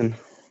 Jonathan?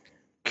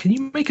 Can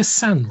you make a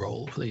sand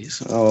roll,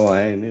 please? Oh,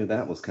 I knew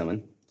that was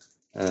coming.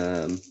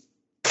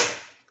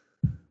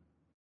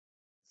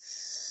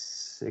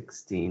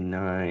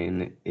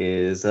 69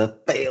 is a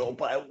fail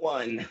by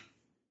 1.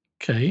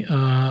 Okay,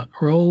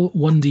 roll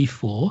 1d4.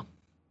 D4.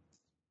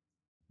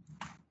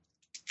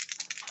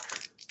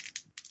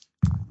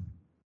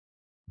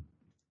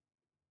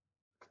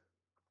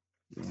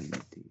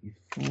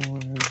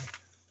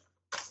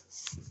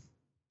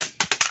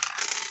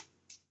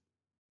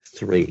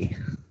 3.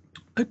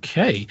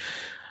 Okay.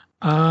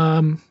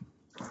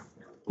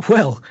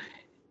 Well,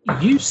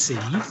 you see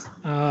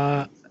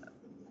an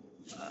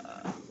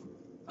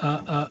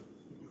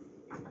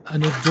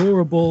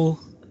adorable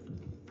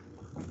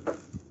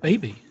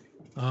baby.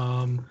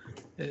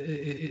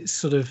 It's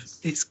sort of,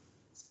 it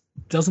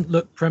doesn't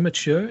look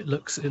premature. It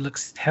looks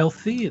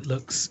healthy. It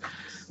looks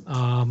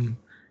the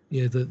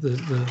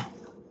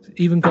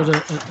even got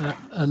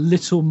a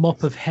little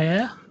mop of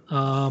hair,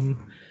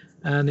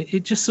 and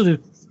it just sort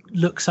of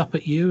looks up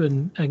at you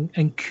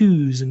and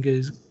coos and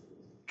goes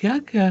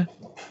gaga.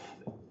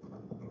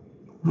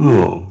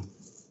 Oh,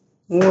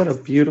 what a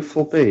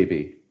beautiful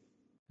baby.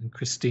 And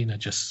Christina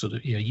just sort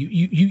of,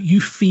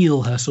 you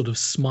feel her sort of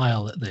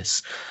smile at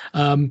this.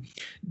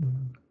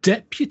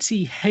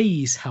 Deputy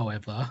Hayes,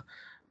 however,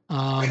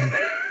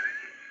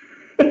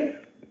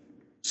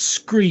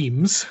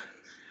 screams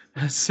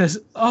and says,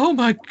 "Oh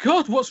my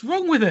God, what's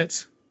wrong with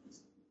it?"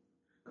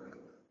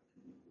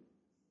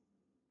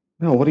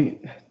 No, what are you,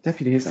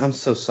 Deputy Hayes? I'm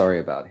so sorry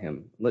about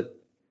him.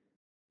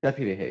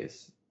 Deputy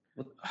Hayes,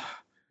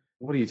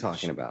 what are you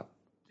talking about?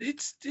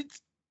 It's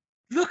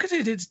look at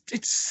it.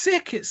 It's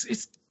sick.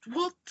 It's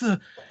what the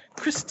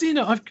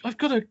Christina. We've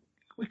got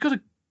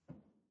to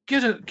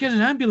get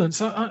an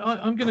ambulance.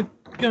 I'm gonna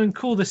go and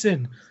call this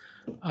in.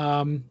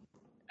 And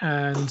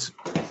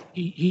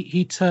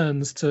he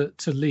turns to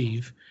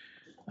leave.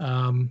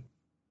 And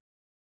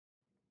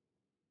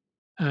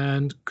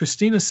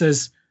Christina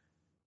says,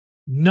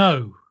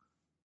 "No."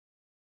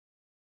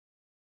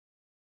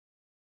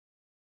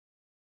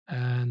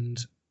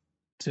 And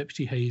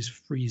Deputy Hayes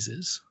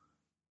freezes.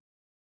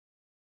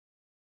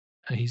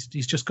 And he's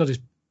just got his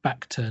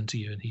back turned to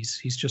you, and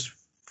he's just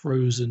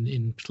frozen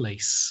in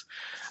place.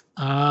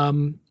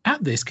 At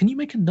this, can you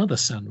make another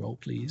SAN roll,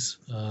 please?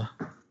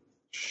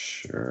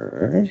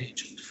 Sure.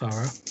 Agent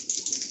Farah.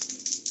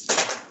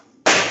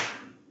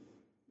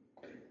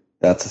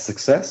 That's a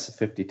success,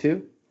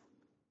 52.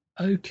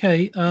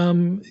 Okay.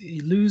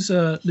 You lose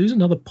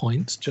another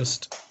point.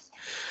 Just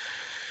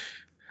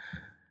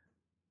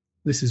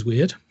this is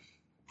weird.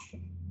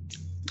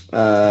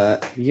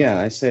 Yeah,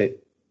 I say,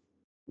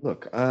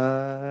 look,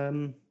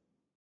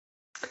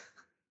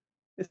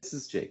 this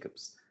is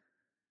Jacobs.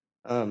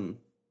 I'm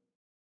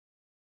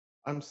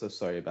so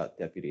sorry about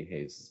Deputy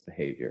Hayes'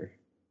 behavior.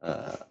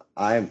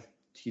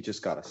 He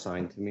just got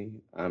assigned to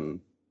me.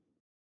 I'm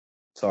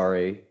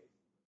sorry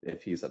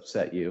if he's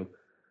upset you.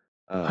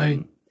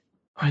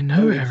 I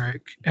know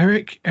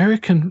Eric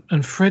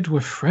and Fred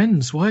were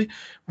friends. Why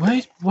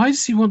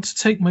does he want to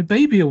take my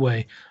baby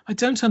away? I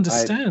don't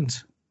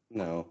understand.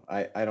 No,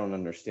 I don't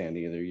understand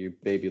either. Your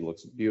baby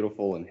looks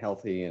beautiful and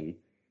healthy, and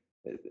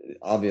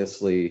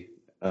obviously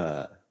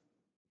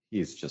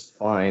he's just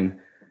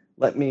fine.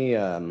 Let me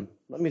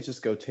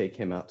just go take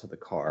him out to the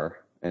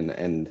car,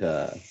 and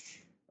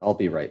I'll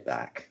be right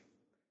back.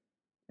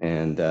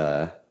 And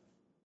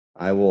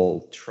I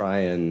will try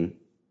and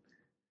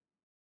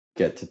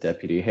get to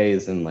Deputy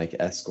Hayes and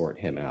escort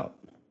him out.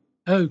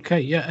 Okay,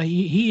 yeah,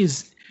 he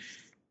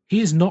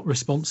is not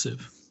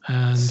responsive,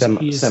 and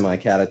he is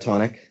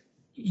semi-catatonic.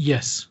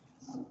 Yes.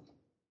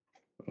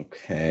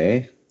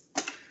 Okay.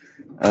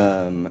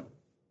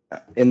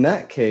 In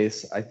that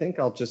case, I think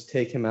I'll just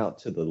take him out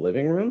to the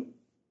living room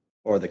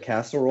or the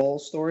casserole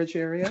storage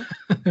area.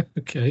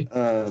 Okay.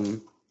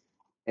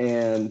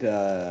 And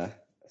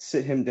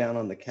sit him down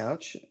on the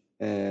couch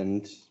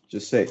and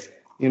just say,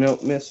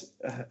 miss,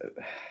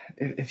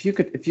 if you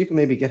could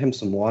maybe get him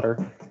some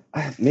water.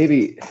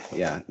 Maybe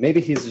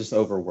he's just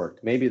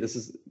overworked. Maybe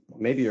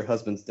your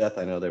husband's death.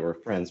 I know they were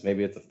friends.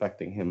 Maybe it's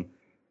affecting him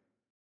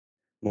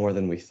more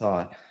than we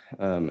thought.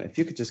 If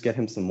you could just get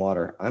him some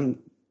water. I'm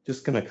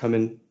just going to come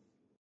in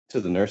to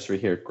the nursery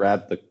here,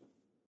 grab the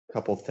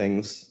couple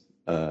things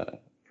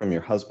from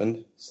your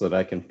husband so that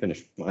I can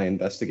finish my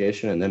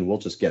investigation, and then we'll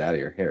just get out of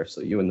your hair so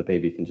you and the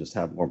baby can just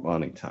have more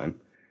bonding time.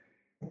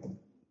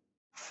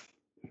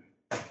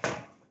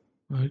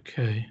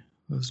 Okay.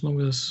 As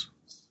long as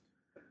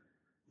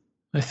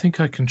I think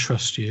I can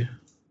trust you.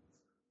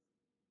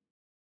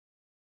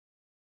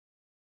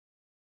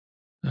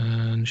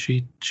 And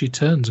she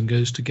turns and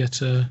goes to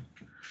get a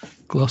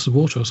glass of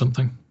water or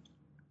something.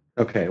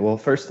 Okay, well,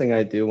 first thing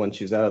I do when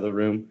she's out of the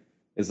room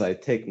is I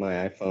take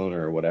my iPhone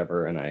or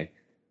whatever and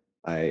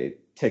I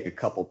take a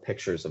couple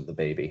pictures of the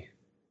baby.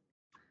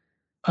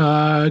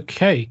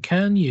 Okay,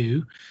 can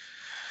you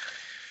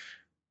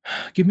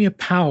give me a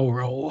power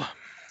roll?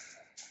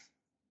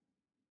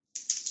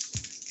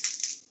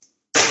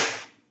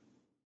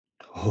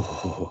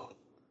 Oh,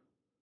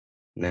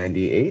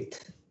 98.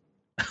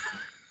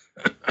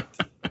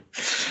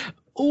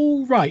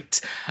 All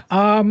right.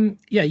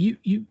 Yeah,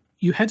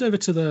 you head over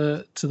to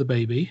the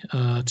baby,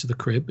 to the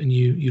crib, and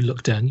you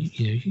look down.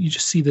 You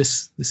just see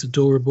this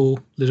adorable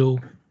little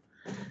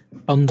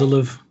bundle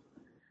of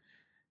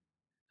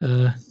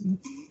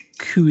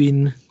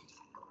cooing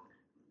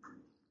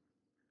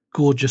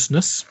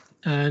gorgeousness,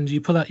 and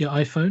you pull out your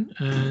iPhone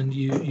and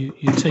you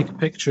take a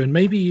picture, and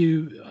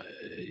maybe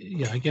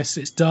I guess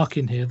it's dark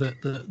in here,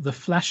 that the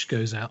flash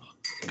goes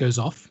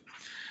off,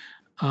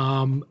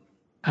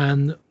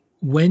 and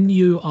when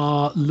you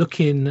are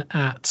looking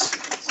at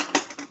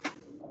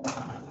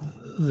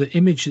the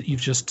image that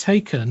you've just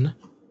taken,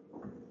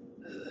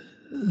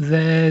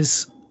 there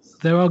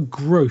are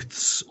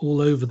growths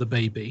all over the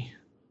baby.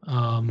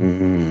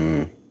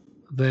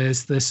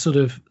 There's sort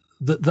of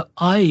the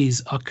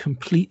eyes are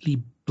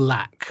completely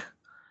black,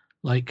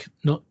 like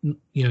no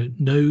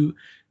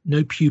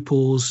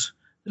pupils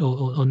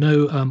or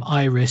no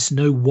iris,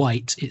 no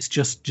white. It's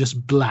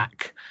just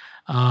black,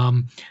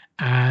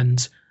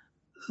 and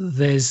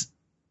there's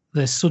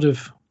sort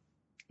of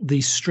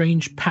these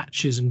strange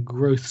patches and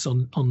growths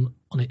on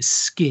its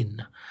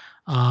skin,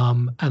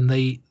 and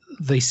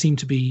they seem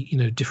to be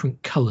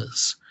different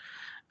colors.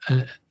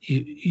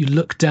 You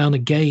look down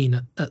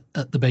again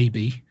at the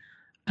baby,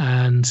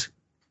 and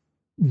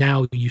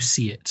now you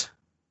see it,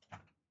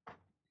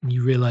 and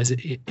you realize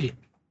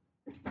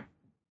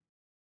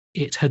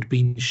it had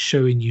been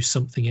showing you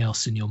something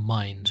else in your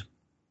mind.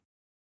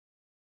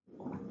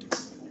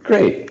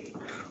 Great.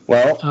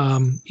 Well,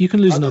 You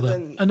can lose Other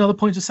than- another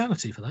point of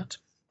sanity for that.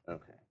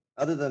 okay.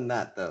 Other than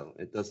that, though,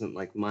 it doesn't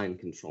like mind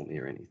control me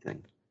or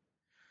anything.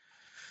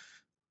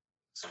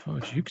 As far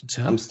as you can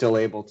tell. I'm still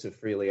able to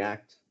freely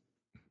act.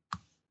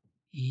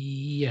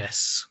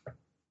 Yes.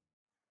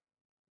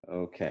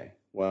 Okay.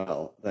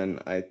 Well, then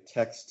I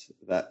text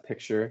that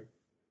picture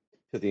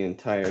to the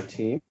entire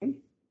team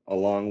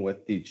along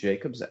with the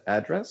Jacobs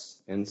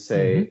address and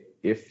say,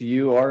 if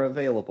you are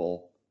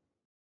available,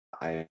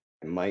 I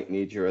might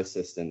need your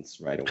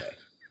assistance right away.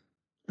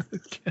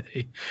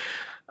 Okay.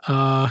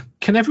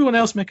 Can everyone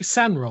else make a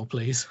SAN roll,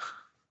 please?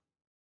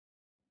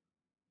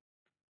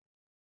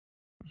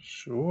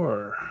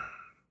 Sure.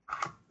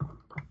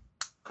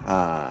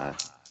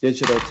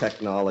 Digital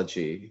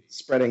technology,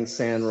 spreading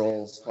sand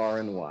rolls far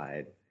and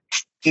wide.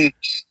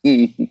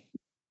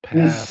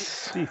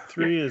 Pass.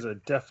 D3 is a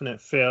definite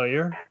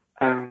failure.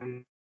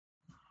 40.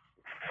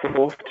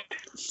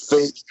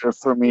 Failure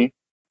for me.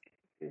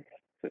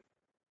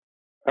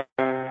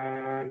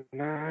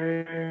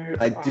 No.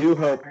 I do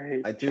hope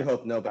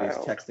nobody's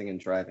failed. texting and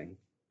driving.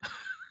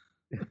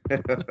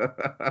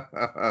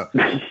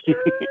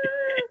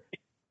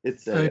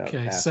 It's a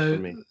Okay, pass for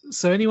me.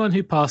 so anyone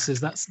who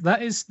passes,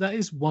 that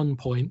is 1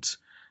 point.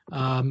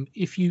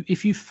 If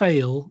you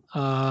fail,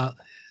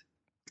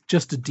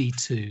 just a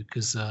D2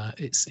 because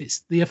it's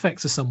the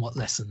effects are somewhat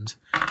lessened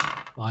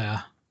by a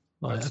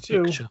That's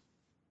two. picture.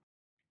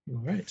 All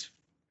right.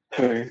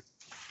 2.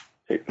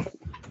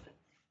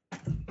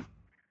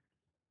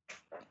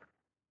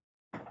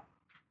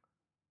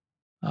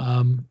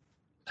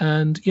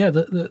 And yeah,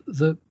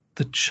 the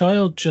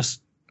child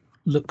just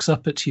looks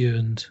up at you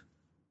and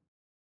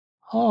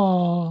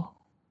oh.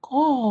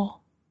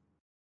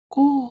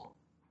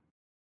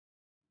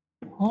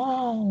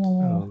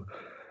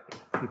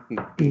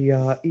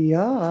 Yeah.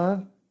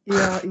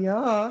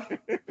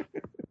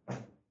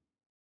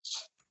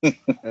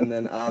 And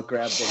then I'll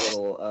grab the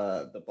little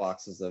the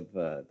boxes of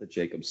the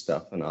Jacobs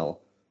stuff, and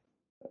I'll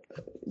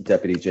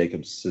Deputy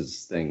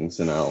Jacobs's things,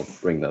 and I'll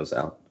bring those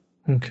out.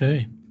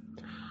 Okay.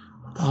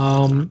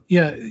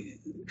 Yeah.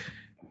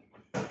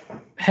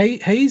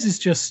 Hayes is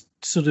just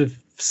sort of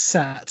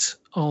sat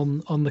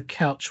on the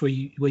couch where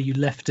you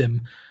left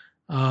him,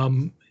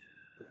 and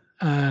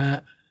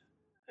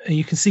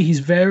you can see he's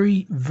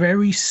very,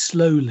 very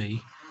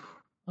slowly,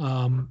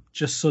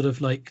 just sort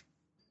of like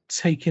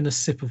taking a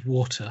sip of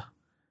water,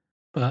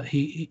 but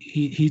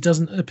he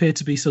doesn't appear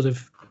to be sort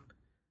of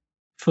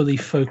fully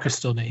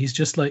focused on it. He's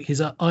just like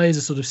his eyes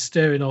are sort of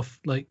staring off,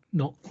 like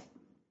not,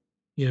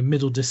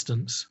 middle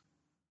distance.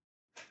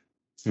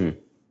 Okay.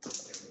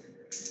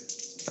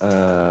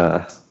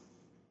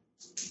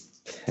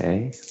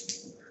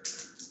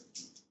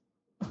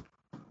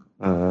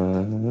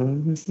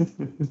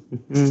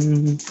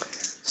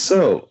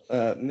 So,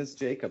 Ms.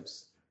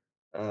 Jacobs,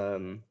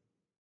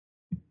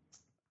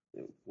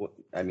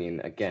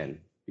 again,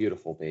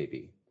 beautiful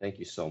baby. Thank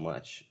you so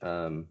much.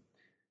 Would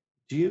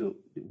you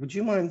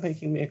mind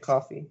making me a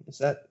coffee?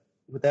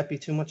 Would that be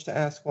too much to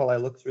ask while I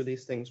look through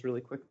these things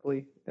really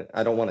quickly?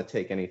 I don't want to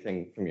take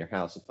anything from your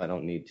house if I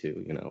don't need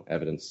to,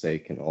 evidence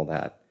sake and all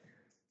that.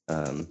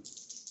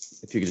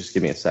 If you could just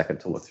give me a second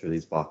to look through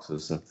these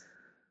boxes and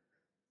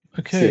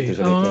Okay. see if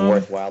there's anything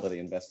worthwhile to the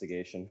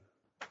investigation.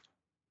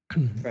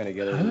 Trying to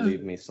get her to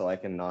leave me so I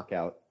can knock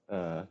out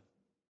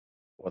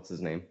what's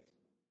his name?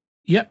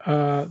 Yeah,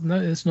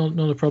 no, it's not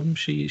a problem.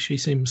 She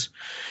seems.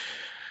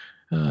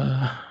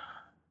 I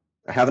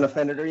haven't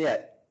offended her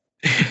yet.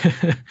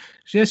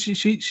 Yes,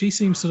 she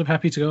seems sort of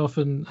happy to go off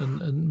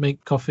and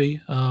make coffee.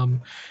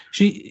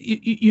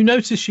 You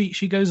notice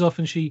she goes off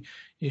and she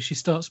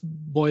starts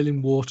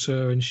boiling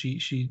water and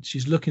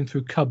she's looking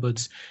through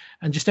cupboards,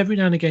 and just every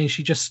now and again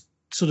she just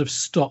sort of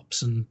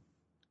stops and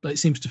like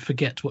seems to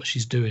forget what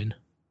she's doing.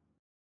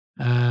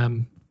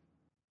 And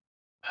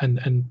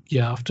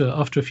yeah,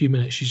 after a few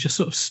minutes, she's just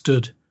sort of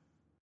stood,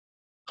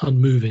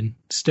 unmoving,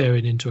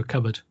 staring into a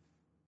cupboard.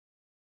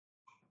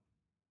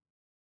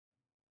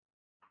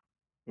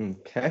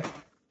 Okay.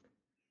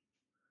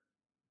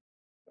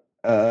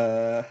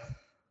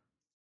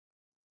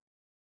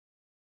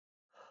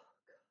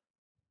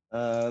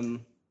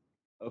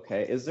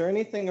 Okay. Is there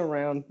anything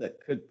around that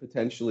could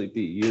potentially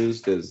be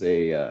used as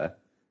a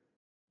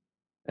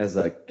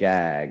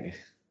gag?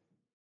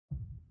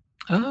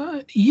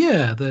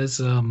 Yeah, there's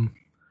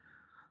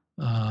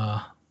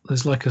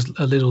like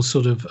a little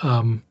sort of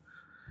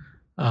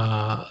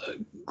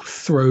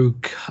throw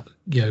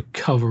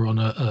cover on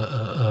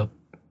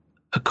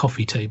a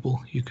coffee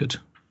table. You could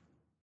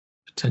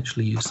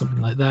potentially use something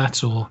like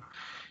that, or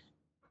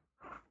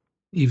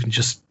even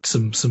just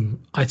some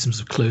items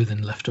of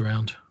clothing left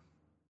around.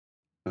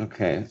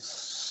 Okay,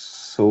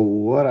 so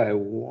what I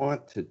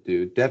want to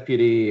do,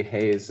 Deputy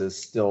Hayes is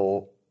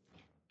still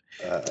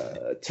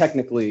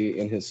technically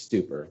in his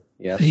stupor.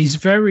 Yes. He's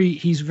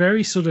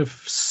very sort of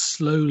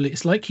slowly.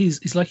 It's like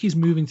he's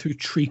moving through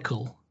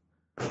treacle.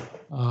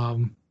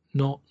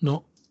 Not.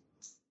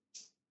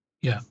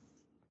 Yeah.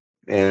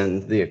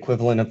 And the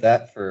equivalent of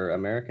that for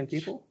American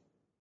people?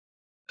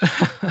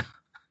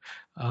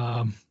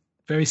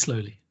 Very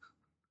slowly.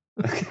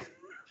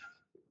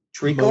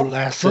 Treacle?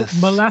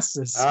 Molasses.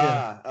 Molasses.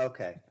 Yeah.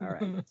 Okay. All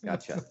right.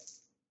 Gotcha.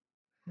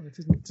 I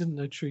didn't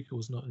know treacle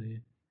was not a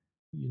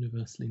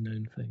universally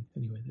known thing.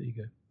 Anyway, there you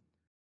go.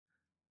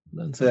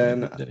 Learn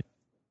something Then every day.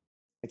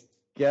 I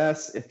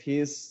guess if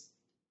he's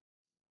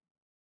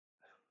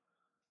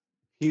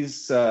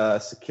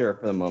secure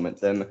for the moment,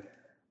 then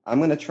I'm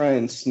going to try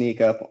and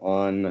sneak up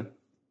on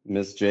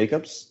Ms.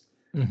 Jacobs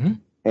Mm-hmm.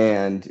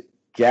 and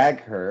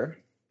gag her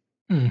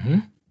Mm-hmm.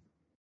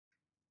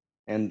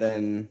 and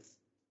then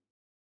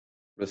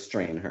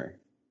restrain her.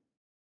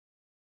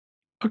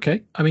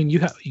 Okay. I mean, you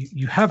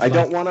have. I like-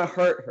 don't want to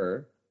hurt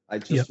her. I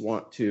just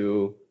want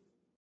to,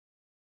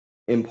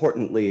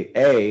 importantly,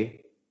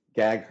 A,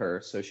 gag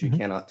her so she Mhm.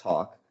 cannot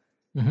talk,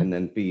 Mhm. and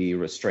then B,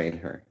 restrain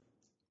her.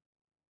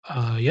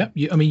 Yeah.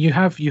 I mean, you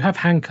have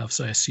handcuffs,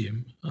 I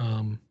assume.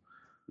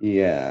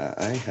 Yeah,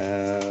 I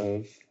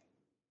have.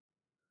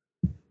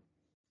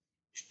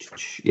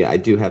 Yeah, I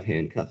do have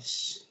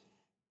handcuffs.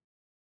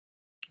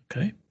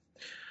 Okay.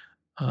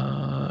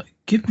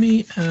 Give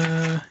me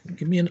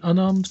an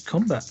unarmed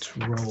combat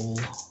roll.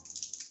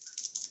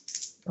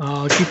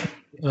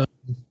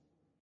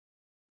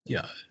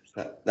 Yeah.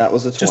 That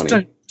was a 20.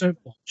 Just don't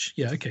watch.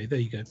 Yeah. Okay. There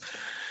you go.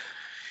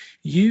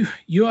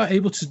 You are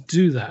able to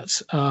do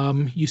that.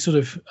 You sort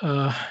of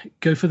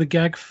go for the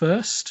gag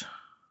first.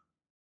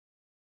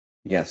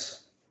 Yes.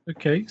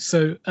 Okay.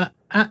 So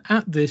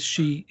at this,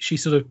 she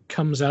sort of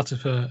comes out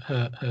of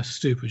her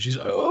stupor. She's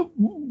like, oh.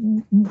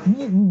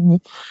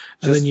 And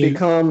Just then you.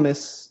 become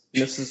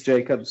Mrs.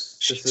 Jacobs.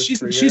 This is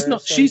for She's your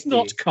not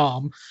safety.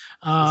 calm.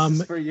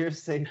 This is for your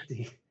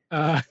safety.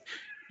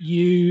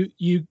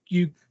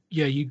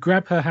 You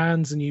grab her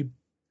hands and you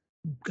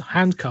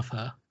handcuff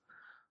her.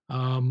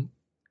 And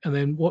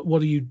then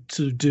what are you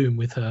sort of doing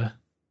with her?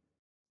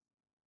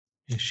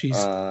 Yeah, she's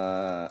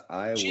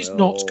will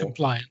not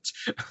compliant.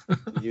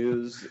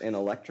 use an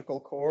electrical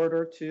cord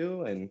or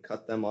two and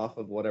cut them off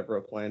of whatever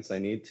appliance I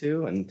need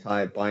to, and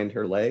bind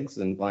her legs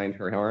and bind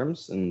her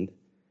arms, and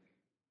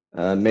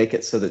make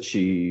it so that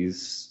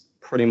she's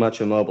pretty much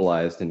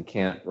immobilized and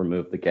can't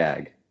remove the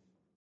gag.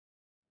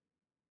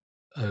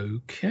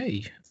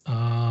 Okay.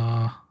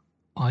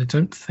 I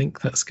don't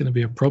think that's going to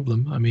be a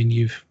problem. I mean,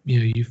 you've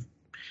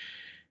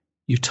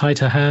tied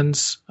her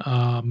hands.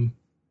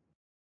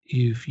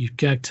 You've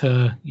gagged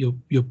her.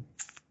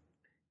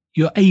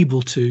 You're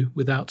able to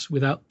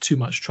without too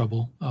much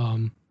trouble.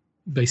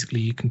 Basically,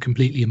 you can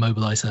completely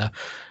immobilize her,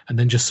 and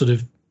then just sort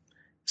of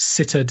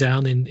sit her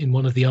down in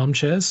one of the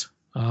armchairs.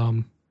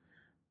 And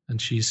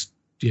she's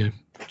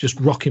just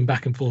rocking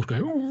back and forth,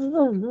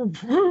 going.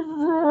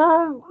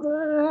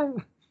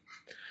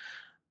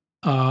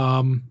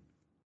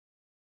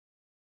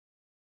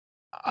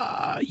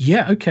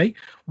 Yeah, okay.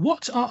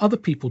 What are other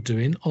people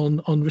doing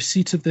on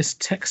receipt of this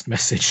text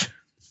message?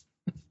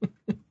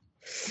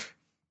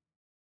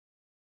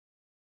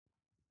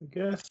 I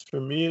guess for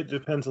me, it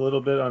depends a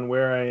little bit on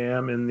where I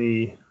am in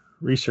the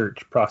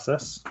research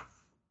process.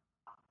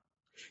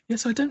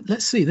 Yes, I don't.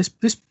 Let's see.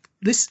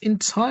 This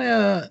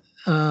entire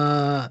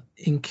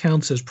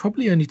encounter has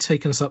probably only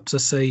taken us up to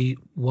say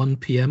 1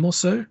 p.m. or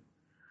so.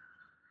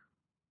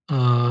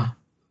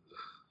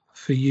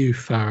 For you,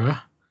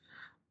 Farah.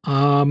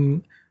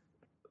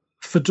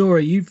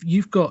 Fedora,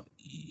 you've got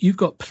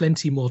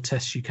plenty more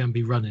tests you can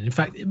be running. In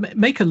fact,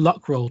 make a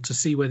luck roll to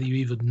see whether you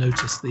even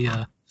notice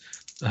the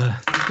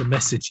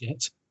message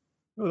yet.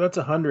 Oh, that's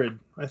 100.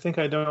 I think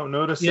I don't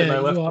notice it. Yeah, And I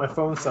left you are- my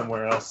phone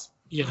somewhere else.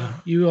 Yeah,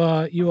 you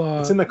are.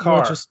 It's in the you are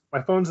car. just-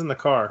 My phone's in the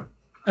car.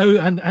 oh,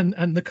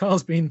 and the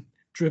car's been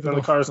driven And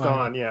the off car's by-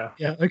 gone. Yeah.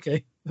 Yeah.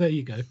 Okay. There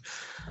you go.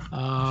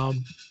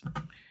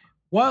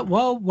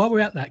 While we're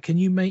at that, can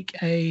you make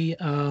a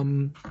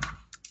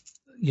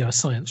a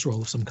science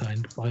roll of some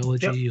kind,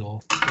 biology or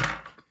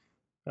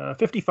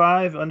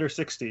 55 under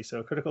 60,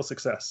 so critical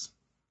success.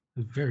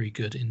 very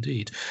good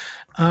indeed.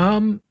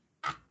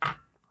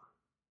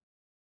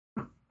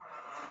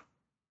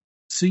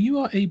 So you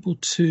are able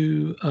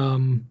to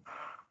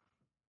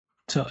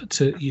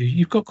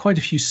you've got quite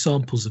a few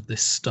samples of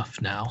this stuff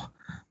now,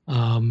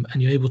 and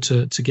you're able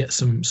to get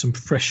some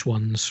fresh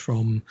ones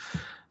from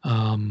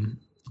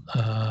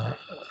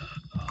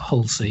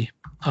Halsey.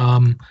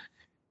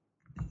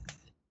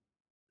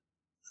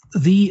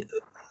 The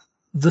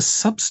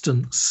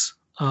substance,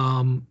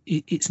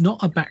 it's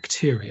not a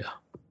bacteria.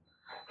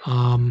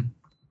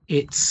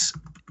 It's,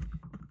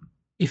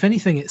 if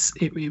anything,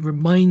 it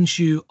reminds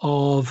you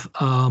of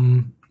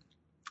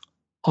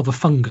a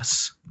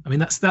fungus. I mean,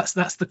 that's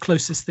the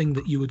closest thing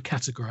that you would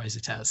categorize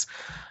it as.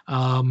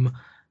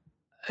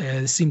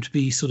 There seem to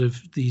be sort of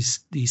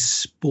these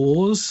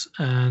spores,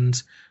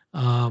 and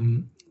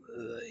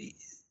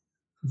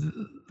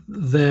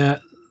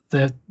they're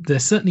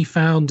certainly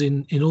found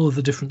in all of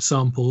the different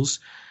samples,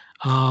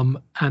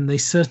 and they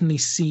certainly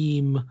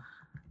seem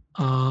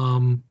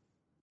to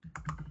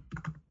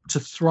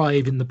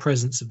thrive in the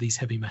presence of these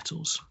heavy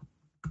metals.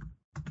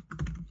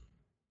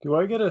 Do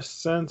I get a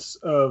sense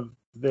of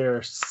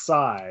their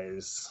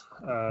size?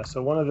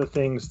 So one of the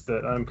things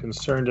that I'm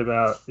concerned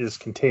about is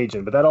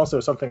contagion, but that also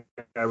is something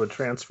I I would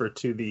transfer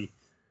to the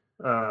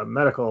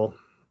medical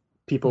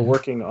people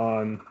working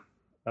on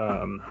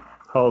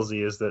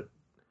Halsey is that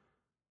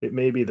it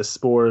may be the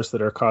spores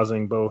that are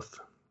causing the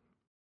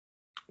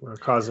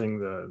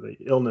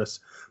illness.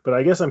 But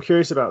I guess I'm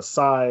curious about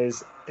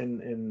size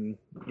and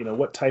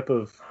what type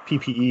of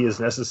PPE is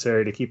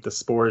necessary to keep the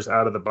spores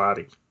out of the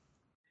body.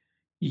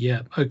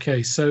 Yeah.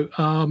 Okay. So,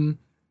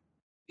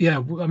 yeah.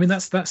 I mean,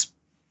 that's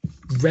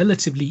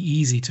relatively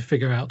easy to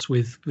figure out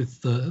with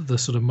the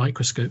sort of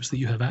microscopes that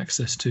you have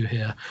access to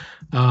here.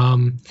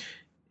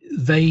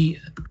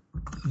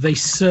 They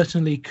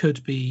certainly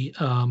could be,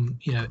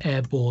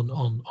 airborne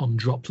on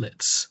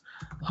droplets,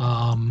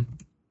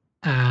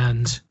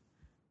 and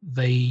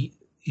they,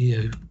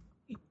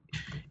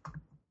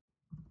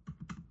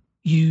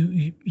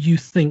 you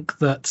think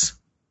that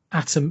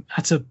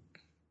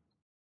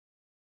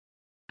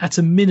at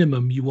a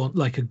minimum you want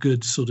like a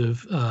good sort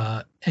of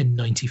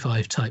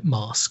N95 type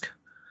mask,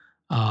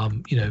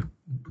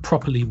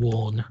 properly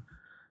worn,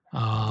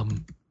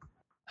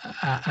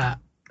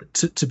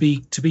 to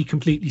be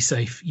completely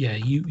safe. Yeah,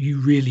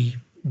 you really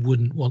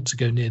wouldn't want to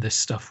go near this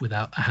stuff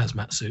without a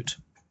hazmat suit.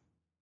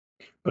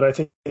 But I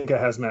think a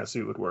hazmat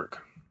suit would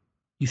work.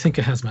 You think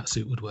a hazmat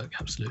suit would work?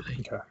 Absolutely.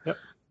 Okay. Yep.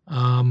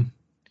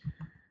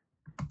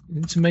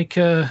 Need to make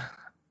a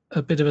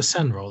bit of a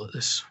SAN roll at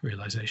this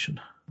realization.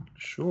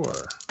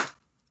 Sure.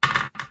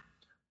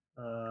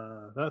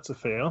 That's a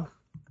fail.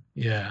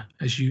 Yeah,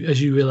 as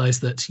you realize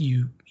that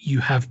you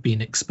have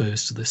been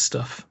exposed to this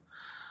stuff.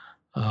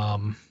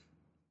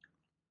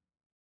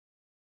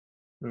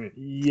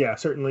 Yeah,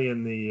 certainly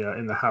in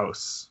the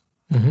house.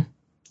 Mm-hmm.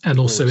 And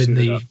also in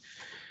the up.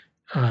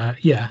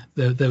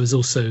 there was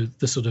also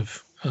the sort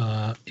of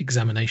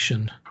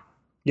examination.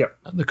 Yep.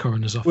 At the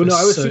coroner's office. Well, no,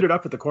 I was suited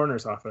up at the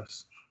coroner's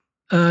office.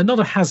 Not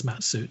a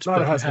hazmat suit.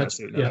 Not a hazmat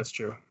suit. No, yeah. That's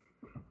true.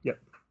 Yep.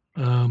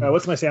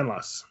 What's my SAN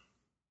loss?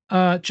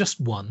 Just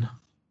one.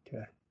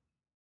 Okay.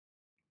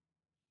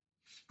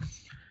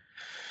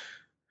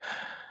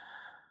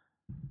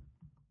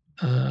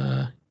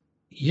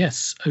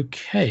 Yes.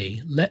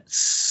 Okay.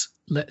 Let's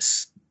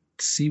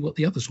see what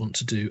the others want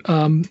to do.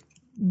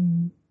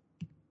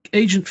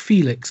 Agent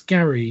Felix,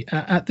 Gary,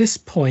 at this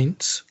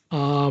point,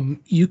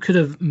 you could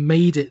have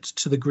made it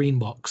to the green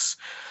box.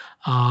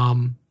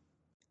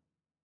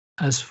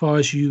 As far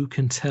as you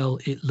can tell,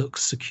 it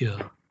looks secure.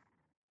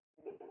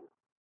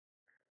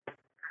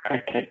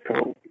 Okay,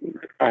 cool.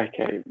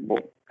 Okay,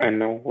 well,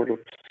 and I would have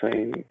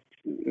see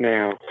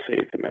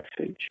the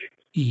message.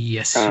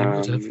 Yes, you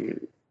would have.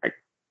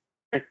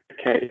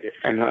 Okay,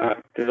 and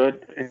did I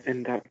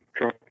end up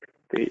dropping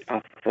the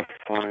other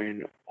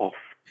phone off?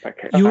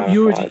 Okay, you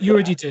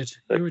already did.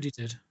 You already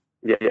did.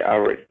 Yeah, I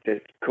already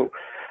did. Cool.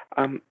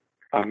 I'll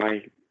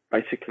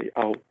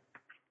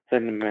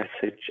send a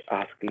message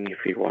asking if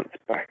he wants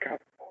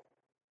backup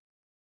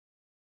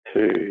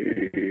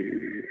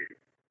to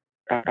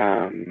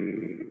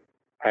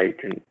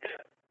Agent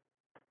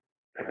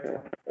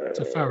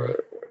to Farah.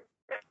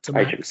 To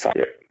Agent Max.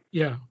 Farah.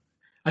 Yeah.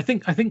 I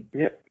think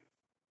yeah.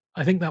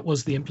 I think that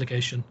was the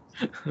implication.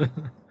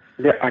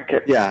 Yeah, I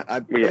get. Yeah,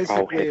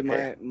 basically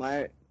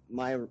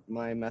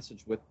my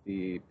message with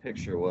the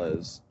picture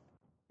was,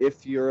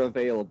 if you're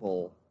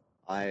available,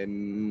 I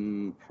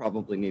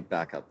probably need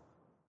backup.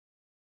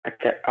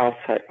 Okay, I'll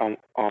say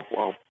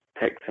I'll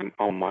text him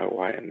on my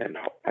way and then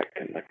hop back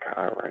in the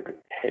car and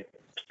head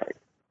straight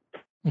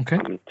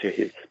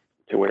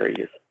to where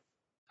he is.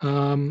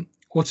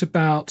 What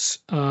about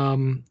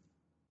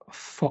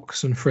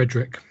Fox and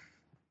Frederick?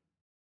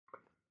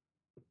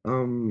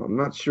 I'm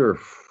not sure if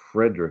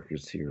Frederick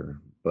is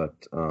here, but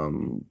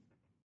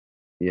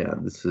yeah,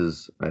 this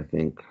is, I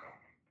think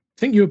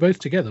you were both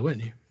together,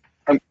 weren't you?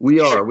 We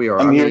are.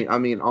 I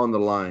mean, on the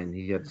line.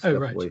 He had to step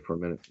right. away for a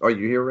minute. Are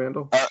you here,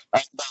 Randall?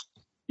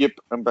 Yep,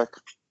 I'm back.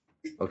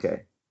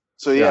 Okay.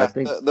 So yeah, I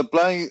think the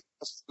plan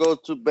is to go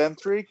to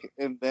Bentrick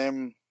and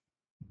then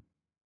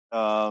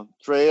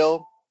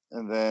Trail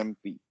and then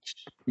Beach.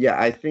 Yeah,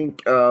 I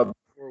think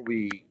before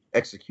we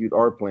execute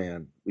our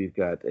plan, we've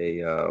got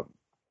a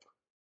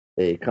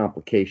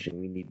complication.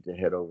 We need to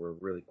head over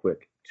really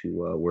quick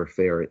to where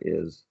Farah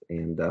is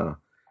and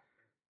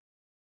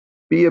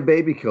be a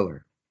baby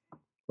killer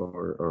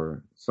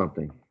or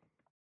something.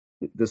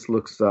 This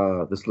looks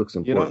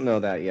important. You don't know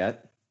that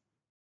yet.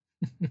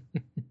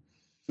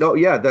 No,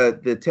 yeah,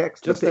 the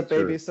text. Just the a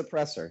baby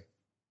suppressor.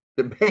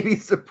 The baby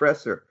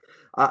suppressor.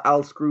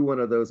 I'll screw one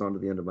of those onto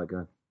the end of my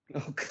gun.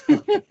 Oh,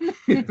 God.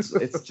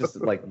 it's just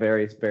like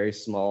very, very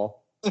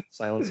small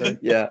silencer.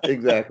 Yeah,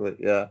 exactly.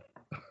 Yeah.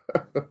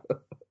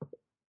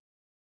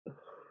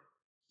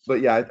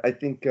 But yeah, I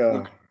think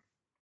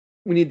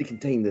we need to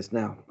contain this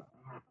now.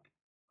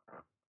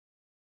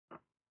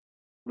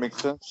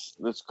 Makes sense.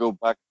 Let's go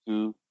back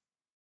to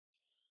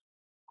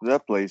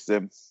that place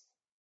then.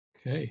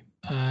 Okay.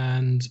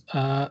 And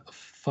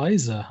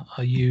Pfizer,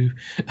 are you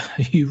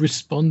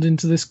responding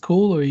to this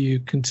call, or are you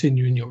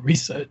continuing your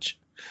research?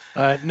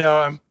 No,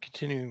 I'm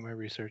continuing my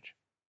research.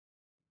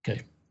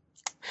 Okay.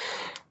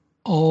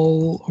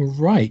 All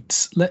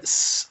right,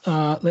 let's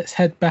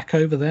head back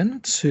over then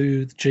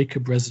to the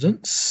Jacob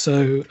residence.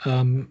 So,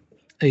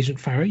 Agent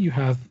Farrow, you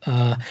have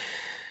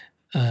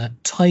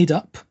tied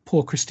up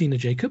poor Christina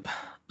Jacob.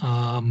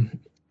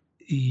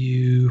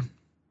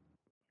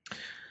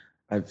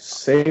 I've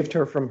saved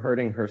her from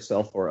hurting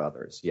herself or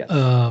others. Yes.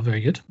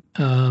 Very good.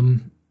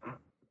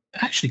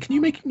 Actually, can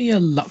you make me a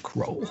luck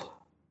roll?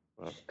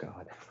 Oh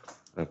God.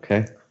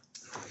 Okay.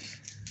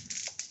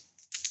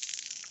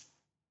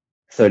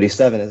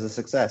 37 is a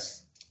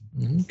success.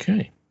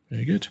 Okay,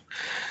 very good.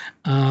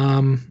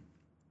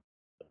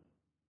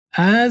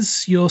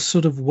 As you're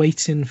sort of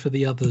waiting for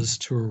the others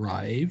to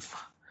arrive,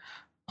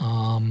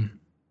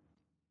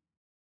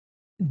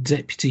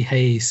 Deputy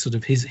Hayes sort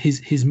of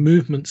his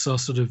movements are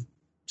sort of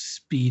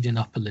speeding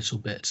up a little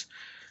bit,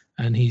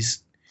 and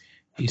he's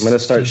I'm going to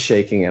start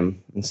shaking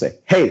him and say,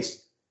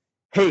 Hayes,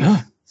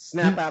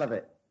 snap out of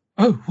it.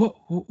 Oh,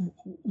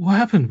 what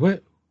happened?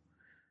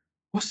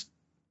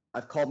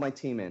 I've called my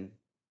team in.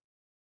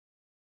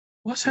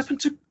 What's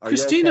happened to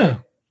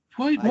Christina?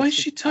 Okay? Why is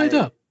she tied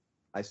up?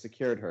 I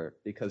secured her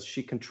because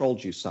she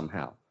controlled you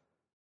somehow.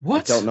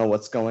 What? I don't know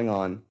what's going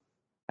on.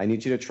 I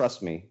need you to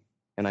trust me,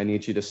 and I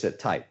need you to sit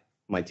tight.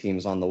 My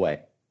team's on the way.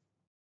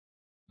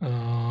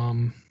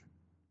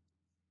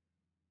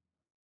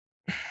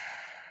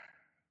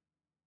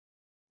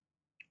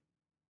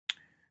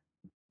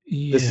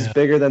 Yeah. This is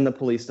bigger than the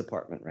police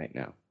department right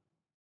now.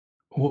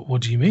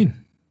 What do you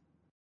mean?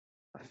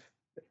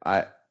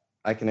 I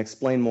can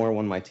explain more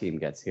when my team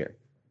gets here.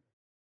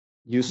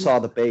 You saw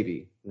the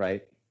baby,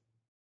 right?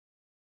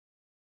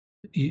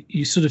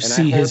 You sort of and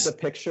see his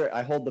picture.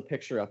 I hold the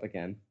picture up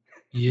again.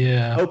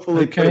 Yeah.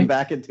 Hopefully put him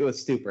back into a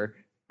stupor.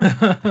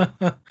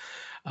 Yeah,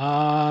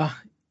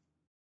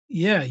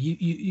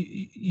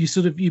 you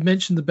sort of you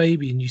mentioned the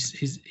baby and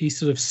he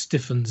sort of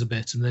stiffens a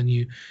bit, and then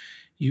you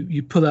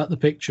pull out the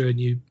picture and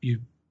you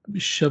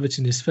shove it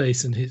in his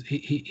face, and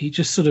he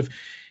just sort of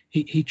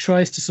he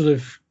tries to sort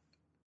of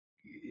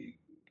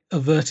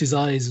avert his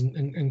eyes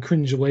and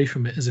cringe away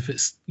from it, as if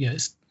it's he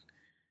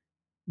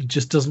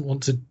just doesn't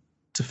want to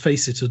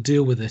face it or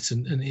deal with it,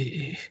 and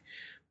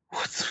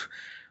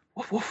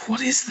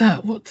what is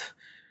that? What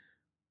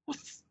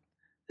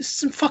this is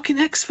some fucking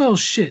X-Files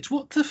shit.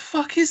 What the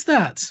fuck is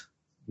that?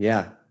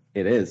 Yeah,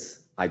 it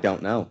is. I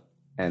don't know,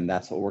 and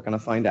that's what we're gonna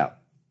find out.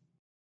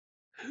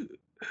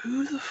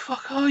 Who the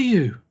fuck are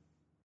you?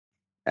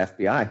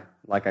 FBI,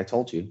 like I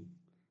told you.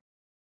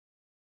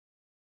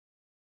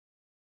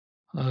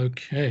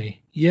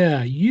 Okay.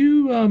 Yeah,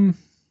 you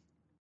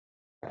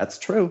That's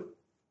true.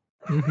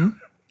 Mm-hmm.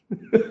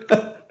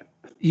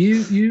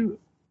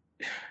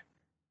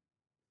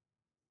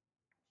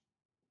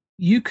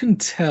 You can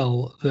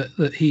tell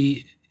that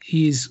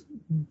he's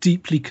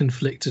deeply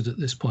conflicted at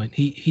this point.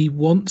 He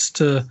wants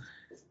to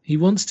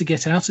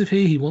get out of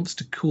here. He wants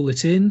to call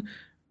it in,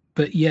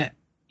 but yet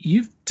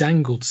you've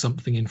dangled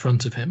something in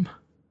front of him.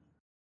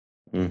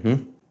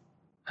 Mm-hmm.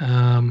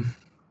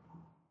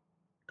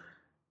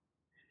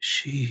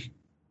 She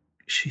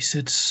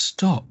said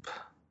stop,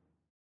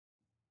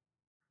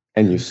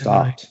 and you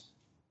stopped.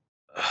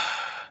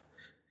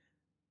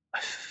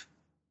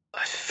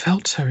 I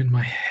felt her in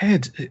my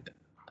head.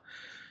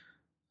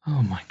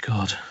 Oh my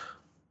God.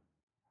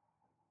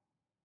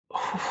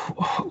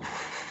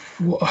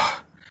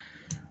 What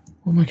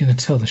am I going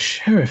to tell the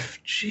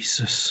sheriff?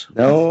 Jesus.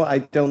 No, I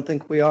don't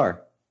think we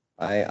are.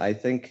 I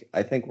think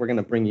we're going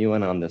to bring you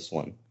in on this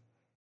one.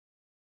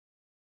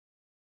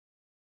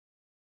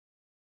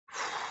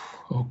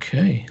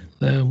 Okay.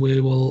 There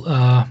we will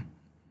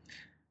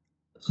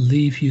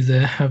leave you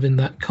there having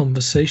that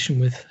conversation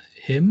with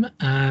him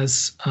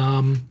as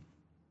a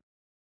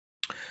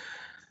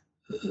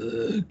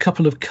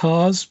couple of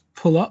cars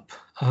pull up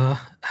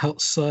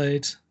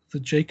outside the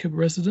Jacob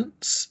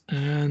residence,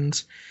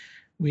 and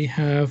we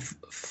have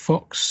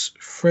Fox,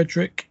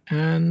 Frederick,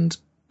 and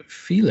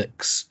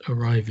Felix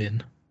arrive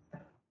in.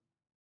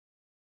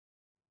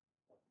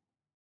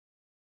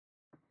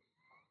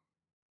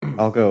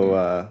 I'll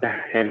go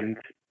and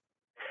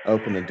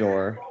open the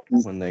door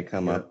when they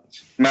come up.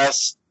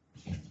 Mask,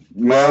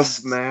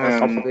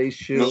 face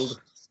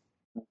shield.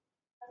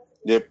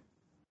 Yep.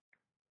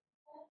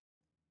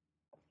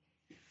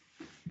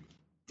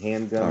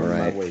 Handgun in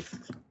my waist.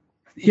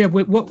 Yeah,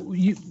 what were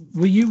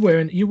you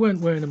wearing? You weren't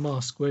wearing a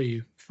mask, were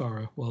you,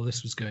 Farrow, while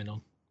this was going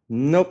on?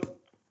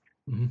 Nope.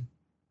 Mm-hmm. Are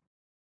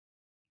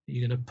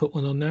you going to put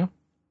one on now?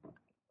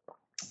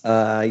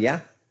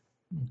 Yeah.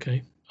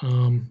 Okay.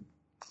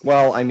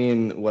 Well, I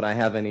mean, would I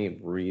have any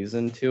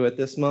reason to at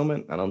this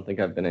moment? I don't think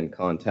I've been in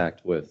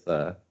contact with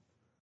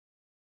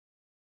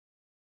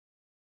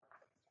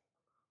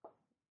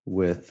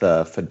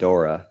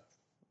Fedora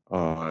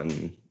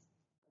on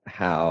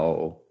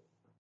how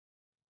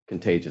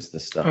contagious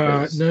this stuff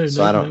is.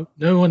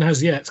 No one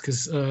has yet,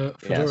 because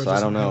Fedora I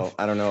don't know.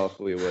 I don't know if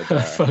we would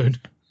phone.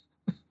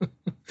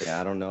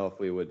 Yeah, I don't know if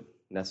we would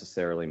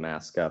necessarily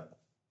mask up,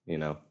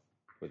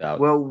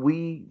 without. Well,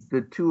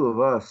 the two of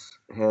us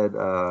had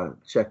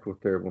checked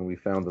with her when we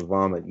found the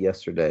vomit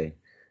yesterday,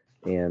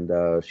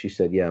 and she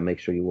said, "Yeah, make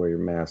sure you wear your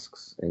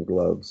masks and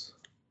gloves."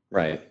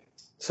 Right.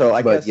 So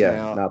I But guess yeah,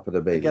 now, not for the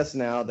I baby. guess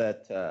now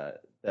that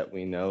that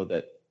we know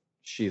that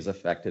she's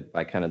affected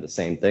by kind of the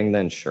same thing,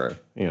 then sure,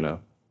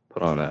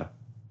 put on a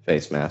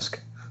face mask.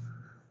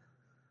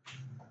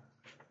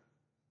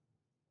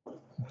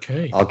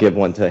 Okay. I'll give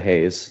one to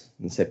Hayes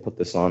and say, put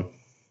this on.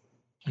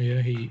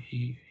 Yeah,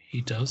 he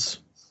does.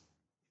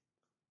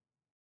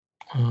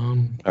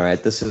 All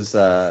right, this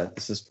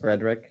is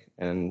Frederick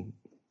and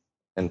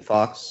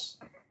Fox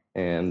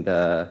and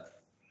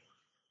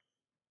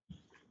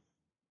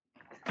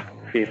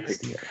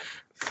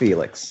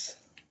Felix.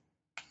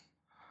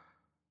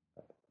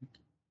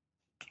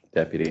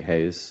 Deputy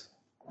Hayes.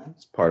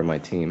 It's part of my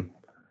team.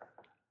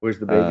 Where's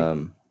the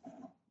baby?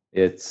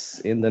 It's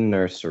in the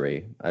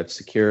nursery. I've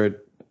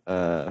secured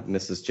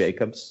Mrs.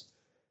 Jacobs.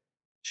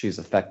 She's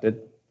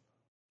affected,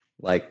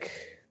 like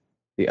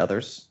the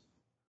others.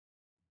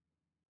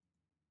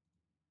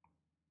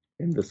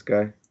 And this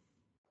guy?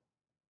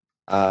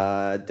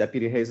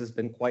 Deputy Hayes has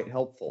been quite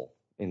helpful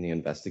in the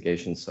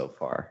investigation so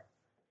far.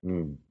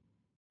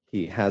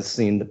 He has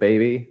seen the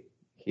baby.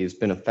 He's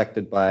been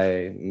affected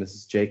by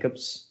Mrs.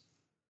 Jacobs.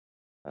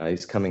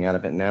 He's coming out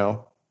of it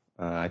now.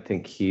 I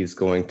think he's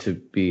going to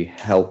be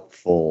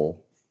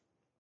helpful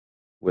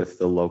with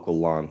the local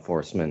law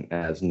enforcement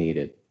as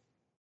needed.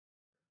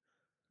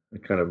 I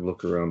kind of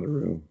look around the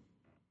room,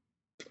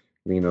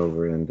 lean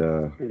over, and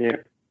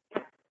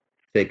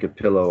take a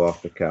pillow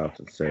off the couch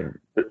and say,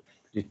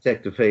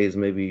 "Detective Hayes,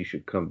 maybe you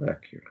should come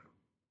back here."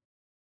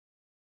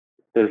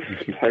 Does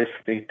the place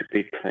need to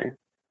be clean?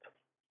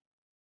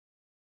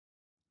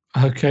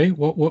 Okay.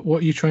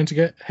 What are you trying to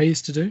get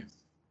Hayes to do?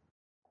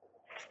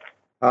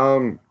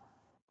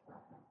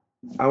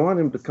 I want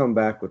him to come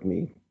back with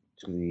me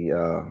to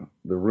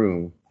the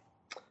room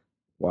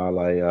while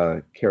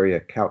I carry a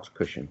couch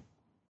cushion.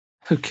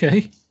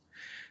 Okay.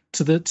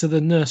 To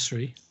the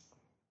nursery.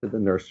 To the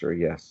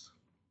nursery, yes.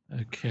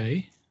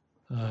 Okay.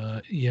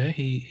 Yeah,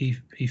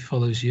 he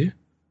follows you.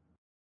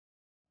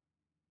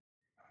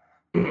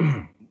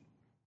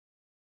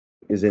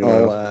 Is anyone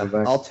else coming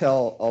back? I'll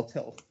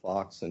tell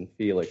Fox and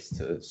Felix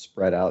to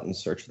spread out and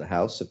search the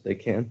house if they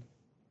can.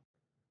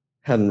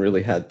 Hadn't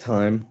really had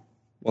time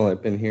while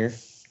I've been here,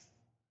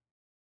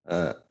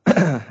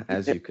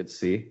 as you could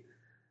see.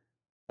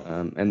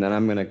 And then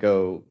I'm gonna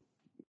go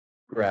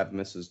grab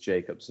Mrs.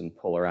 Jacobs and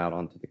pull her out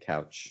onto the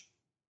couch.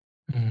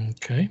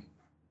 Okay.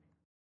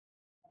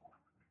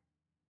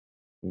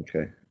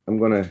 Okay. I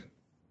was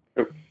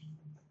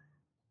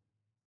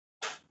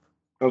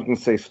gonna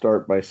say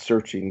start by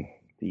searching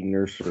the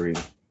nursery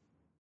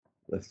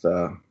with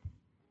the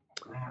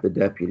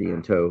deputy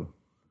in tow.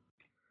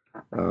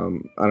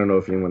 I don't know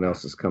if anyone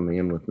else is coming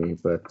in with me,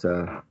 but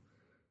my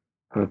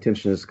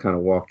intention is to kind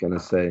of walk in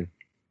and say,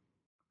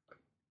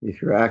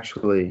 if you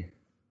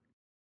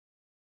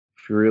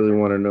really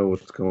want to know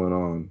what's going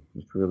on,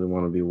 if you really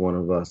want to be one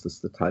of us, this is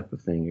the type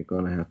of thing you're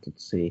going to have to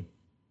see.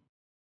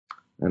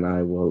 And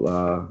I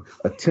will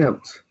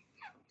attempt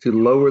to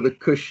lower the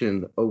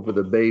cushion over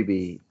the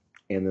baby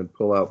and then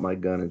pull out my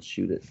gun and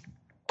shoot it.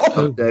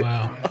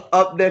 Wow.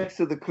 Up next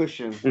to the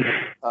cushion,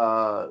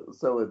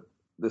 so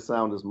the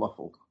sound is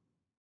muffled.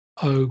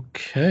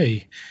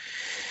 Okay.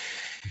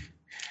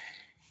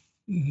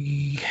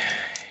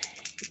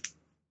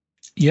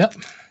 Yep.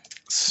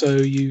 So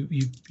you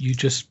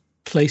just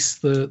place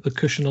the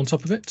cushion on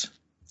top of it?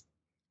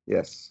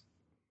 Yes.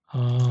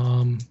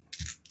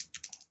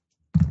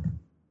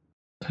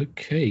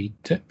 Okay.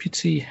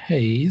 Deputy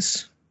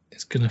Hayes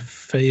is going to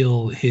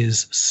fail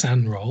his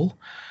SAN roll.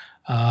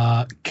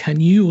 Can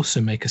you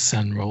also make a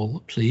SAN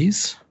roll,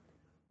 please?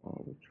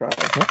 I'll try.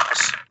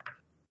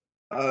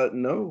 What?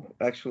 No,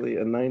 actually,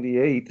 a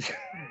 98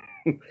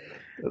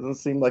 doesn't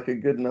seem like a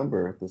good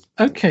number at this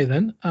point. Okay,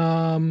 then.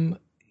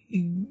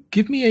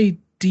 Give me a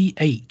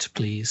D8,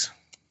 please.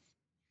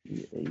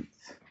 D8.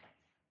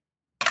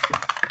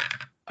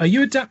 Are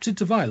you adapted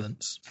to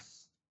violence?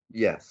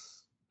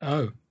 Yes.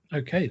 Oh,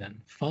 okay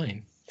then.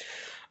 Fine.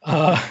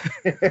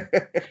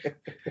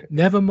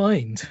 Never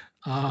mind.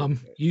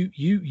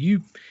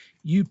 You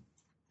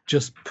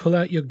just pull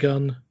out your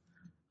gun,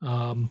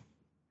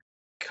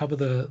 cover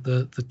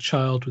the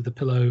child with the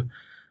pillow,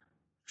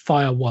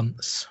 fire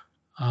once.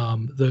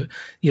 The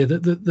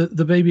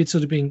baby had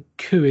sort of been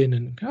cooing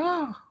and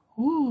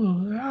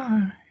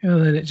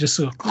and then it just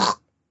sort of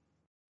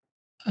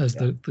as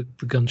the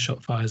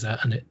gunshot fires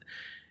out and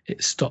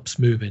it stops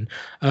moving.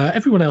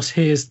 Everyone else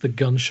hears the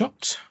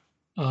gunshot.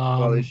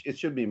 Well, it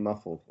should be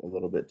muffled a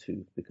little bit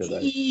too because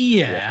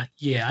yeah.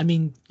 I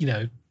mean,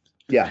 yeah,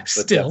 but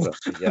still,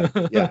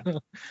 yeah,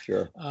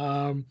 sure.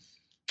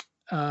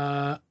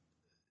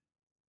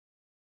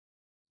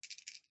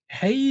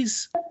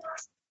 Hayes.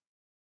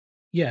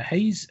 Yeah,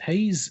 Hayes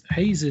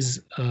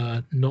is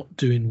not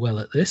doing well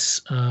at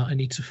this. I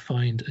need to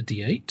find a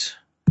D8.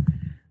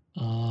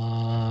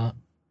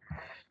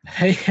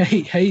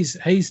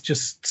 Hayes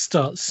just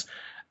starts.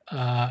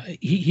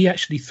 He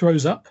actually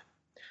throws up,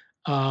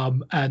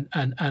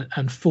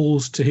 and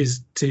falls to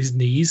his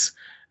knees,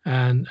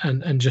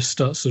 and just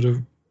starts sort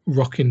of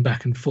rocking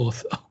back and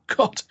forth. Oh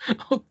God!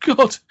 Oh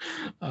God!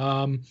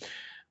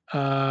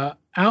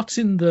 Out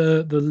in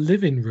the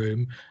living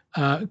room,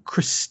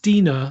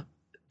 Christina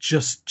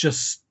just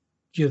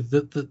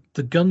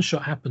the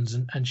gunshot happens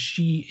and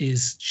she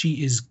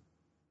is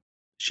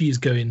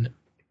going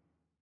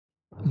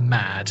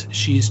mad.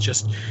 She's Try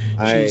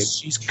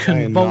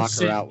and knock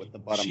convulsing. her out with the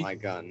butt of my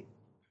gun.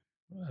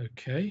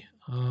 Okay.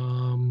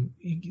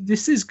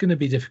 This is going to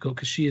be difficult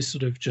because she is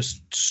sort of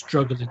just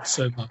struggling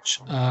so much.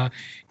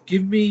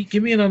 Give me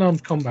an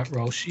unarmed combat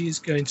roll. She is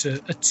going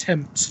to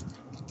attempt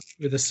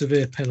with a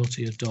severe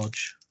penalty of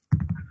dodge,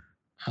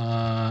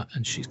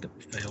 and she's going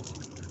to fail.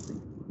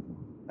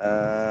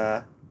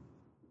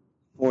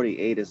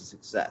 48 is a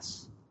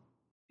success.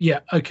 Yeah.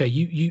 Okay.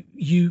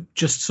 You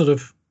just sort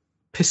of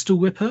pistol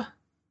whip her.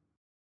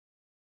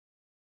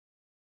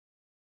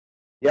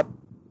 Yep.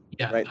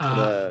 Yeah. Right to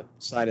the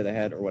side of the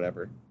head or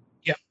whatever.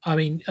 Yeah, I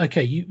mean,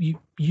 okay, you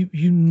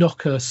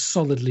knock her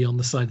solidly on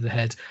the side of the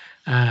head,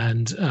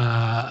 and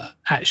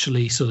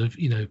actually sort of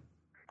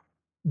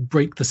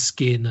break the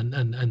skin,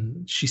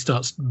 and she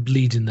starts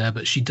bleeding there,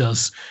 but she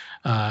does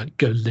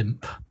go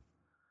limp.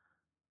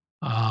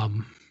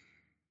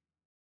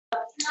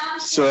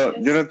 So,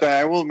 Jonathan,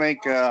 I will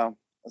make a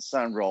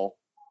sound roll.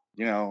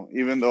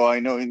 Even though I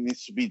know it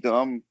needs to be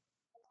done,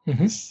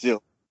 it's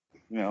still,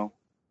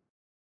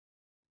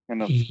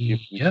 kind of.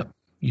 Yep,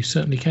 you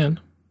certainly can.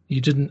 You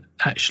didn't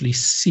actually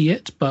see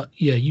it, but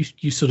yeah,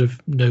 you sort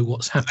of know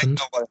what's happened.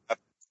 I know what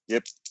happened.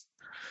 Yep.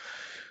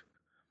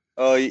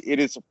 Oh, it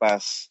is a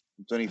pass.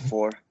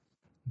 24.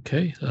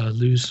 Okay,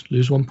 lose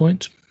 1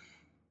 point.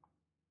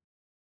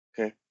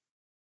 Okay.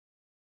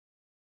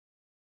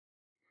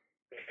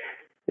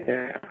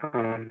 Yeah.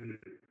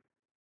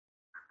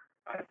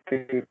 I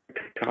think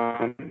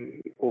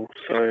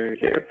also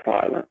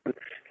violence.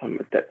 I'm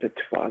adapted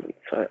to violence,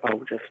 so I'll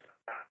just.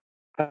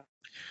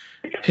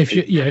 If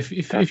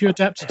you're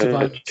adapted to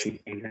violence.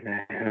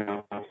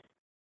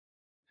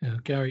 Yeah,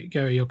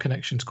 Gary, your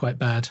connection's quite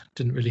bad.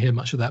 Didn't really hear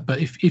much of that.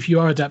 But if you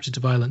are adapted to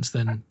violence,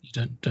 then you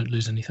don't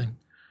lose anything.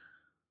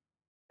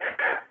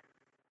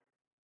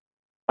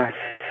 I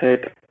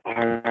said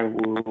I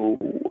will.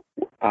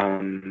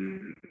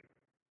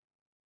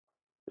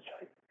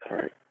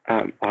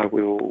 I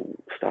will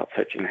start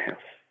searching the house.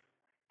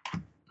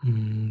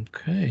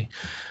 Okay.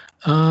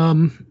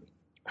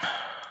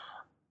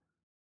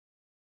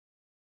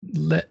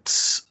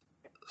 Let's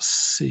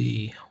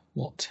see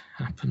what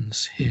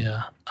happens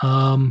here.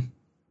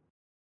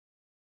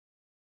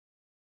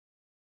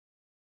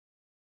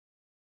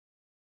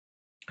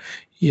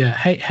 Yeah,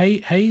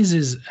 Hayes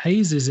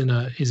is in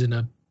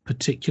a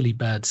particularly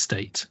bad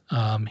state.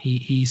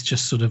 He's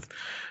just sort of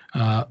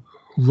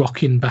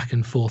rocking back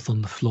and forth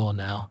on the floor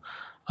now.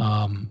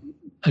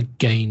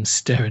 Again,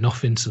 staring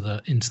off into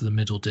the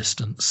middle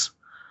distance.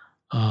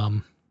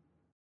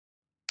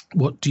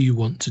 What do you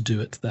want to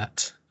do at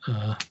that,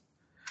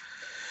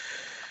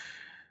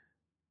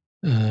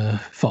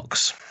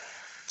 Fox?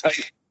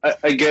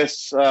 I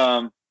guess.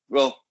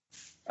 Well,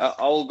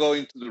 I'll go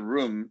into the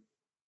room.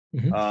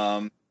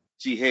 Mm-hmm.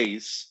 See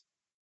Hayes,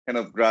 kind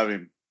of grab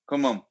him.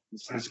 Come on,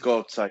 let's go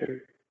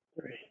outside.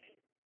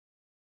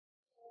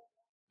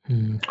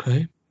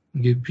 Okay.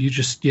 You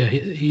just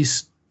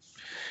he's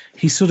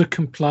sort of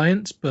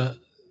compliant, but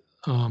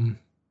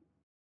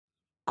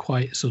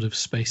quite sort of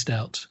spaced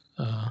out.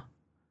 No,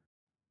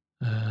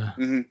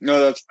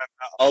 that's fine.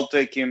 I'll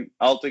take him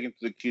to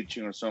the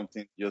kitchen or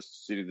something.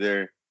 Just sit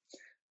there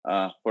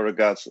for a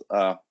glass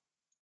of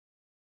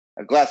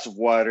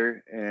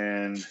water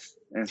and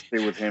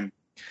stay with him.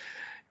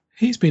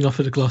 He's been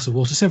offered a glass of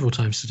water several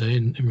times today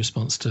in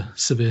response to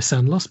severe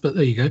sound loss, but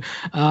there you go.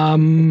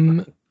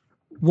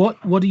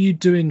 What are you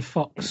doing,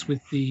 Fox,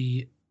 with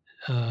the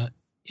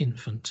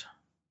infant?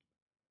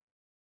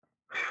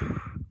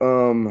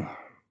 I'm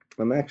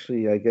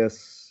actually, I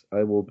guess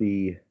I will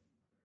be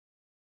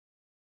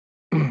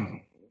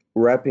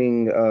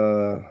wrapping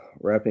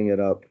it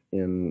up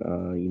in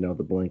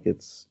the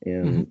blankets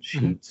and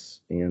sheets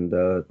and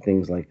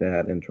things like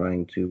that, and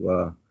trying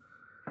to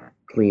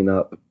clean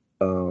up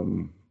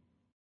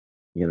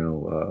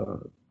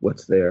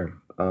what's there.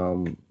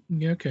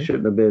 Okay.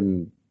 Shouldn't have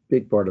been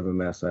big part of a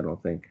mess, I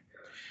don't think.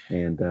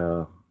 And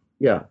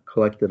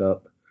collect it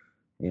up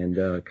and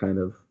kind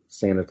of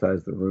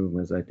sanitize the room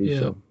as I do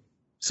so.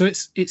 So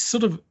it's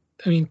sort of,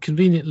 I mean,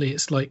 conveniently,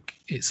 it's like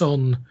it's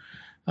on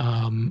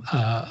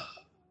a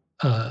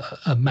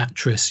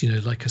mattress,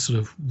 like a sort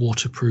of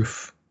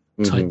waterproof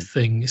type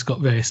thing. It's got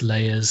various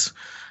layers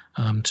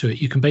to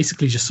it. You can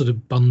basically just sort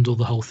of bundle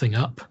the whole thing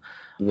up.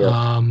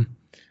 Yeah.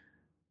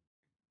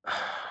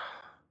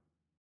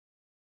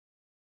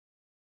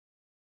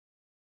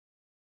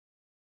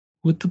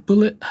 Would the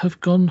bullet have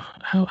gone?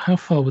 How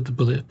far would the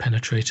bullet have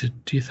penetrated?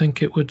 Do you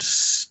think it would?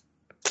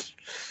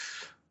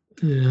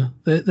 Yeah,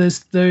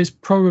 there is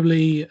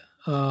probably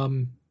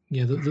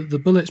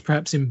the bullet's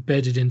perhaps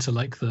embedded into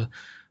like the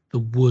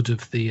wood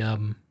of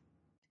the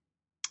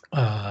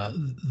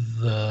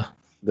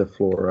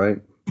floor,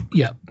 right?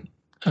 Yeah,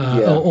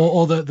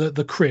 or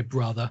the crib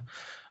rather.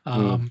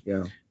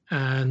 Yeah.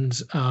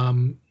 and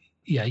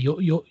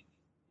you're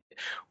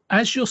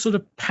as you're sort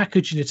of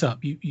packaging it up,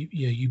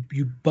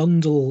 you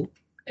bundle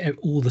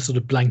all the sort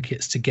of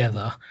blankets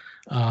together.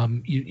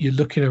 You're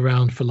looking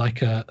around for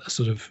like a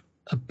sort of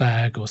a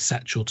bag or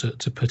satchel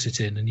to put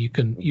it in, and you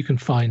can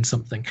find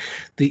something.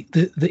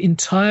 The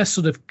entire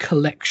sort of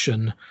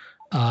collection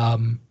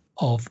of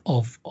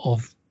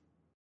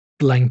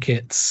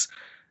blankets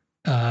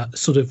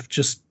sort of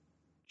just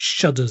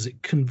shudders.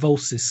 It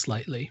convulses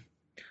slightly,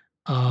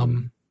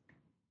 and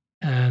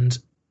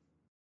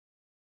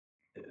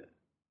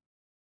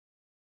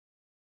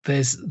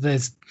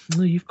there's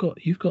no, you've got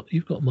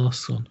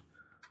masks on.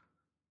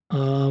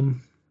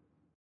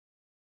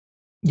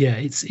 Yeah,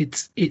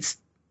 it's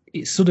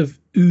sort of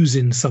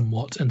oozing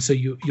somewhat, and so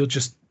you're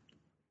just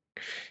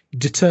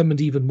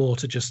determined even more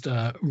to just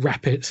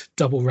wrap it,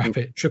 double wrap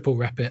it, triple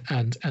wrap it,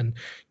 and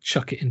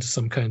chuck it into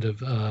some kind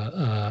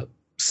of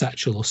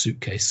satchel or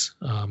suitcase,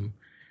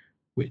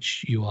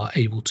 which you are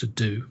able to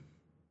do.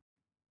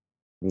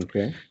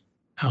 Okay.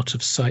 Out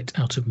of sight,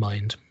 out of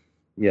mind.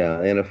 Yeah,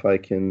 and if I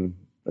can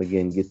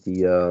again get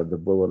the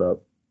bullet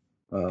up,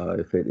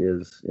 if it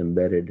is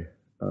embedded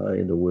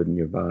in the wood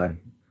nearby,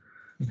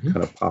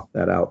 kind of pop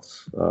that out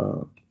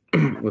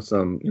with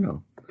some,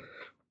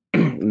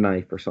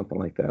 knife or something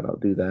like that. I'll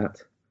do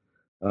that.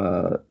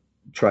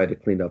 Try to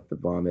clean up the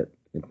vomit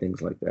and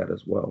things like that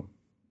as well.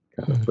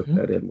 Kind of put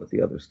that in with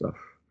the other stuff.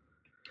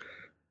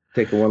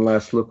 Take one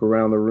last look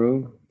around the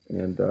room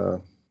and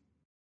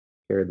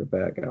carry the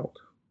bag out.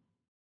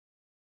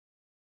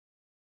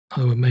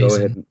 Oh,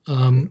 amazing.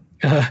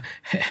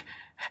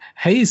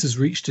 Hayes has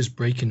reached his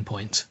breaking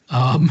point.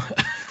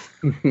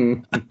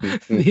 The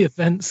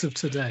events of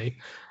today.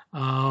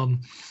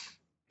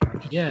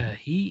 Yeah,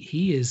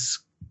 he is.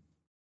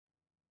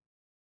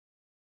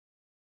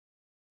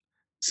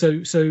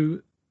 So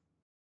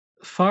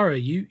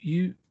Farah,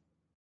 you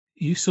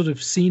sort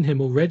of seen him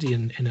already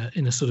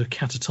in a sort of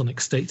catatonic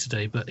state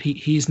today, but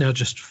he's now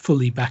just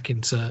fully back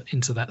into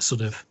that sort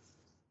of.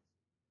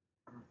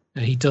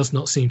 He does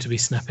not seem to be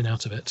snapping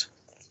out of it.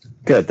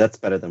 Good. That's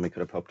better than we could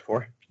have hoped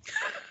for.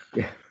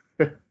 Yeah.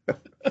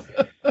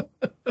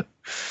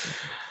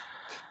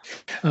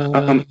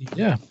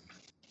 Yeah.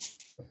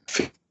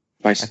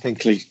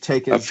 Basically,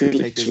 I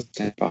feel like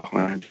stand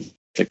behind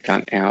the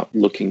gun out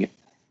looking at.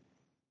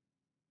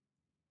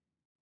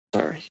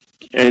 Sorry.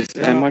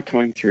 Am I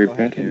coming through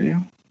better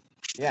now?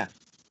 Yeah.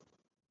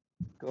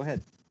 Go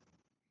ahead.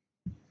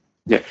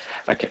 Yeah.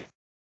 Okay.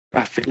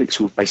 Felix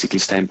will basically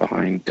stand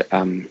behind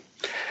the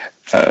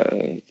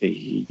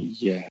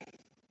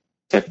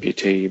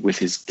deputy with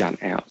his gun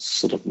out,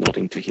 sort of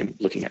nodding to him,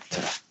 looking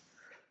at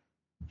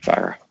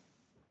Farah.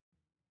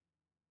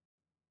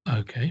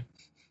 Okay.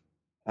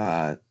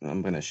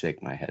 I'm going to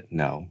shake my head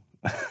no.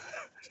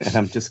 And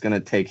I'm just going to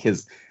take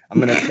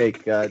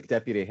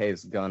Deputy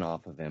Hayes' gun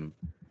off of him.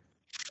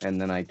 And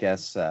then I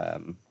guess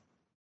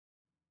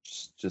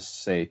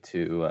just say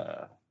to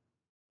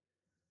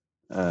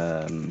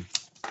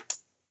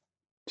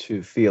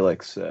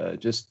Felix,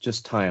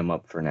 just tie him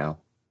up for now.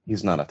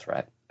 He's not a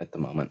threat at the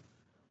moment.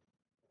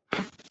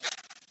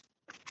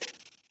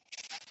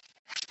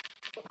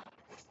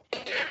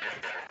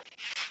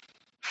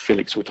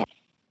 Felix will talk.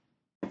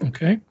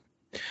 Okay.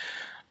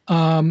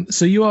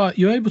 So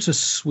you're able to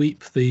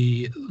sweep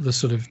the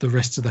sort of the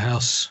rest of the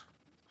house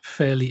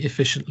fairly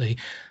efficiently.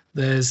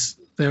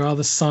 There are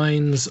the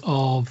signs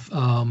of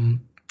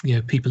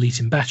people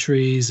eating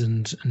batteries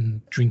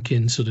and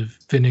drinking sort of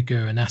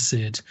vinegar and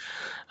acid.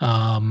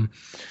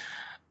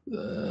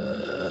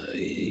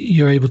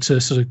 You're able to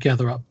sort of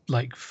gather up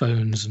like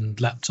phones and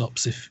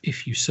laptops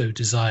if you so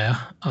desire.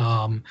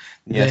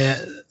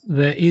 Yes.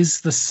 There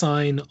is the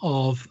sign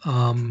of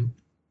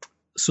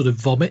sort of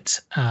vomit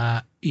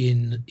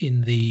in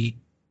the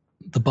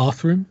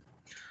bathroom.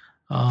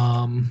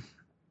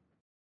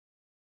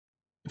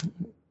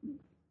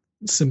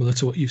 Similar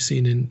to what you've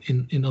seen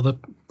in other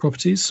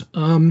properties.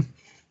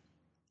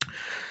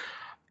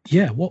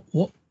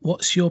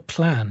 What's your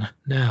plan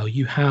now?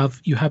 You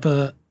have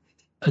a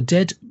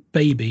dead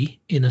baby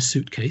in a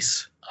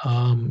suitcase.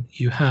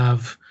 You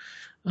have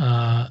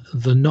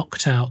the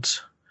knocked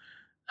out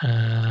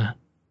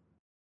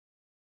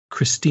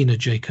Christina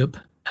Jacob,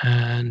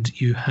 and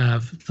you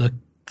have the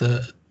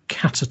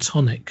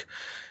catatonic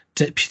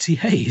Deputy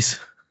Hayes.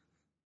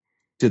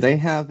 Do they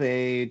have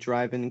a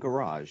drive-in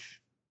garage?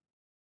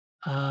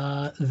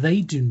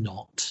 They do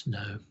not,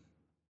 no.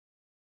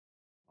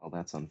 Well,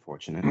 that's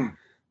unfortunate.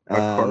 A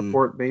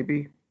carport,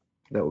 maybe?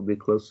 That would be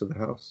close to the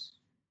house.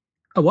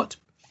 A what?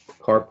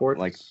 Carport?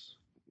 Like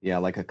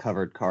a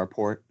covered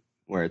carport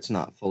where it's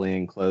not fully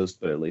enclosed,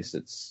 but at least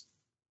it's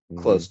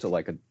close to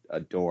like a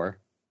door.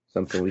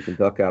 Something we can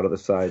duck out of the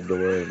side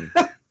door. And...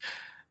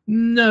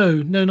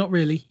 No, not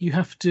really. You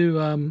have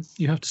to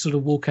sort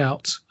of walk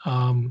out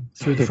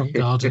through the front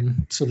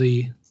garden to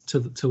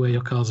where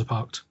your cars are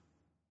parked.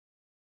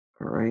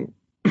 All right.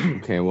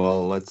 Okay,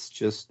 well, let's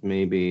just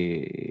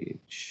maybe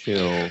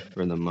chill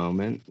for the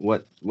moment.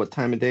 What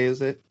time of day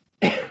is it?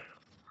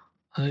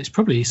 It's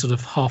probably sort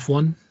of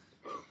 1:30.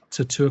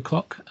 to 2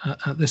 o'clock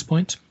at this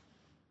point.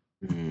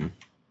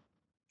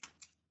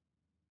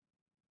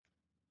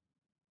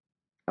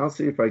 I'll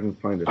see if I can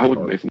find a I would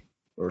tarp move.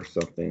 or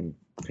something,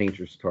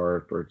 painter's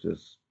tarp, or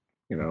just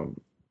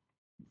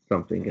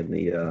something in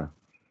the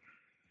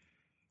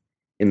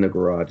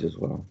garage as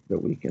well that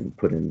we can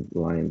put in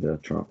line the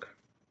trunk.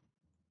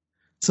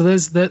 So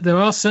there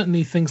are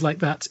certainly things like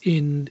that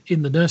in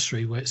the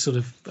nursery where it's sort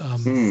of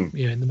in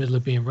the middle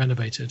of being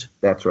renovated.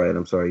 That's right.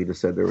 I'm sorry, you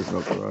just said there was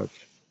no garage.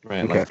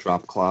 Right, Okay. like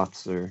drop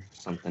cloths or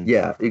something.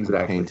 Yeah,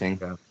 exactly. Painting.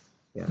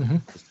 Yeah.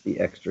 Mhm. Just be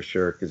extra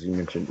sure because you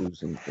mentioned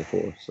oozing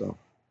before. So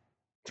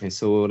Okay,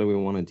 so what do we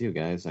want to do,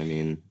 guys? I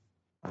mean,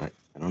 I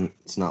don't.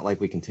 It's not like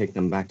we can take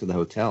them back to the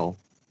hotel.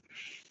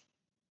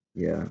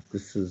 yeah,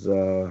 this is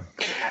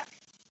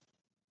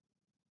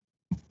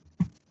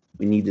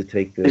we need to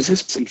take Is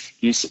this.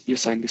 this you're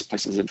saying this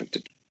place is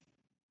infected?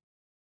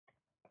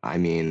 I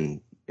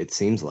mean, it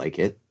seems like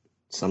it.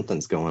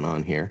 Something's going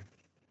on here.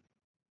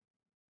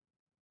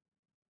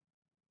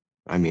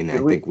 I mean, I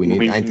think we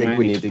need. I think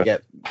we need to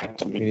get.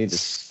 We need to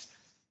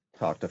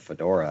talk to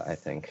Fedora, I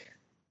think.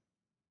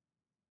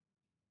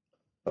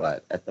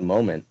 But at the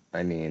moment,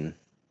 I mean,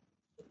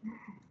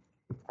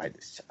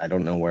 I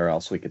don't know where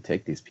else we could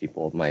take these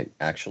people. It might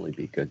actually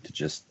be good to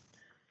just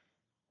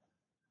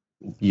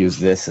use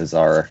this as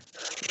our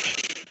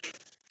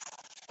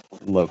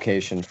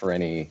location for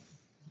any,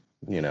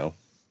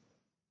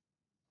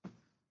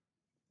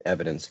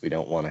 evidence we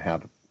don't want to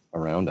have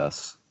around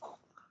us.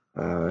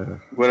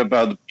 What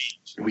about the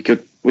beach? We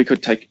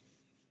could take.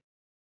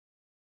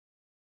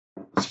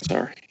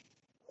 Sorry.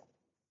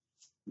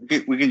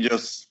 We can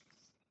just.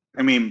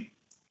 I mean,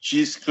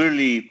 she's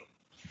clearly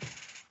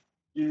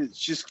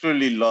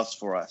lost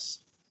for us,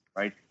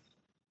 right?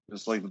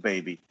 Just like the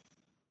baby.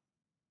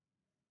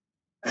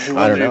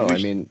 I don't know. I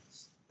should mean,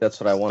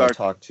 that's what I want to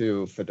start- talk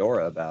to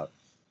Fedora about.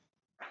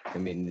 I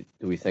mean,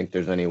 do we think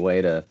there's any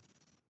way to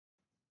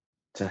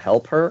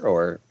help her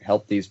or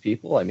help these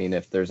people? I mean,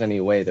 if there's any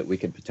way that we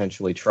could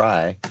potentially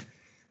try,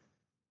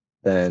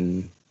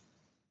 then,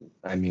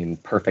 I mean,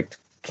 perfect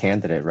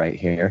candidate right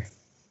here.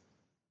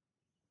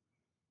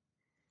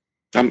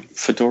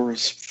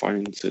 Fedora's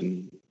phone's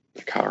in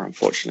the car.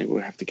 Unfortunately,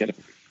 we'll have to get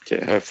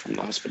her from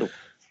the hospital.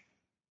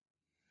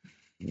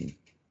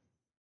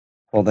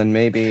 Well, then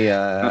maybe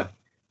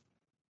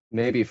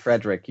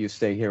Frederick, you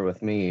stay here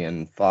with me,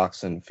 and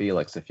Fox and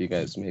Felix, if you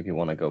guys maybe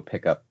want to go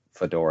pick up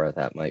Fedora,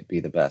 that might be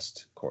the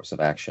best course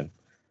of action.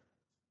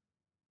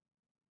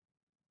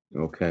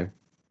 Okay.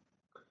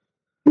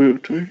 We'll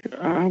do.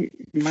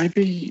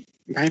 Maybe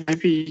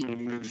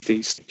move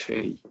these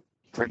to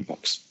green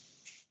box.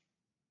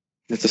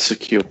 It's a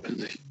secure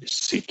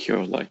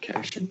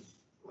location.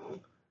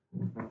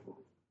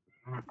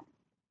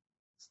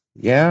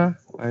 Yeah,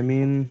 I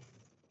mean,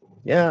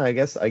 yeah, I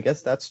guess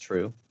that's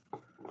true.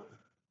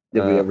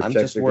 Did we ever I'm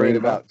check just the worried green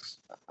about. box?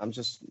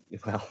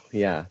 Well,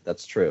 yeah,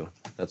 that's true.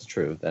 That's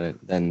true.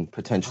 Then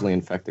potentially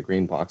infect the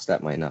green box.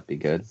 That might not be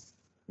good.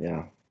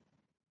 Yeah.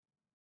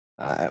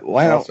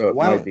 Why Also, it don't?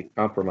 might be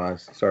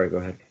compromised. Sorry, go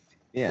ahead.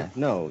 Yeah,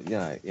 no,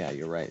 yeah,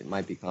 you're right. It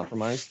might be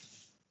compromised.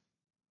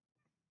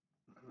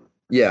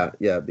 Yeah,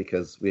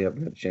 because we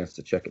haven't had a chance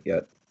to check it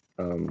yet.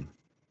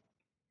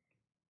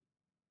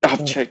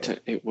 I've checked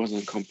it. It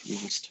wasn't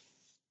compromised.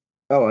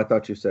 Oh, I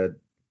thought you said.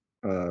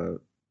 I'm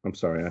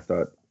sorry. I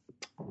thought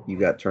you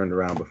got turned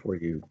around before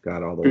you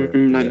got all the way.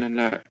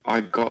 No.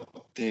 I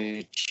got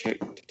there,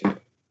 checked it,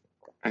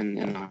 and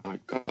then I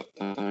got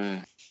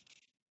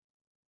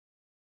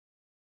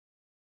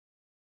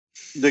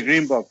the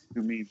green box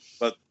to me,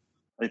 but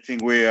I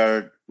think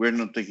we're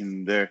not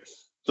taking there.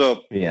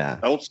 So Yeah.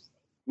 also,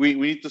 we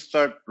need to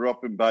start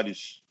dropping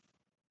bodies,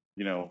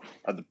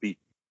 at the beach.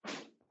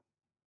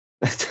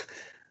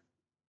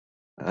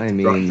 I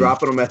mean,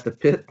 dropping them at the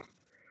pit.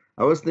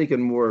 I was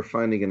thinking more of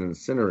finding an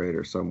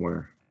incinerator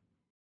somewhere.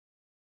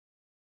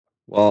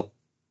 well,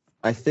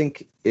 I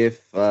think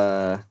if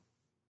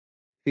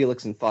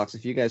Felix and Fox,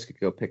 if you guys could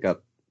go pick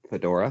up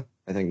Fedora,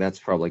 I think that's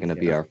probably going to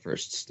be our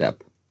first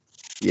step.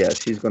 Yeah,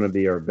 she's going to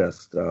be our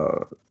best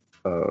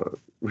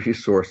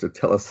resource to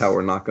tell us how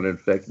we're not going to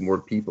infect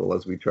more people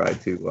as we try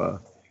to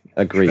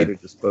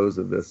dispose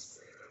of this.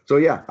 So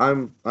yeah,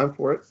 I'm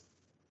for it.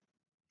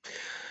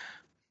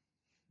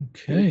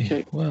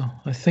 Okay.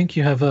 Well, I think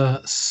you have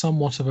a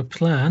somewhat of a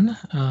plan,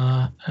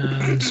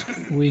 and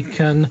we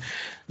can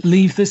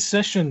leave this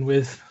session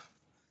with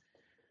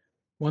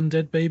one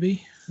dead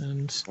baby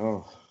and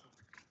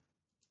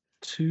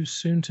 2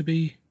 soon to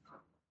be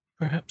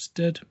perhaps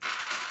dead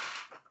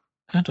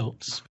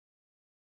adults.